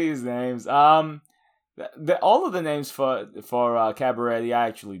 Look at these names. All of the names for Cabaretti I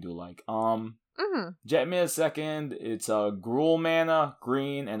actually do like. Jetmir's second, it's a Gruul mana,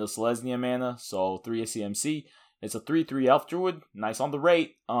 green, and a Selesnya mana, so 3 CMC. It's a 3/3 Elf Druid, nice on the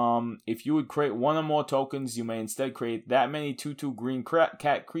rate. If you would create one or more tokens, you may instead create that many 2/2 green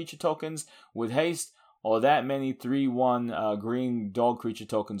cat creature tokens with haste, or that many 3/1 green dog creature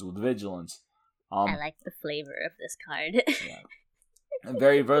tokens with vigilance. I like the flavor of this card. Yeah. And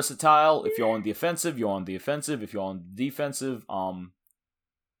very versatile. If you're on the offensive, you're on the offensive. If you're on the defensive,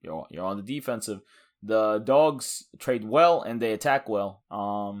 you're on the defensive. The dogs trade well and they attack well.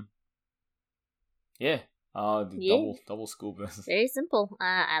 Double scoop. Very simple.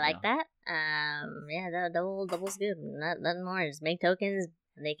 I like that. Double scoop. Nothing more. Just make tokens.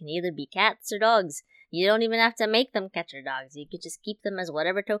 They can either be cats or dogs. You don't even have to make them cats or dogs. You could just keep them as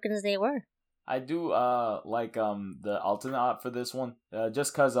whatever tokens they were. I do like the alternate art for this one.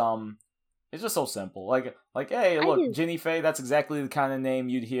 Just cause it's just so simple. Like hey, look, Ginny Faye, that's exactly the kind of name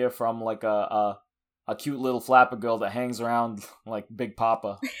you'd hear from like a cute little flapper girl that hangs around like Big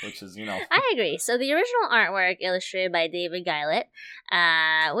Papa, which is, I agree. So the original artwork illustrated by David Guillet,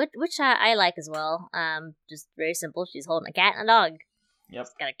 which I like as well. Just very simple. She's holding a cat and a dog. Yep.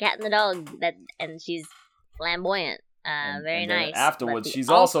 She's got a cat and a dog and she's flamboyant. Very nice. Afterwards, she's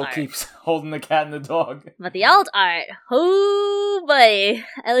also keeps holding the cat and the dog. But the alt art, oh boy,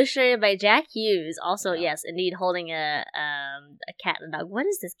 illustrated by Jack Hughes. Also, yes, indeed, holding a cat and a dog. What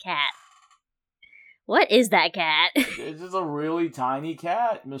is this cat? What is that cat? It's just a really tiny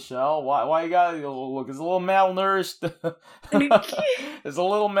cat, Michelle. Why you gotta look? It's a little malnourished. It's a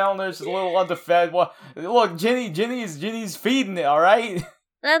little malnourished. It's a little underfed. Look, Ginny's feeding it. All right.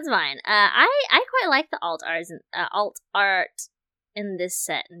 That's fine. I quite like the alt art in this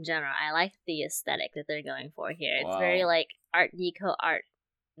set in general. I like the aesthetic that they're going for here. It's very like Art Deco, Art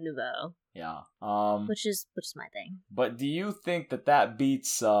Nouveau. Yeah. Which is my thing. But do you think that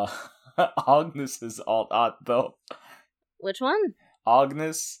beats Agnes's alt art though? Which one?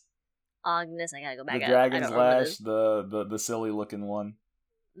 Agnes, I gotta go back. The Dragon's Lash, the silly looking one.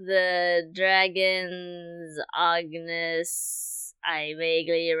 The Dragon's Agnes. I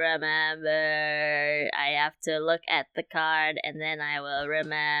vaguely remember. I have to look at the card and then I will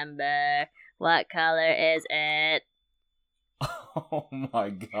remember. What color is it? Oh my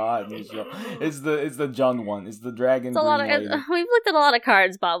God, Michelle! It's the Jund one. It's the dragon. We've looked at a lot of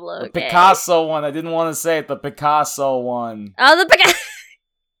cards, Pablo. The Picasso one. I didn't want to say it. The Picasso one. Oh, the Picasso.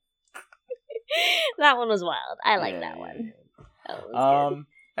 That one was wild. I like that one. That was good.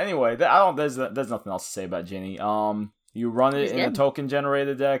 Anyway, There's nothing else to say about Ginny. You run it in a token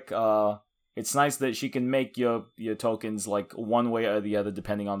generator deck. It's nice that she can make your tokens like one way or the other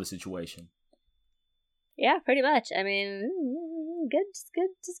depending on the situation. Yeah, pretty much. I mean, good, just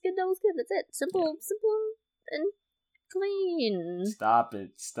good, double good. That's it. Simple and clean. Stop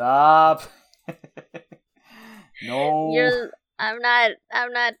it! Stop. No. I'm not.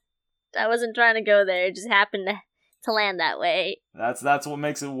 I wasn't trying to go there. It just happened to land that way. That's what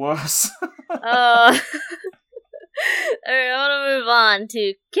makes it worse. Oh. Alright, I want to move on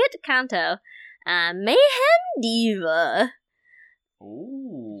to Kit Kanto, Mayhem Diva.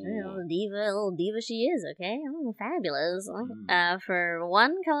 Ooh. Little diva she is, okay? Oh, fabulous. For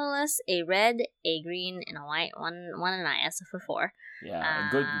one colorless, a red, a green, and a white, one and I, so for 4. Yeah,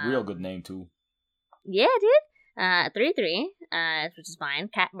 real good name too. Yeah, dude. 3/3, which is fine.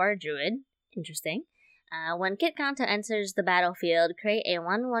 Cat Bar Druid. Interesting. When Kit Kanto enters the battlefield, create a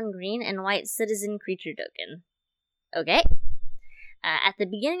 1/1 green and white citizen creature token. Okay. At the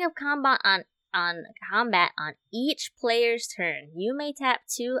beginning of combat on each player's turn, you may tap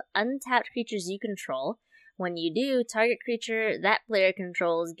 2 untapped creatures you control. When you do, target creature that player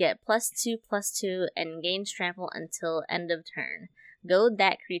controls get +2/+2 and gains trample until end of turn. Goad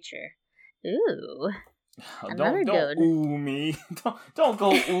that creature. Ooh. Another goad. Don't ooh me. Don't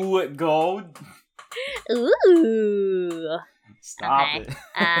go ooh at goad. Ooh. Stop it.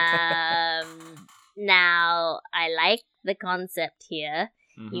 Now, I like the concept here.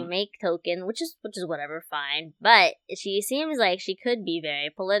 Mm-hmm. You make token, which is whatever, fine. But she seems like she could be very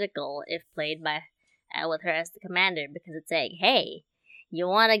political if played by with her as the commander, because it's like, hey, you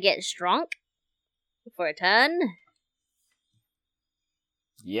want to get strunk for a turn?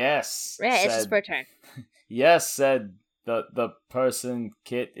 Yes. Right, it's just for a turn. Yes, said the person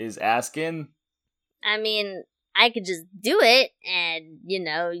Kit is asking. I mean, I could just do it, and,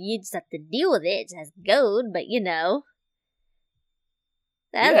 you just have to deal with it. It has goad, but,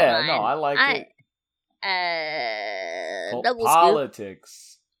 that's fine. No, I like it. Double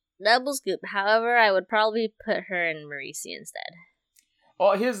politics. Scoop. Double scoop. However, I would probably put her in Marisi instead.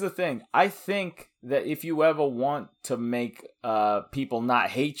 Well, here's the thing. I think that if you ever want to make people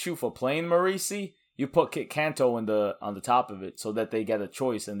not hate you for playing Marisi, you put Kit Kanto on the top of it so that they get a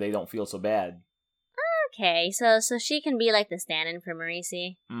choice and they don't feel so bad. Okay, so she can be like the stand-in for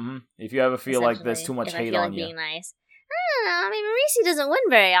Marisi. Mm-hmm. If you ever feel like there's too much hate on you. Being nice. I don't know. I mean, Marisi doesn't win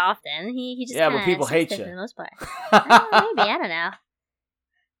very often. He just but people hate you for the most part. Maybe, I don't know.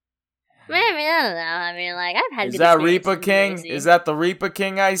 Maybe, I don't know. I mean, like, I've had. Is that Reaper King? Is that the Reaper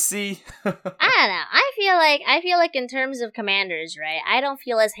King I see? I don't know. I feel like in terms of commanders, right? I don't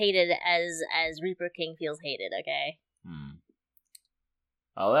feel as hated as Reaper King feels hated. Okay.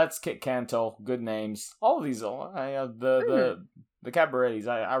 Oh, that's Kit Kanto. Good names. All of these, the cabarets.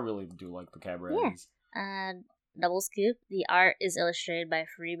 I really do like the cabarets. Yeah. Double scoop. The art is illustrated by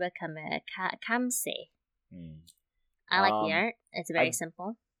Fariba Kamse. I like the art. It's very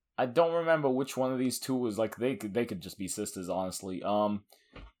simple. I don't remember which one of these two was like they could just be sisters, honestly.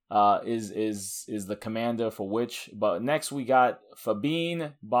 Is the commander for which? But next we got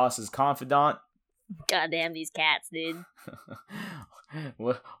Fabine, boss's confidant. Goddamn these cats, dude.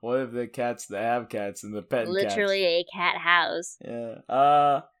 what if the cats that have cats and the pet literally cats? A cat house.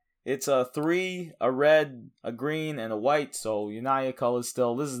 Yeah. It's a 3, a red, a green, and a white. So Unaya colors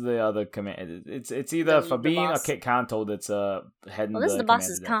still. This is the other command. It's either Fabine or Kit Kanto that's heading. Well, this is the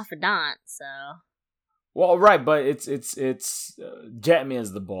boss's confidant, so. Well, right, but it's Jetmir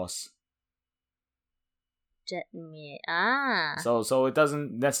is the boss. Jetmir, So it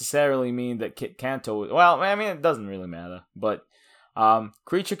doesn't necessarily mean that Kit Kanto. Well, I mean it doesn't really matter. But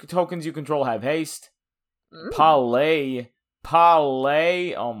creature tokens you control have haste. Parlay.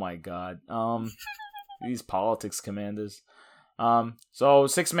 Oh my god. These politics commanders. So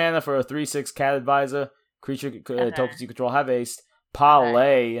 6 mana for a 3/6 cat advisor. Creature tokens you control have haste.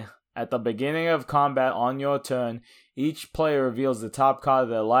 Parlay. At the beginning of combat on your turn, each player reveals the top card of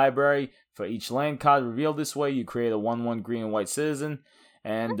their library. For each land card revealed this way, you create a 1/1 green and white citizen.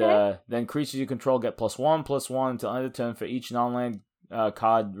 And then creatures you control get +1/+1 until end of turn for each non-land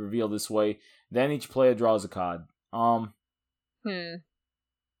card revealed this way. Then each player draws a card.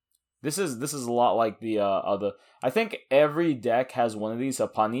 This is a lot like the other. I think every deck has one of these.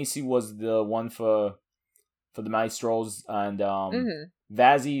 Panisi was the one for the Maestros, and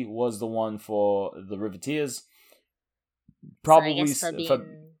Vazzy was the one for the Riveteers. Probably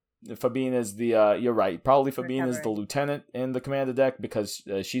Fabine is the. You're right. Probably Fabine is the lieutenant in the commander deck because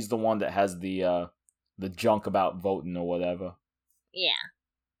she's the one that has the junk about voting or whatever. Yeah.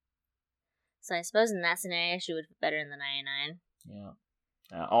 So I suppose in that scenario, she would be better in the 99. Yeah.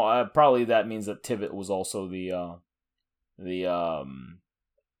 Probably that means that Tivit was also the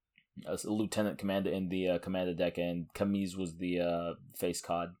lieutenant commander in the commander deck, and Kamiz was the face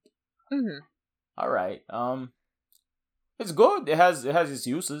card. All right. It's good. It has its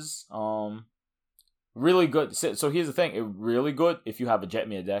uses. Really good. So here's the thing. It's really good if you have a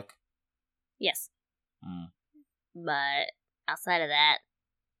Jetmir deck. Yes. But outside of that,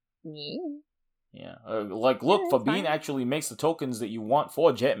 yeah. Yeah. Look, Fabine actually makes the tokens that you want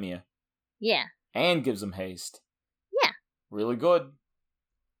for Jetmir. Yeah. And gives them haste. Yeah. Really good.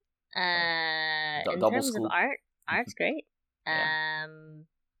 In terms of art's great. Yeah.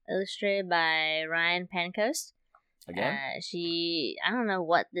 Illustrated by Ryan Pancoast. Again? I don't know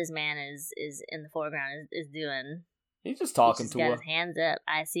what this man is in the foreground is doing. He's just talking to her. He's got his hands up.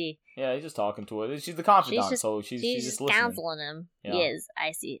 I see. Yeah, he's just talking to her. She's the confidant, so she's just listening. Counseling him. Yeah. He is.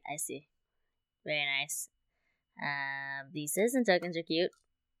 I see. Very nice. These citizen tokens are cute.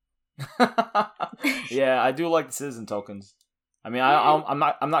 Yeah, I do like the citizen tokens. I mean, I'm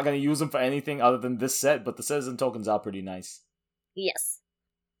not gonna use them for anything other than this set, but the citizen tokens are pretty nice. Yes.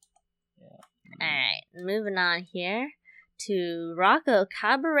 Yeah. Alright, moving on here to Rocco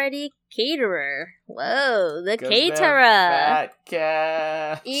Cabaretti Caterer. Whoa, the caterer. Fat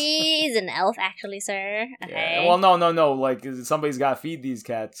cat. He's an elf, actually, sir. Okay. Yeah. Well, no. Like, somebody's got to feed these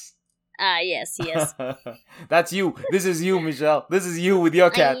cats. Yes. That's you. This is you, Michelle. This is you with your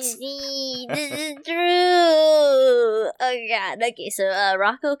cats. I see. This is true. Oh, God. Okay, so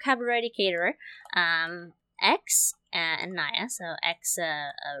Rocco Cabaretti Caterer. X and Naya. So X,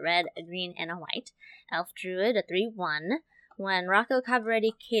 a red, a green, and a white. Elf Druid, a 3/1. When Rocco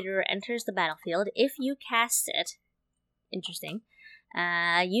Cabaretti Caterer enters the battlefield, if you cast it, interesting,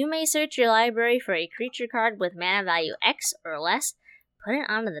 you may search your library for a creature card with mana value X or less, put it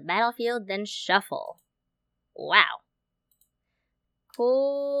onto the battlefield, then shuffle. Wow.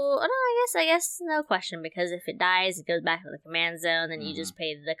 Cool. Oh, no, I guess no question, because if it dies, it goes back to the command zone, then you just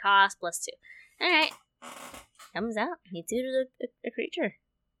pay the cost +2. Alright. Comes out. He tutored a creature.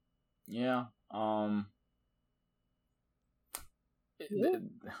 Yeah.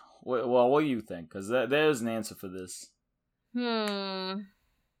 Well, what do you think? Because there's an answer for this.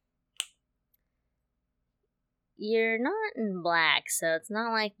 You're not in black, so it's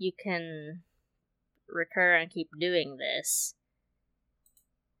not like you can recur and keep doing this.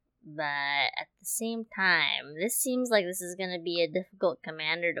 But at the same time, this seems like this is going to be a difficult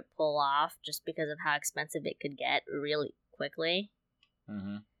commander to pull off just because of how expensive it could get really quickly.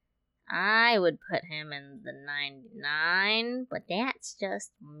 I would put him in the 99, but that's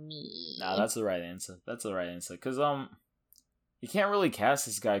just me. Nah, that's the right answer. Because, you can't really cast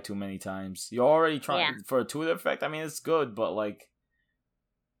this guy too many times. You're already trying for a tutor effect. I mean, it's good, but, like,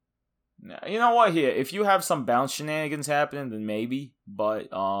 you know what? Here, if you have some bounce shenanigans happening, then maybe. But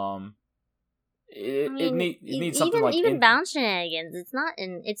it needs something like even bounce shenanigans. It's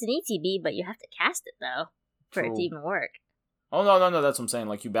an ETB, but you have to cast it though for it to even work. Oh no, that's what I'm saying.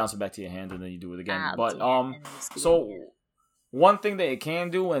 Like, you bounce it back to your hand and then you do it again. But so yeah. one thing that it can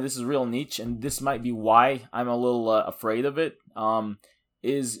do, and this is real niche, and this might be why I'm a little afraid of it,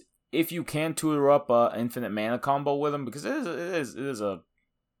 is if you can tutor up a infinite mana combo with him, because it is a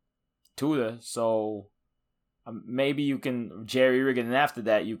tutor, so maybe you can jerry rig it, and after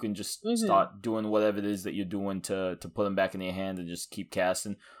that you can just start doing whatever it is that you're doing to put him back in your hand and just keep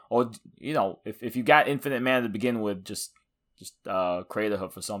casting. Or, you know, if you got infinite mana to begin with, just create a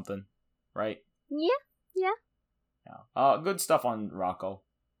hook for something, right? Yeah. Good stuff on Rocco.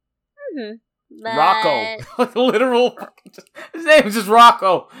 But... Rocco, literal. His name is just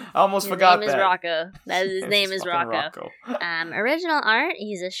Rocco. I almost forgot that. His name is Rocco. His name is Rocco. Rocco. Original art.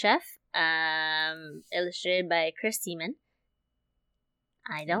 He's a chef. Illustrated by Chris Tiemann.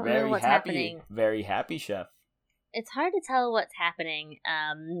 I don't know what's happening. Very happy chef. It's hard to tell what's happening.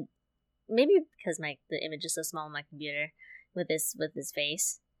 Maybe because the image is so small on my computer with his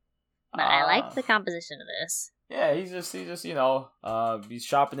face. But I like the composition of this. Yeah, he's just he's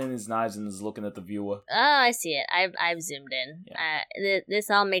sharpening his knives and is looking at the viewer. Oh, I see it. I've zoomed in. Yeah. This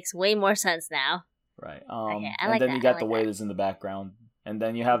all makes way more sense now. Right. Okay, and then you got the waiters in the background, and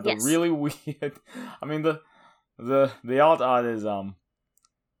then you have the really weird. I mean, the alt art is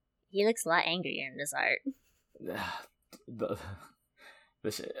He looks a lot angrier in this art.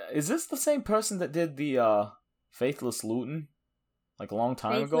 Is this the same person that did the Faithless Luton, like a long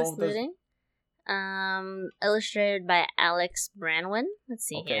time ago? Faithless Looting? Illustrated by Alex Branwen. Let's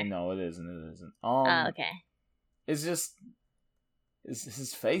see here. Okay, no, it isn't. Okay. It's just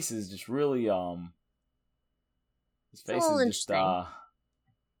his face is just really his face is just I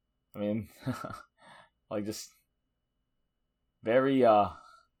mean like just very yeah.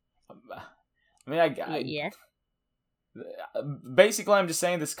 Basically, I'm just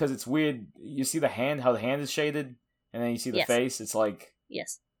saying this because it's weird. You see how the hand is shaded, and then you see the face. It's like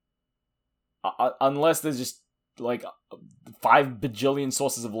unless there's just like 5 bajillion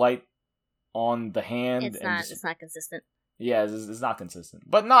sources of light on the hand, it's not consistent. Yeah, it's not consistent,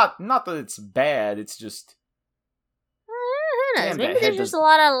 but not that it's bad. It's just who knows? Maybe there's just a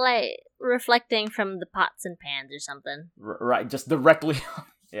lot of light reflecting from the pots and pans or something. Right, just directly.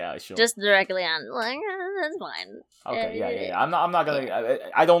 Yeah, sure. Just directly on, like, that's fine. Okay, yeah. I'm not gonna. Yeah.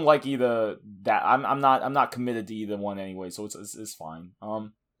 I don't like either. That I'm not committed to either one anyway, so it's fine.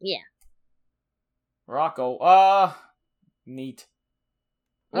 Yeah. Rocco. Neat.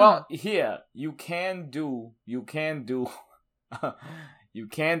 Well, here you can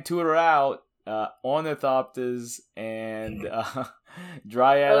tutor out Ornithopters and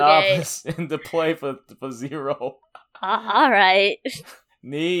Dryad into play for 0. All right.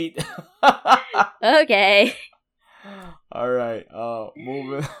 Neat. Okay. All right.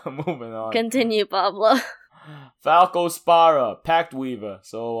 Moving on. Continue, Pablo. Falco Spara, Pact Weaver.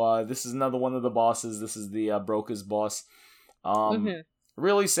 So this is another one of the bosses. This is the Broker's boss.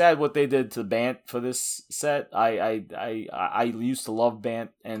 Really sad what they did to Bant for this set. I used to love Bant,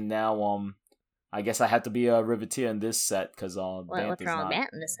 and now I guess I had to be a Riveteer in this set because what's wrong with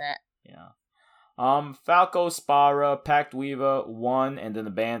Bant in this set? Yeah. Falco, Spara, Pact Weaver, 1, and then the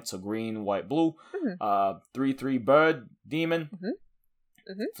Bant, so green, white, blue. 3/3 bird, demon,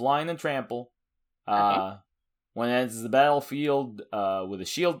 flying and trample. When it enters the battlefield with a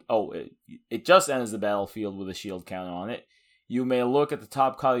shield, it just enters the battlefield with a shield counter on it. You may look at the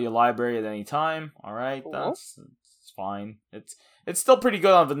top card of your library at any time. All right, cool. That's fine. It's still pretty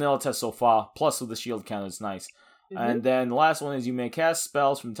good on vanilla test so far. Plus with the shield counter, it's nice. And then the last one is you may cast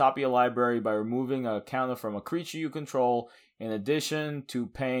spells from the top of your library by removing a counter from a creature you control, in addition to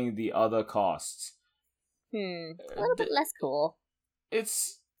paying the other costs. A little bit less cool.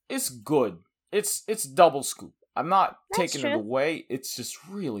 It's good. It's double scoop. I'm not taking it away. It's just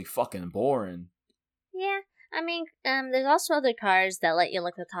really fucking boring. Yeah. I mean, there's also other cards that let you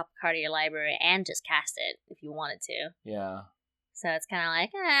look at the top card of your library and just cast it if you wanted to. Yeah. So it's kind of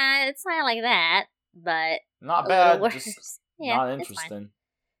like, it's not like that, but not bad. Just not interesting.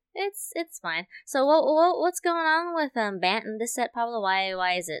 It's fine. So what's going on with Bant in this set, Pablo?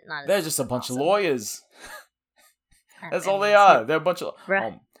 Why is it not? They're just a bunch of lawyers. That's all they are. They're a bunch of.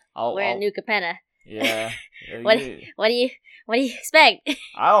 We're in New Capenna. Yeah. What do you expect?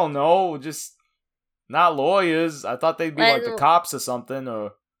 I don't know. Just not lawyers. I thought they'd be like the cops or something,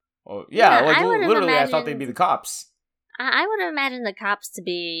 or literally, I thought they'd be the cops. I would have imagined the cops to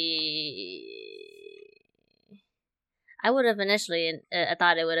be. I would have initially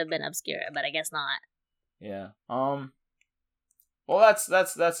thought it would have been Obscura, but I guess not. Yeah. Well, that's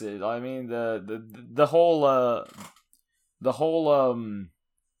it. I mean, the whole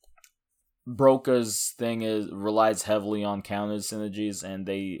Broca's thing relies heavily on counter synergies, and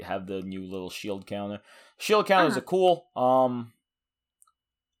they have the new little shield counter. Shield counters are cool.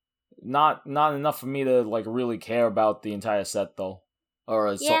 Not enough for me to like really care about the entire set though,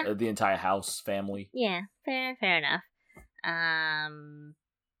 or the entire house family. Yeah, fair enough.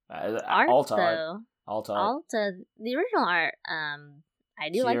 Art though. Alta, the original art. I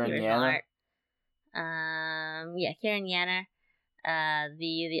do like the original art. Yeah, Kieran Yanner.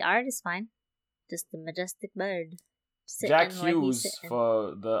 The art is fine. Just the majestic bird. Jack Hughes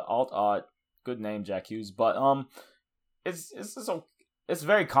for the alt art. Good name, Jack Hughes. But it's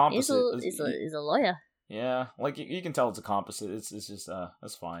very composite. He's a lawyer. Yeah, like you can tell it's a composite. It's just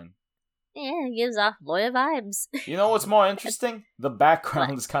that's fine. Yeah, it gives off lawyer vibes. You know what's more interesting? The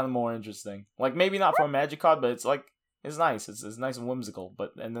background is kind of more interesting. Like maybe not for a magic card, but it's like it's nice. It's nice and whimsical.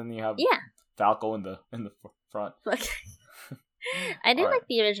 But and then you have Falco in the front. I do like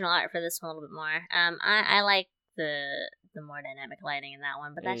the original art for this one a little bit more. I like the more dynamic lighting in that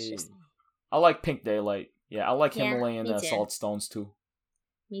one, but that's just. I like Pink Daylight. Yeah, I like Himalayan Salt Stones too.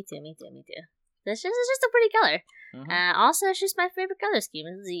 Me too. It's just a pretty color. Mm-hmm. Also, it's just my favorite color scheme.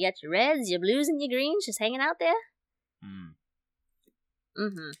 You got your reds, your blues, and your greens just hanging out there.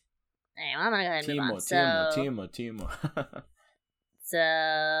 Mm-hmm. Anyway, I'm gonna go ahead and move on. Teemo.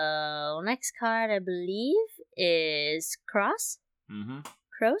 So, next card, I believe, is Cross. Mm-hmm.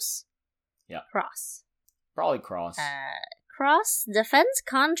 Cross? Yeah. Cross. Probably Cross. Cross Defense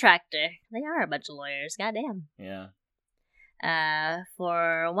Contractor. They are a bunch of lawyers. Goddamn. Yeah.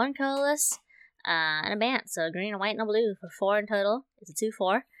 For 1 colorless, and a bant. So, green, a white, and a blue for 4 in total. It's a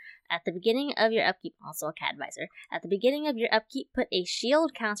 2/4. At the beginning of your upkeep, also a cat advisor. At the beginning of your upkeep, put a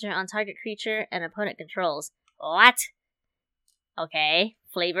shield counter on target creature and opponent controls. What? Okay,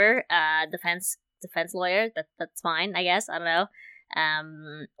 flavor, defense lawyer. That's fine, I guess. I don't know.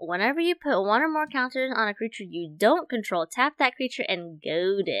 Whenever you put 1 or more counters on a creature you don't control, tap that creature and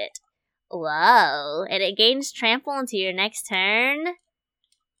goad it. Whoa! And it gains trample until your next turn.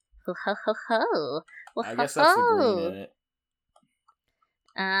 Ho ho ho ho! I guess that's the green in it.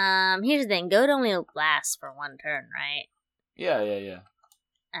 Here's the thing. Goad only lasts for 1 turn, right? Yeah.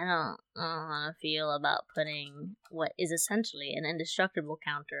 I don't know how to feel about putting what is essentially an indestructible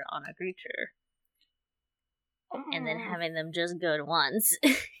counter on a creature. And then having them just go to once.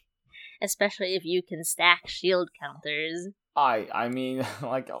 Especially if you can stack shield counters. I mean,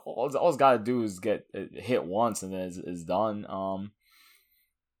 like, all it's gotta do is get hit once and then it's done.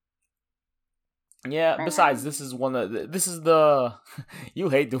 Yeah, besides, this is the... You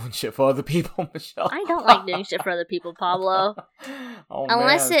hate doing shit for other people, Michelle. I don't like doing shit for other people, Pablo.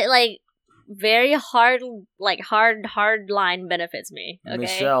 Unless man. it, like, very hard line benefits me, okay?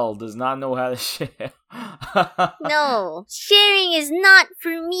 Michelle does not know how to share. No, sharing is not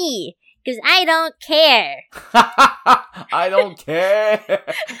for me, because I don't care. I don't care.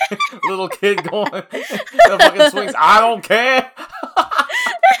 Little kid going, the fucking swings, I don't care.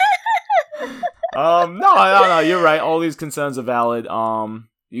 No, you're right. All these concerns are valid.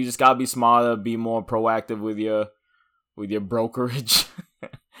 You just gotta be smarter, be more proactive with your brokerage.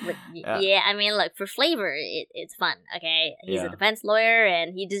 Yeah, I mean, look, for flavor, it's fun, okay? He's a defense lawyer,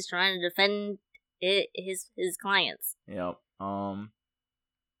 and he's just trying to defend his clients. Yep.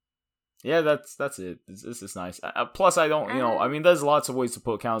 Yeah, that's it. This is nice. Plus, I don't, I mean, there's lots of ways to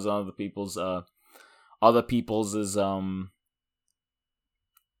put counters on other people's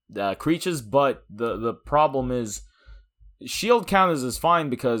creatures, but the problem is shield counters is fine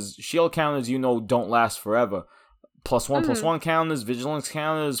because shield counters don't last forever. +1/+1 counters, vigilance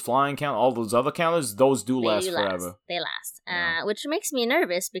counters, flying counters, all those other counters, those do last forever. They last. Which makes me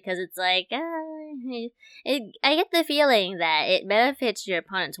nervous because it's like I get the feeling that it benefits your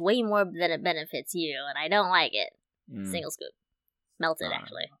opponents way more than it benefits you, and I don't like it. Single scoop. Melted,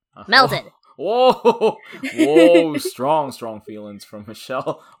 actually. Melted! Whoa, strong feelings from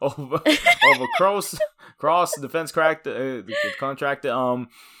Michelle over Cross Defense Contractor.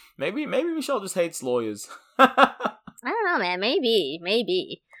 Maybe Michelle just hates lawyers. I don't know, man. Maybe.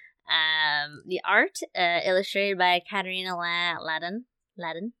 The art illustrated by Katarina Ladin.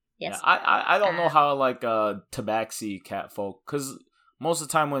 Yes. Yeah, I don't know how I like Tabaxi catfolk, because most of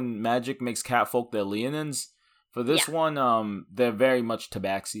the time when Magic makes catfolk, they're Leonins. For this one, they're very much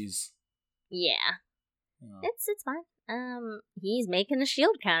Tabaxis. Yeah. It's fine. He's making a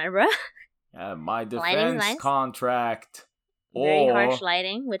shield counter, bro. My defense contract. Very harsh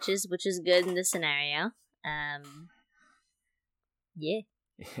lighting, which is good in this scenario. Yeah.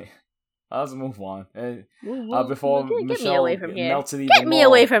 Let's move on. Before Michelle get me away from here. melts it even Get me more.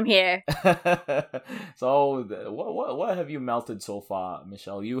 away from here. So, what have you melted so far,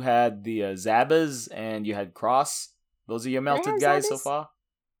 Michelle? You had the Zabbas and you had Cross. Those are your melted guys so far.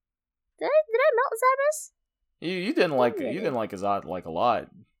 Did I melt Zabbas? You didn't like Azad like a lot.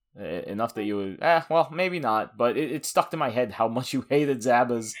 Enough that you would well, maybe not, but it stuck to my head how much you hated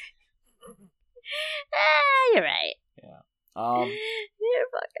Zabbas. You're right. Yeah. You're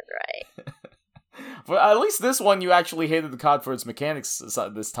fucking right. But at least this one you actually hated the card for its mechanics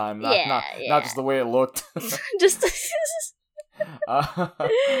this time, not just the way it looked. Just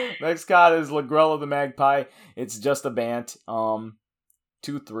next card is Lagrella the Magpie. It's just a Bant.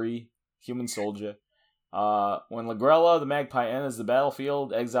 2/3 human soldier. When Lagrella the Magpie enters the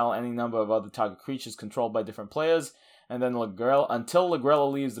battlefield, exile any number of other target creatures controlled by different players, and then until Lagrella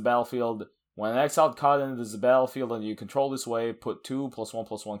leaves the battlefield. When an exiled card enters the battlefield and you control this way, put 2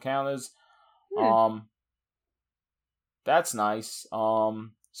 +1/+1 counters. That's nice.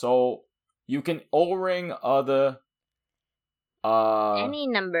 So you can O-ring other any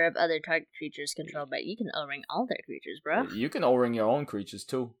number of other target creatures controlled by you can O-ring all their creatures, bro. You can O-ring your own creatures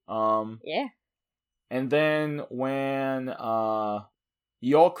too. Yeah. And then when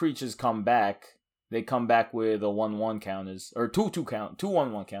your creatures come back, they come back with a 1/1 counters or 2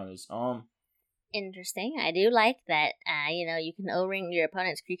 1/1 counters. Interesting. I do like that. You can O-ring your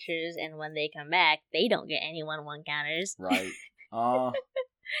opponent's creatures, and when they come back, they don't get any 1/1 counters. Right.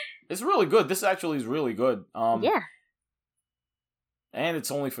 It's really good. This actually is really good. Yeah. And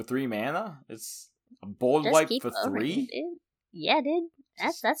it's only for 3 mana. It's a board Just wipe keep for O-ring, 3. dude. Yeah, dude.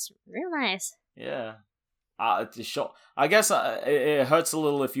 That's real nice. Yeah. To show, I guess it hurts a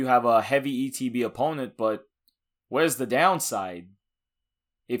little if you have a heavy ETB opponent, but where's the downside?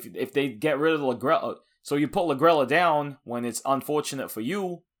 If they get rid of Lagrella, so you put Lagrella down when it's unfortunate for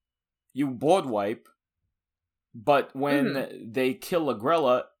you, you board wipe. But when they kill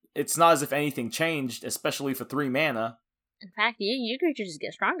Lagrella, it's not as if anything changed, especially for 3 mana. In fact, your creatures just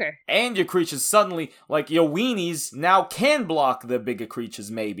get stronger. And your creatures suddenly, like your weenies, now can block the bigger creatures.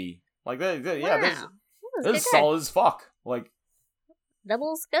 Maybe this is solid as fuck. Like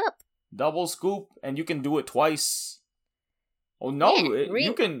double scoop, and you can do it twice. Oh no,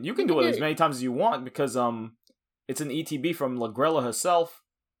 you can do it as many times as you want because it's an ETB from Lagrella herself.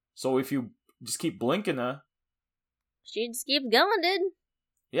 So if you just keep blinking her, she just keeps going, dude.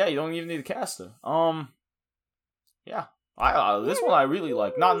 Yeah, you don't even need to cast her. Yeah, this one I really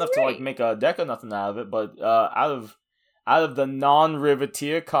like. Not enough to like make a deck or nothing out of it, but out of the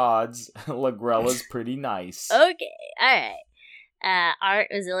non-Riveteer cards, Lagrella's pretty nice. Okay, alright.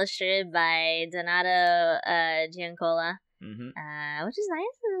 Art was illustrated by Donato Giancola, which is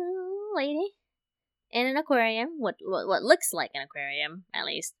nice. Little lady in an aquarium. What looks like an aquarium, at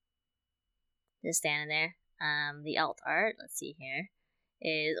least. Just standing there. The alt art, let's see here,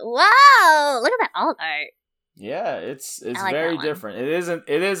 is wow! Look at that alt art. Yeah, it's like very different. It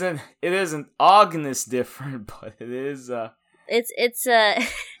isn't Agnes different, but it is. It's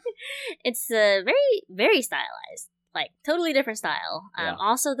it's very very stylized, like totally different style. Yeah.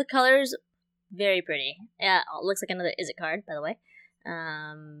 Also the colors very pretty. Yeah, looks like another Izzet card, by the way.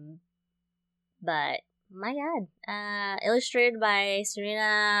 But my god, illustrated by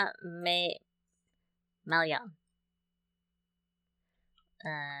Serena Malian.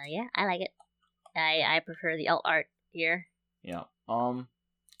 Yeah, I like it. I prefer the alt art here. Yeah.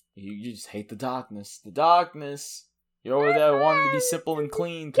 You just hate the darkness. The darkness. You're over there wanting to be simple and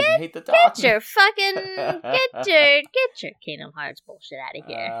clean because you hate the darkness. Get your Kingdom Hearts bullshit out of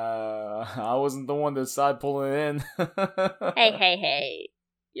here. I wasn't the one that started pulling it in. Hey.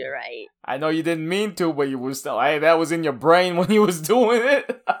 You're right. I know you didn't mean to, but you were still. That was in your brain when you was doing it.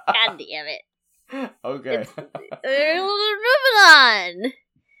 God damn it. Okay. Moving on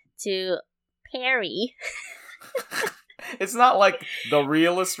to Perry. It's not like the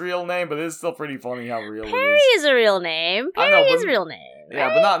realest real name, but it's still pretty funny how real Perry it is. is a real name. Perry is a real name. Right?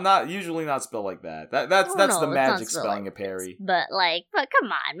 Yeah, but not usually not spelled like that. That's the magic spelling of Perry. But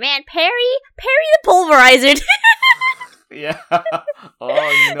come on, man, Perry the Pulverizer. Yeah.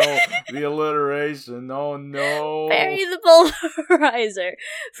 Oh no, the alliteration. Oh no. Perry the Pulverizer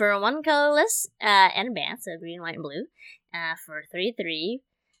for 1 colorless and a band, so green, white, and blue. For 3/3.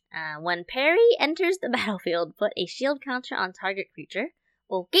 When Perry enters the battlefield, put a shield counter on target creature.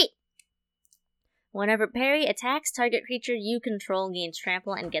 Okay. Whenever Perry attacks target creature you control, gains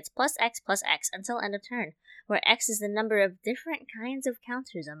trample and gets +X/+X until end of turn, where X is the number of different kinds of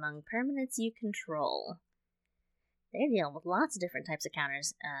counters among permanents you control. They're dealing with lots of different types of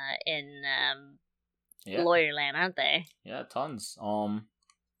counters in Lawyerland, aren't they? Yeah, tons.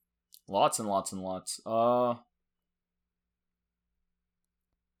 Lots and lots and lots.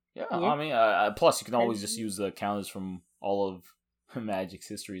 Yeah. I mean, plus you can always just use the counters from all of Magic's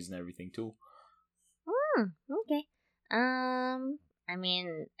histories and everything too. Okay. I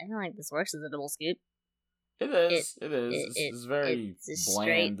mean, I don't think this works as a double scoop. It is. It's very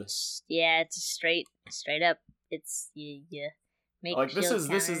bland. It's straight up. It's you make like this is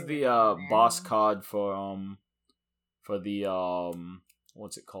the boss card for the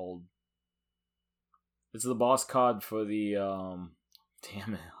what's it called? It's the boss card for the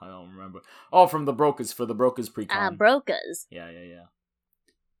damn it, I don't remember. Oh, from the Brokers, for the Brokers precon. Brokers. Yeah.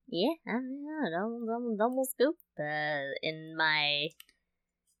 Yeah, I mean, double scoop. In my,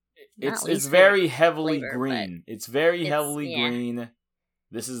 it's very heavily flavor, green. It's very heavily green.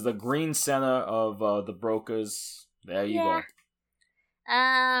 This is the green center of the Brokers. There you go.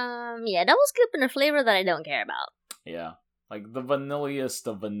 Double scoop in a flavor that I don't care about. Yeah, like the vanilliest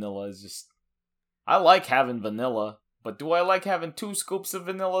of vanilla is just. I like having vanilla, but do I like having 2 scoops of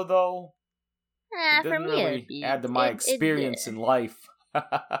vanilla though? It didn't really add to my experience in life.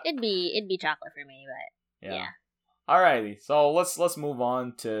 it'd be chocolate for me, but yeah. Alrighty, so let's move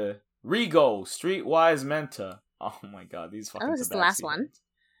on to Rigo, Streetwise Mentor. Oh my god, these fucking. Oh, is this the last one?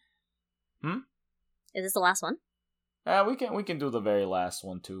 Is this the last one? We can do the very last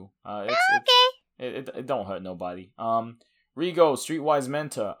one too. Okay. It don't hurt nobody. Rigo, Streetwise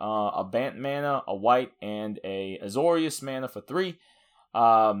Mentor, a Bant mana, a white, and a Azorius mana for 3.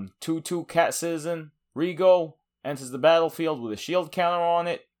 2/2 Cat Citizen. Rigo enters the battlefield with a shield counter on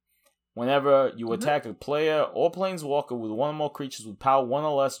it. Whenever you attack a player or planeswalker with one or more creatures with power 1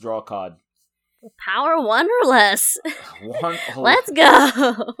 or less, draw a card. Power 1 or less? Let's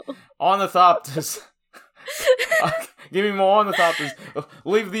go! Ornithopters. Give me more Ornithopters.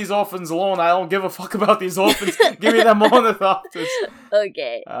 Leave these orphans alone. I don't give a fuck about these orphans. Give me them Ornithopters.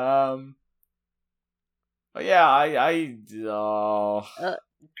 Okay. But yeah, draw.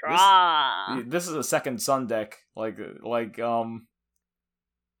 This is a second Sun deck.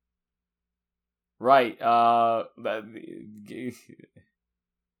 Right.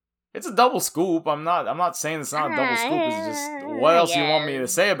 It's a double scoop. I'm not saying it's not a double scoop. It's just what else you want me to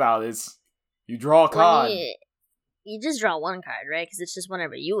say about it? It's you draw a card. You just draw 1 card, right? Because it's just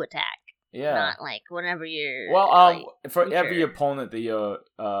whenever you attack. Yeah. Not like whenever you're. Well, for every opponent that you're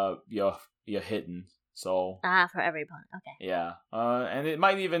hitting. So. For every opponent. Okay. Yeah. And it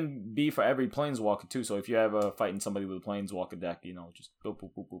might even be for every planeswalker too. So if you're ever fighting somebody with a planeswalker deck, just boop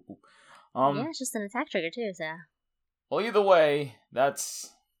boop boop boop boop. Yeah, it's just an attack trigger too. So. Well, either way,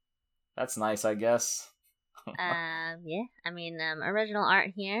 that's nice, I guess. Yeah. I mean, original art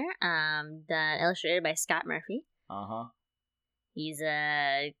here. Illustrated by Scott Murphy. He's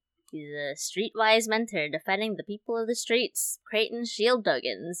a streetwise mentor defending the people of the streets, Creighton Shield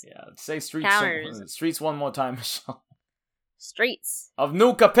Duggins. Yeah, say streets one more time, Michelle. Streets of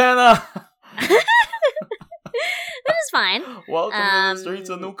New Capenna. That is fine. Welcome to the streets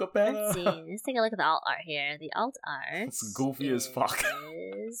of New Capenna. Let's see. Let's take a look at the alt art here. The alt art. It's goofy as fuck.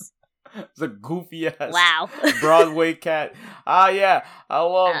 It's a goofy ass Broadway cat. Yeah. I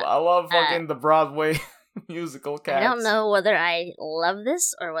love fucking the Broadway musical cats. I don't know whether I love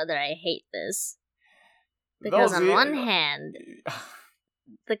this or whether I hate this. Because on one hand,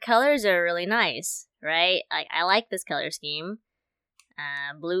 the colors are really nice, right? I like this color scheme.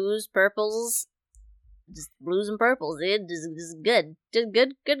 Blues, purples, just blues and purples, dude. Just good. Just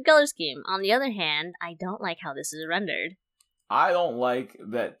good color scheme. On the other hand, I don't like how this is rendered. I don't like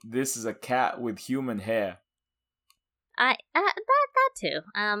that this is a cat with human hair. That too.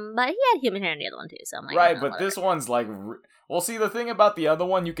 But he had human hair in the other one too, so I'm like, right. But this one's like, well, see, the thing about the other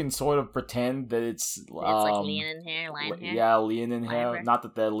one, you can sort of pretend that it's like Leonin hair, lion hair. Yeah, Leonin hair. Not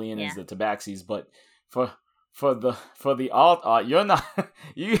that they're Leonins, the Tabaxis, but for the alt art, you're not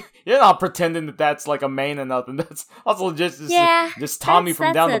pretending that that's like a mane or nothing. That's also just Tommy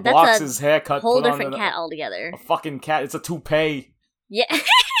from down the block's haircut. Whole different cat altogether. A fucking cat. It's a toupee. Yeah.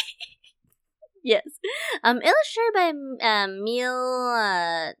 Yes. Illustrated by Emil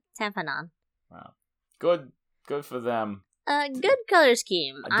Tampanon. Wow. Good for them. Good color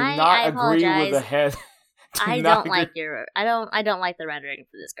scheme. I do not agree with the head. I don't like the rendering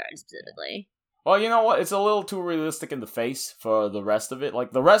for this card specifically. Well, you know what? It's a little too realistic in the face for the rest of it.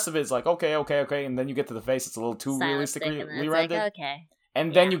 Like, the rest of it's like, okay, and then you get to the face, it's a little too realistically rendered. Like, okay.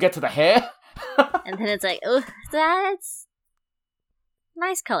 And then you get to the hair. And then it's like, oh, that's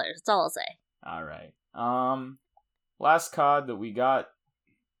nice colors. That's all I'll say. Alright. Last card that we got.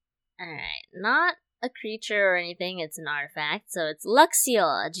 Alright. Not a creature or anything, it's an artifact. So it's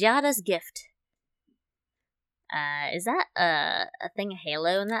Luxio, Giada's Gift. Is that a thing of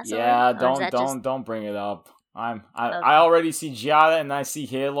Halo in that sword? Yeah, Or don't bring it up. Okay. I already see Giada and I see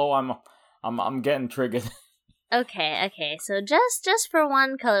Halo. I'm getting triggered. Okay. So just for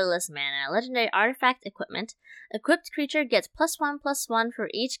one colorless mana, legendary artifact equipment. Equipped creature gets +1/+1 for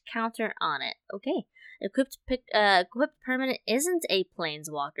each counter on it. Okay. Equipped permanent isn't a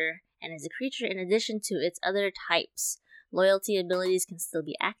planeswalker and is a creature in addition to its other types. Loyalty abilities can still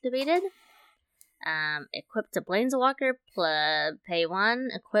be activated. Equipped to planeswalker, pay 1.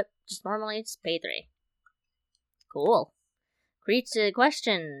 Equipped just normally, just pay 3. Cool. Creature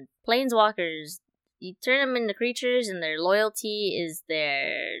question: planeswalkers. You turn them into creatures, and their loyalty is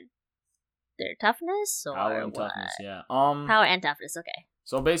their toughness or Power and what? toughness, yeah. Power and toughness. Okay.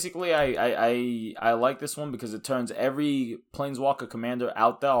 So basically, I like this one because it turns every Planeswalker commander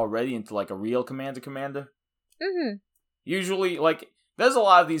out there already into like a real commander. Mhm. Usually, like there's a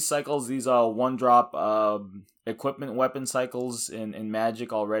lot of these cycles. These are 1-drop equipment weapon cycles in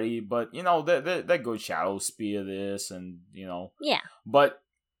Magic already, but you know they're good. Shadow Spear this, and you know. Yeah. But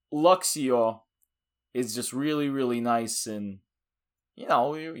Luxior is just really, really nice, and you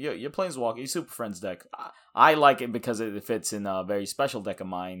know, your Planeswalker, your Super Friends deck. I like it because it fits in a very special deck of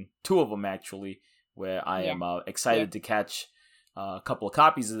mine, 2 of them actually, where I am excited to catch a couple of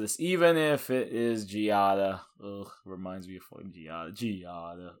copies of this, even if it is Giada. Ugh, reminds me of fucking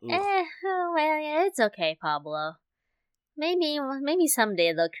Giada. Well, yeah, it's okay, Pablo. Maybe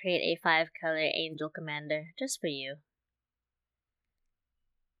someday they'll create a 5-color Angel Commander just for you.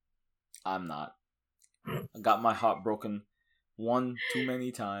 I'm not. I got my heart broken one too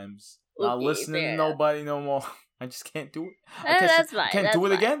many times. Not Okay, listening to nobody no more. I just can't do it. That's fine. I can't that's do it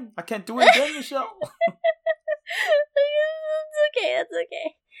fine. again. I can't do it again, Michelle. That's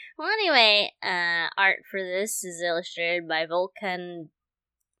okay. Well, anyway, art for this is illustrated by Volkan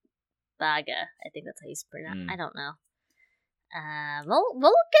Baga. I think that's how you pronounce. I don't know.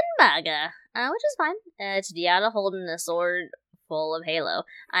 Volkan Baga, which is fine. It's Giada holding a sword full of Halo.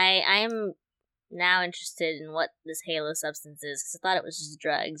 I'm now interested in what this Halo substance is because I thought it was just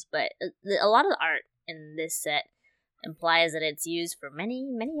drugs, but a lot of the art in this set implies that it's used for many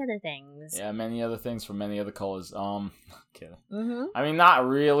other things. Yeah, many other things for many other colors. Kidding. Mm-hmm. I mean, not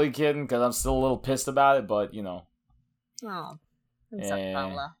really kidding because I'm still a little pissed about it, but you know. Oh, what's up,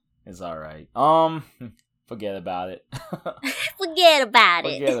 Paula? It's all right. Forget about it. Forget about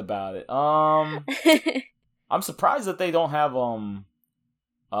it. Forget about it. I'm surprised that they don't have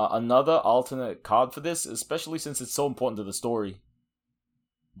another alternate card for this, especially since it's so important to the story.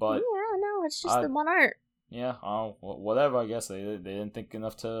 But yeah, no, it's just the one art. Yeah, whatever. I guess they didn't think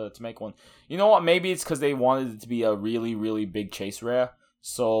enough to make one. You know what? Maybe it's because they wanted it to be a really, really big chase rare,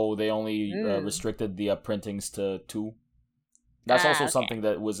 so they only restricted the printings to 2. That's also something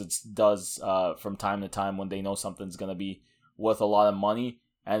that Wizards does from time to time when they know something's gonna be worth a lot of money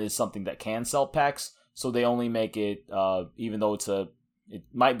and it's something that can sell packs. So they only make it, even though it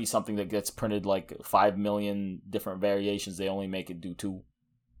might be something that gets printed like 5 million different variations. They only make it do 2.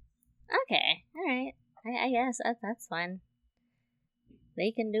 Okay, all right. I guess that's fine.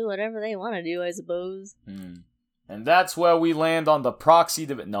 They can do whatever they want to do, I suppose. And that's where we land on the proxy.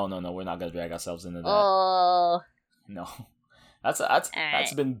 No, we're not gonna drag ourselves into that. Oh no,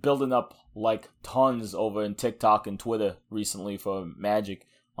 that's been building up like tons over in TikTok and Twitter recently for Magic.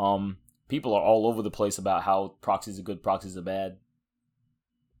 People are all over the place about how proxies are good, proxies are bad.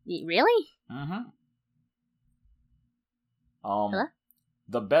 Really? Mm-hmm. Hello?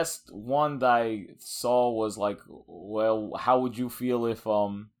 The best one that I saw was like, well, how would you feel if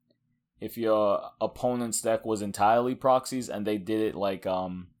your opponent's deck was entirely proxies and they did it as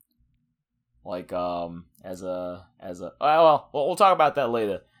a well, we'll talk about that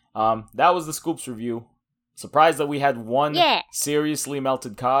later. That was the Scoops review. Surprised that we had one seriously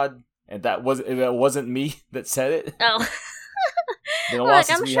melted card, and that wasn't me that said it. Oh.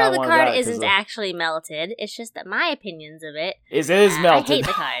 Look, I'm sure the card isn't actually melted. It's just that my opinions of it is melted. I hate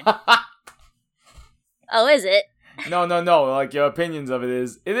the card. Oh, is it? No. Like your opinions of it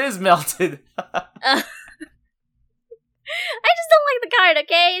is melted. I just don't like the card.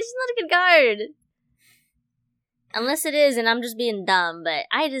 Okay, it's not a good card. Unless it is, and I'm just being dumb. But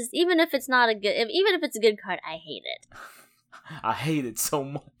even if it's a good card, I hate it. I hate it so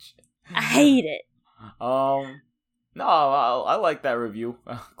much. I hate it. No, I like that review.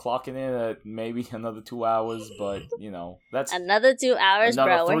 Clocking in at maybe another 2 hours, but you know that's another 2 hours,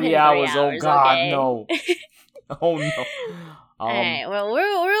 another bro. 3 hours. Oh God, okay? no! Oh no! All right. Well,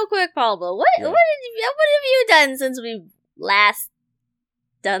 real quick, Pablo. What have you done since we last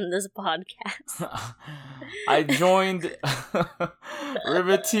done this podcast? I joined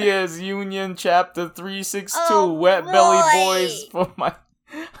Riveteers Union Chapter 362 Wet boy. Belly Boys for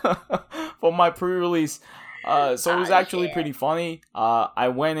my pre-release. So it was actually pretty funny. I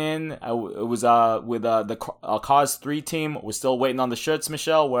went in. It was with the Cause 3 team. We're still waiting on the shirts,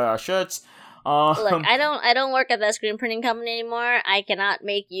 Michelle. Wear our shirts. Look, I don't work at that screen printing company anymore. I cannot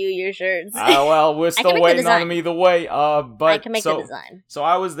make you your shirts. Well, we're still waiting on them either way. But I can make the design. So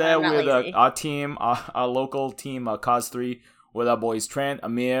I was there with our team, our local team, Cause 3, with our boys Trent,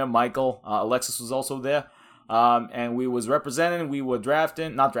 Amir, Michael, Alexis was also there. And we was representing. We were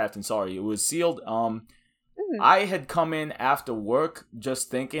not drafting. Sorry, it was sealed. I had come in after work just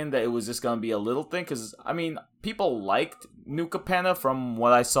thinking that it was just going to be a little thing. Because, I mean, people liked New Capenna from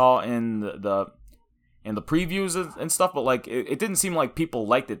what I saw in the previews and stuff. But, like, it didn't seem like people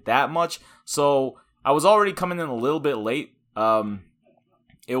liked it that much. So, I was already coming in a little bit late.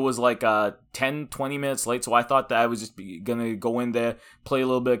 It was like 10, 20 minutes late. So, I thought that I was just going to go in there, play a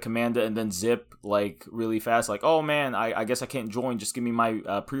little bit of Commander, and then zip, like, really fast. Like, oh, man, I guess I can't join. Just give me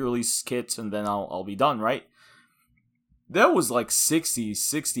my pre-release kits, and then I'll be done, right? There was like 60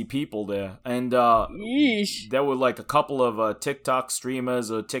 people there, and there were like a couple of TikTok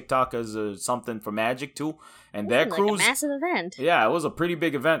streamers or TikTokers or something for Magic too, and their crews. Like a massive event. Yeah, it was a pretty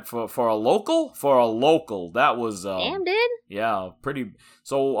big event for a local. For a local, that was damn, dude. Yeah, pretty.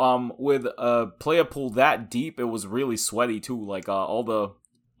 So with a player pool that deep, it was really sweaty too. Like all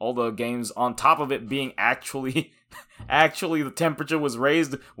the games on top of it being actually the temperature was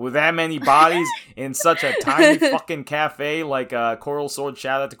raised with that many bodies in such a tiny fucking cafe like Coral Sword.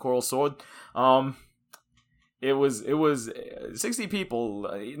 Shout out to Coral Sword. It was 60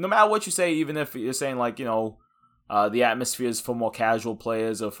 people. No matter what you say, even if you're saying like, you know, the atmosphere is for more casual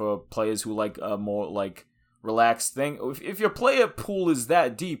players or for players who like a more like relaxed thing. If your player pool is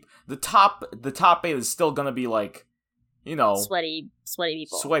that deep, the top 8 is still gonna be like, you know, sweaty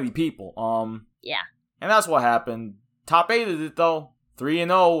people. Yeah. And that's what happened. Top 8 is it though. 3-0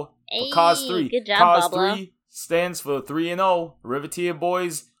 for Cause 3. Good job, Cause Pablo. 3 stands for 3-0. Riveteer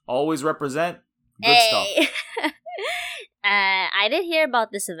boys always represent. Good stuff. I did hear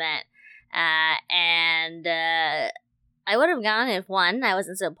about this event, and I would have gone if 1, I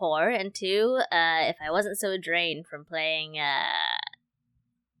wasn't so poor, and 2, if I wasn't so drained from playing.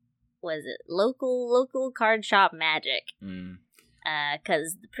 Was it local card shop Magic?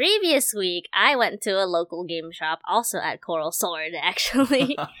 Because the previous week I went to a local game shop, also at Coral Sword,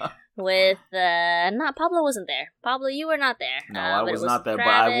 actually, with not Pablo wasn't there. Pablo, you were not there. No, I was not there, Travis.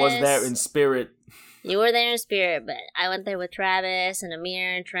 But I was there in spirit. You were there in spirit, but I went there with Travis and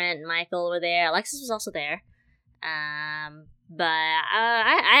Amir and Trent and Michael were there. Alexis was also there. But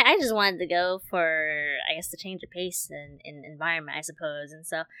I just wanted to go for, I guess, the change of pace and environment, I suppose. And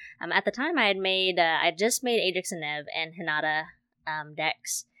so at the time I just made Adrix and Nev and Hinata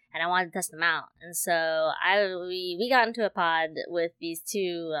decks, and I wanted to test them out. And so we got into a pod with these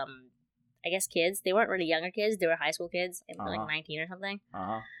two, I guess, kids. They weren't really younger kids. They were high school kids. They were like 19 or something.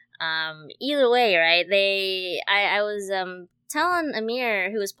 Either way, right? I was telling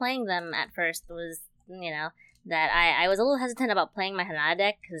Amir, who was playing them at first, was, you know, that I was a little hesitant about playing my Hinata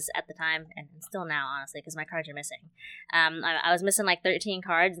deck, because at the time, and still now, honestly, because my cards are missing. I was missing like 13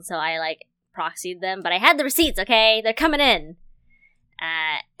 cards, and so I like proxied them, but I had the receipts, okay? They're coming in.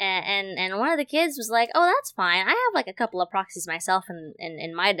 And one of the kids was like, "Oh, that's fine. I have like a couple of proxies myself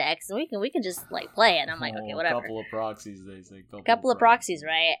in my decks, and we can just like play it." And I'm like, "Okay, whatever." A couple of proxies, they say. Couple of proxies,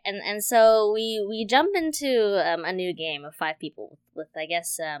 right? And so we jump into a new game of 5 people with I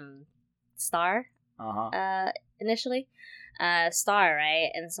guess Star. Initially, Star,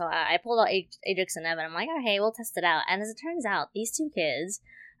 right? And so I pulled out Adrix and Evan. I'm like, "Oh, hey, we'll test it out." And as it turns out, these 2 kids,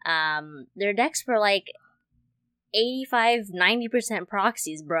 their decks were like 85-90%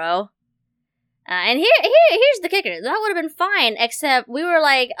 proxies, bro. And here's the kicker. That would have been fine, except we were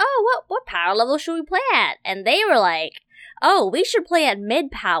like, "Oh, what power level should we play at?" And they were like, "Oh, we should play at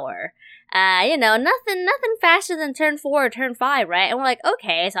mid power. You know, nothing faster than turn 4 or turn 5, right?" And we're like,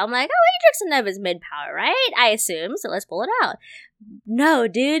 "Okay." So I'm like, "Oh, Adrix and Nev is mid power, right? I assume. So let's pull it out." No,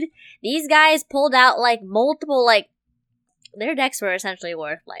 dude. These guys pulled out like multiple, like, their decks were essentially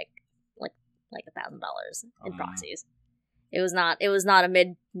worth like $1,000 in proxies. It was not a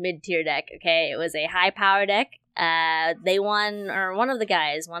mid tier deck, okay? It was a high power deck. They won, or one of the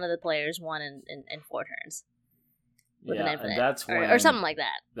players won in 4 turns. With an infinite, and that's when, or something like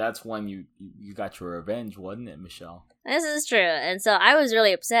that. That's when you got your revenge, wasn't it, Michelle? This is true, and so I was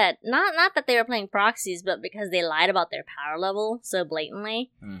really upset. Not that they were playing proxies, but because they lied about their power level so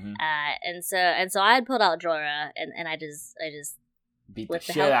blatantly. And so I had pulled out Jorah, and I just Beat the with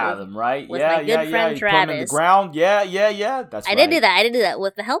the shit help out of them, right? with Yeah, my good yeah, friend You put them in the Travis. ground. Yeah. That's I right. did do that.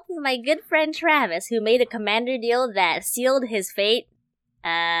 With the help of my good friend Travis, who made a commander deal that sealed his fate,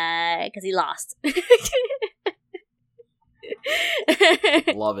 because he lost.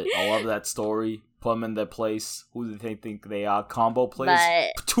 Love it. I love that story. Put them in their place. Who do they think they are? Combo players? But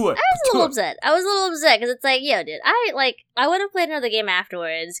I was a little upset. Because it's like, yo, dude, I would have played another game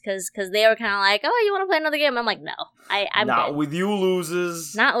afterwards because they were kind of like, oh, you want to play another game? I'm like, no, I'm not good. with you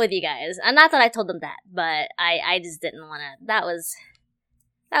losers. Not with you guys. And not that I told them that, but I just didn't want to. That was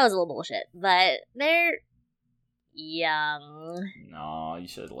a little bullshit. But they're young. No, you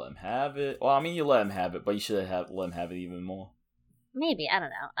should let them have it. Well, I mean, you let them have it, but you should have let them have it even more. Maybe, I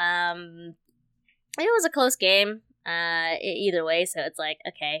don't know. It was a close game, either way, so it's like,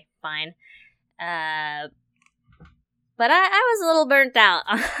 okay, fine. But I was a little burnt out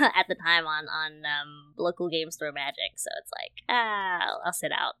at the time on local game store Magic, so it's like, I'll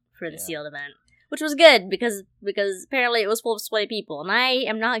sit out for the sealed event. Which was good, because apparently it was full of sweaty people, and I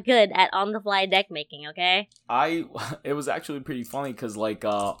am not good at on-the-fly deck making, okay? It was actually pretty funny, because, like,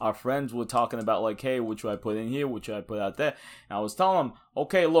 our friends were talking about, like, hey, what should I put in here, what should I put out there? And I was telling them,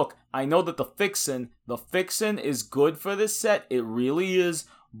 okay, look, I know that the fixin is good for this set, it really is,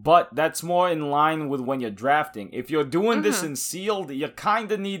 but that's more in line with when you're drafting. If you're doing this in sealed, you kind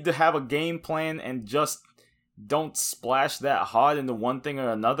of need to have a game plan and just don't splash that hard into one thing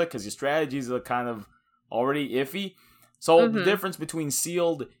or another, because your strategies are kind of already iffy. So the difference between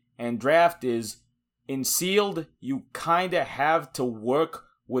sealed and draft is, in sealed, you kind of have to work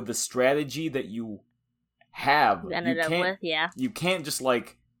with the strategy that you have. You can't just,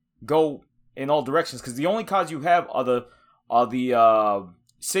 like, go in all directions, because the only cards you have are the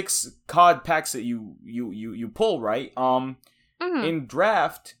 6 card packs that you pull, right? In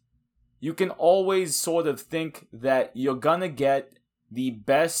draft, you can always sort of think that you're gonna get the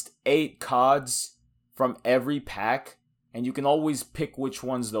best 8 cards from every pack, and you can always pick which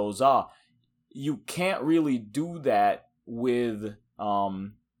ones those are. You can't really do that with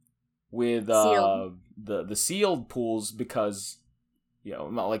the sealed pools, because, you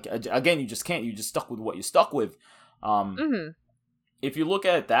know, like, again, you just can't. You just stuck with what you're stuck with. If you look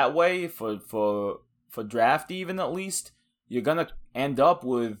at it that way, for draft, even at least, you're gonna end up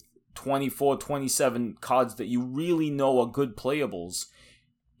with 24, 27 cards that you really know are good playables.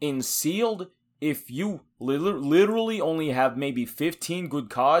 In sealed, if you literally only have maybe 15 good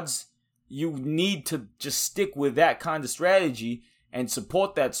cards, you need to just stick with that kind of strategy and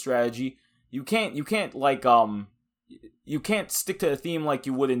support that strategy. You can't stick to a theme like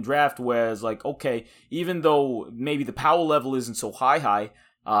you would in draft, where it's like, okay, even though maybe the power level isn't so high,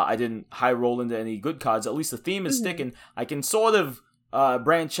 I didn't high roll into any good cards, at least the theme is sticking. I can sort of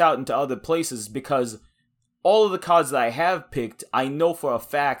branch out into other places, because all of the cards that I have picked, I know for a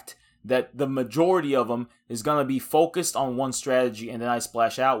fact that the majority of them is going to be focused on one strategy, and then I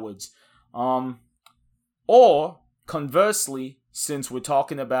splash outwards. Or, conversely, since we're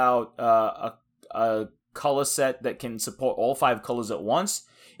talking about a color set that can support all 5 colors at once,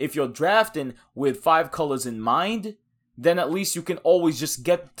 if you're drafting with 5 colors in mind, then at least you can always just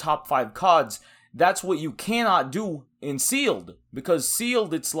get the top 5 cards. That's what you cannot do in sealed, because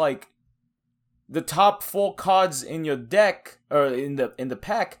sealed, it's like the top 4 cards in your deck, or in the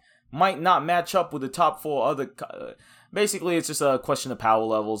pack, might not match up with the top 4 other. Basically, it's just a question of power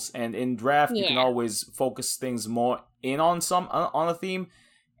levels, and in draft, you can always focus things more in on a theme,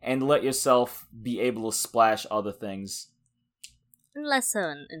 and let yourself be able to splash other things. Less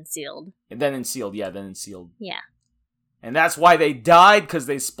so in sealed. Then in sealed. Yeah. And that's why they died, because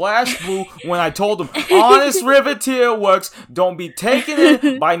they splashed blue when I told them, honest Riveteer works, don't be taken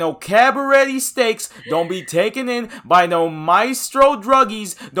in by no cabaret steaks, don't be taken in by no maestro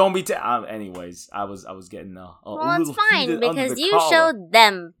druggies, don't be anyways, I was getting a little fine, because you showed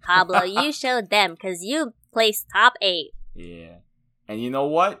them, Pablo, you showed them, because you placed top 8. Yeah. And you know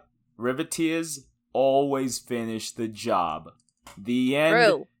what? Riveteers always finish the job. The end.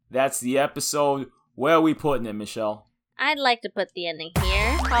 True. That's the episode. Where are we putting it, Michelle? I'd like to put the ending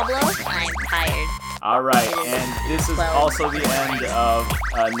here, Pablo. I'm tired. Alright, and this is also the end of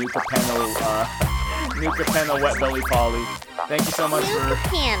New Capenna Wet Belly Polly. Thank you so much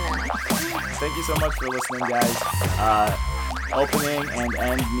for listening, guys. Opening and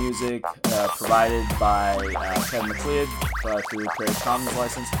end music provided by Kevin MacLeod through Creative Commons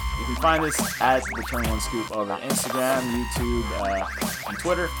license. You can find us at the Turn One Scoop over Instagram, YouTube, and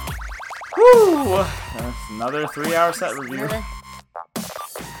Twitter. Woo! Another 3-hour set review.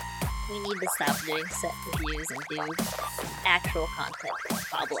 We need to stop doing set reviews and do actual content,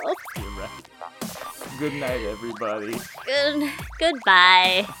 Pablo. You're right. Good night, everybody.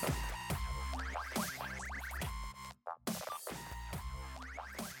 Goodbye.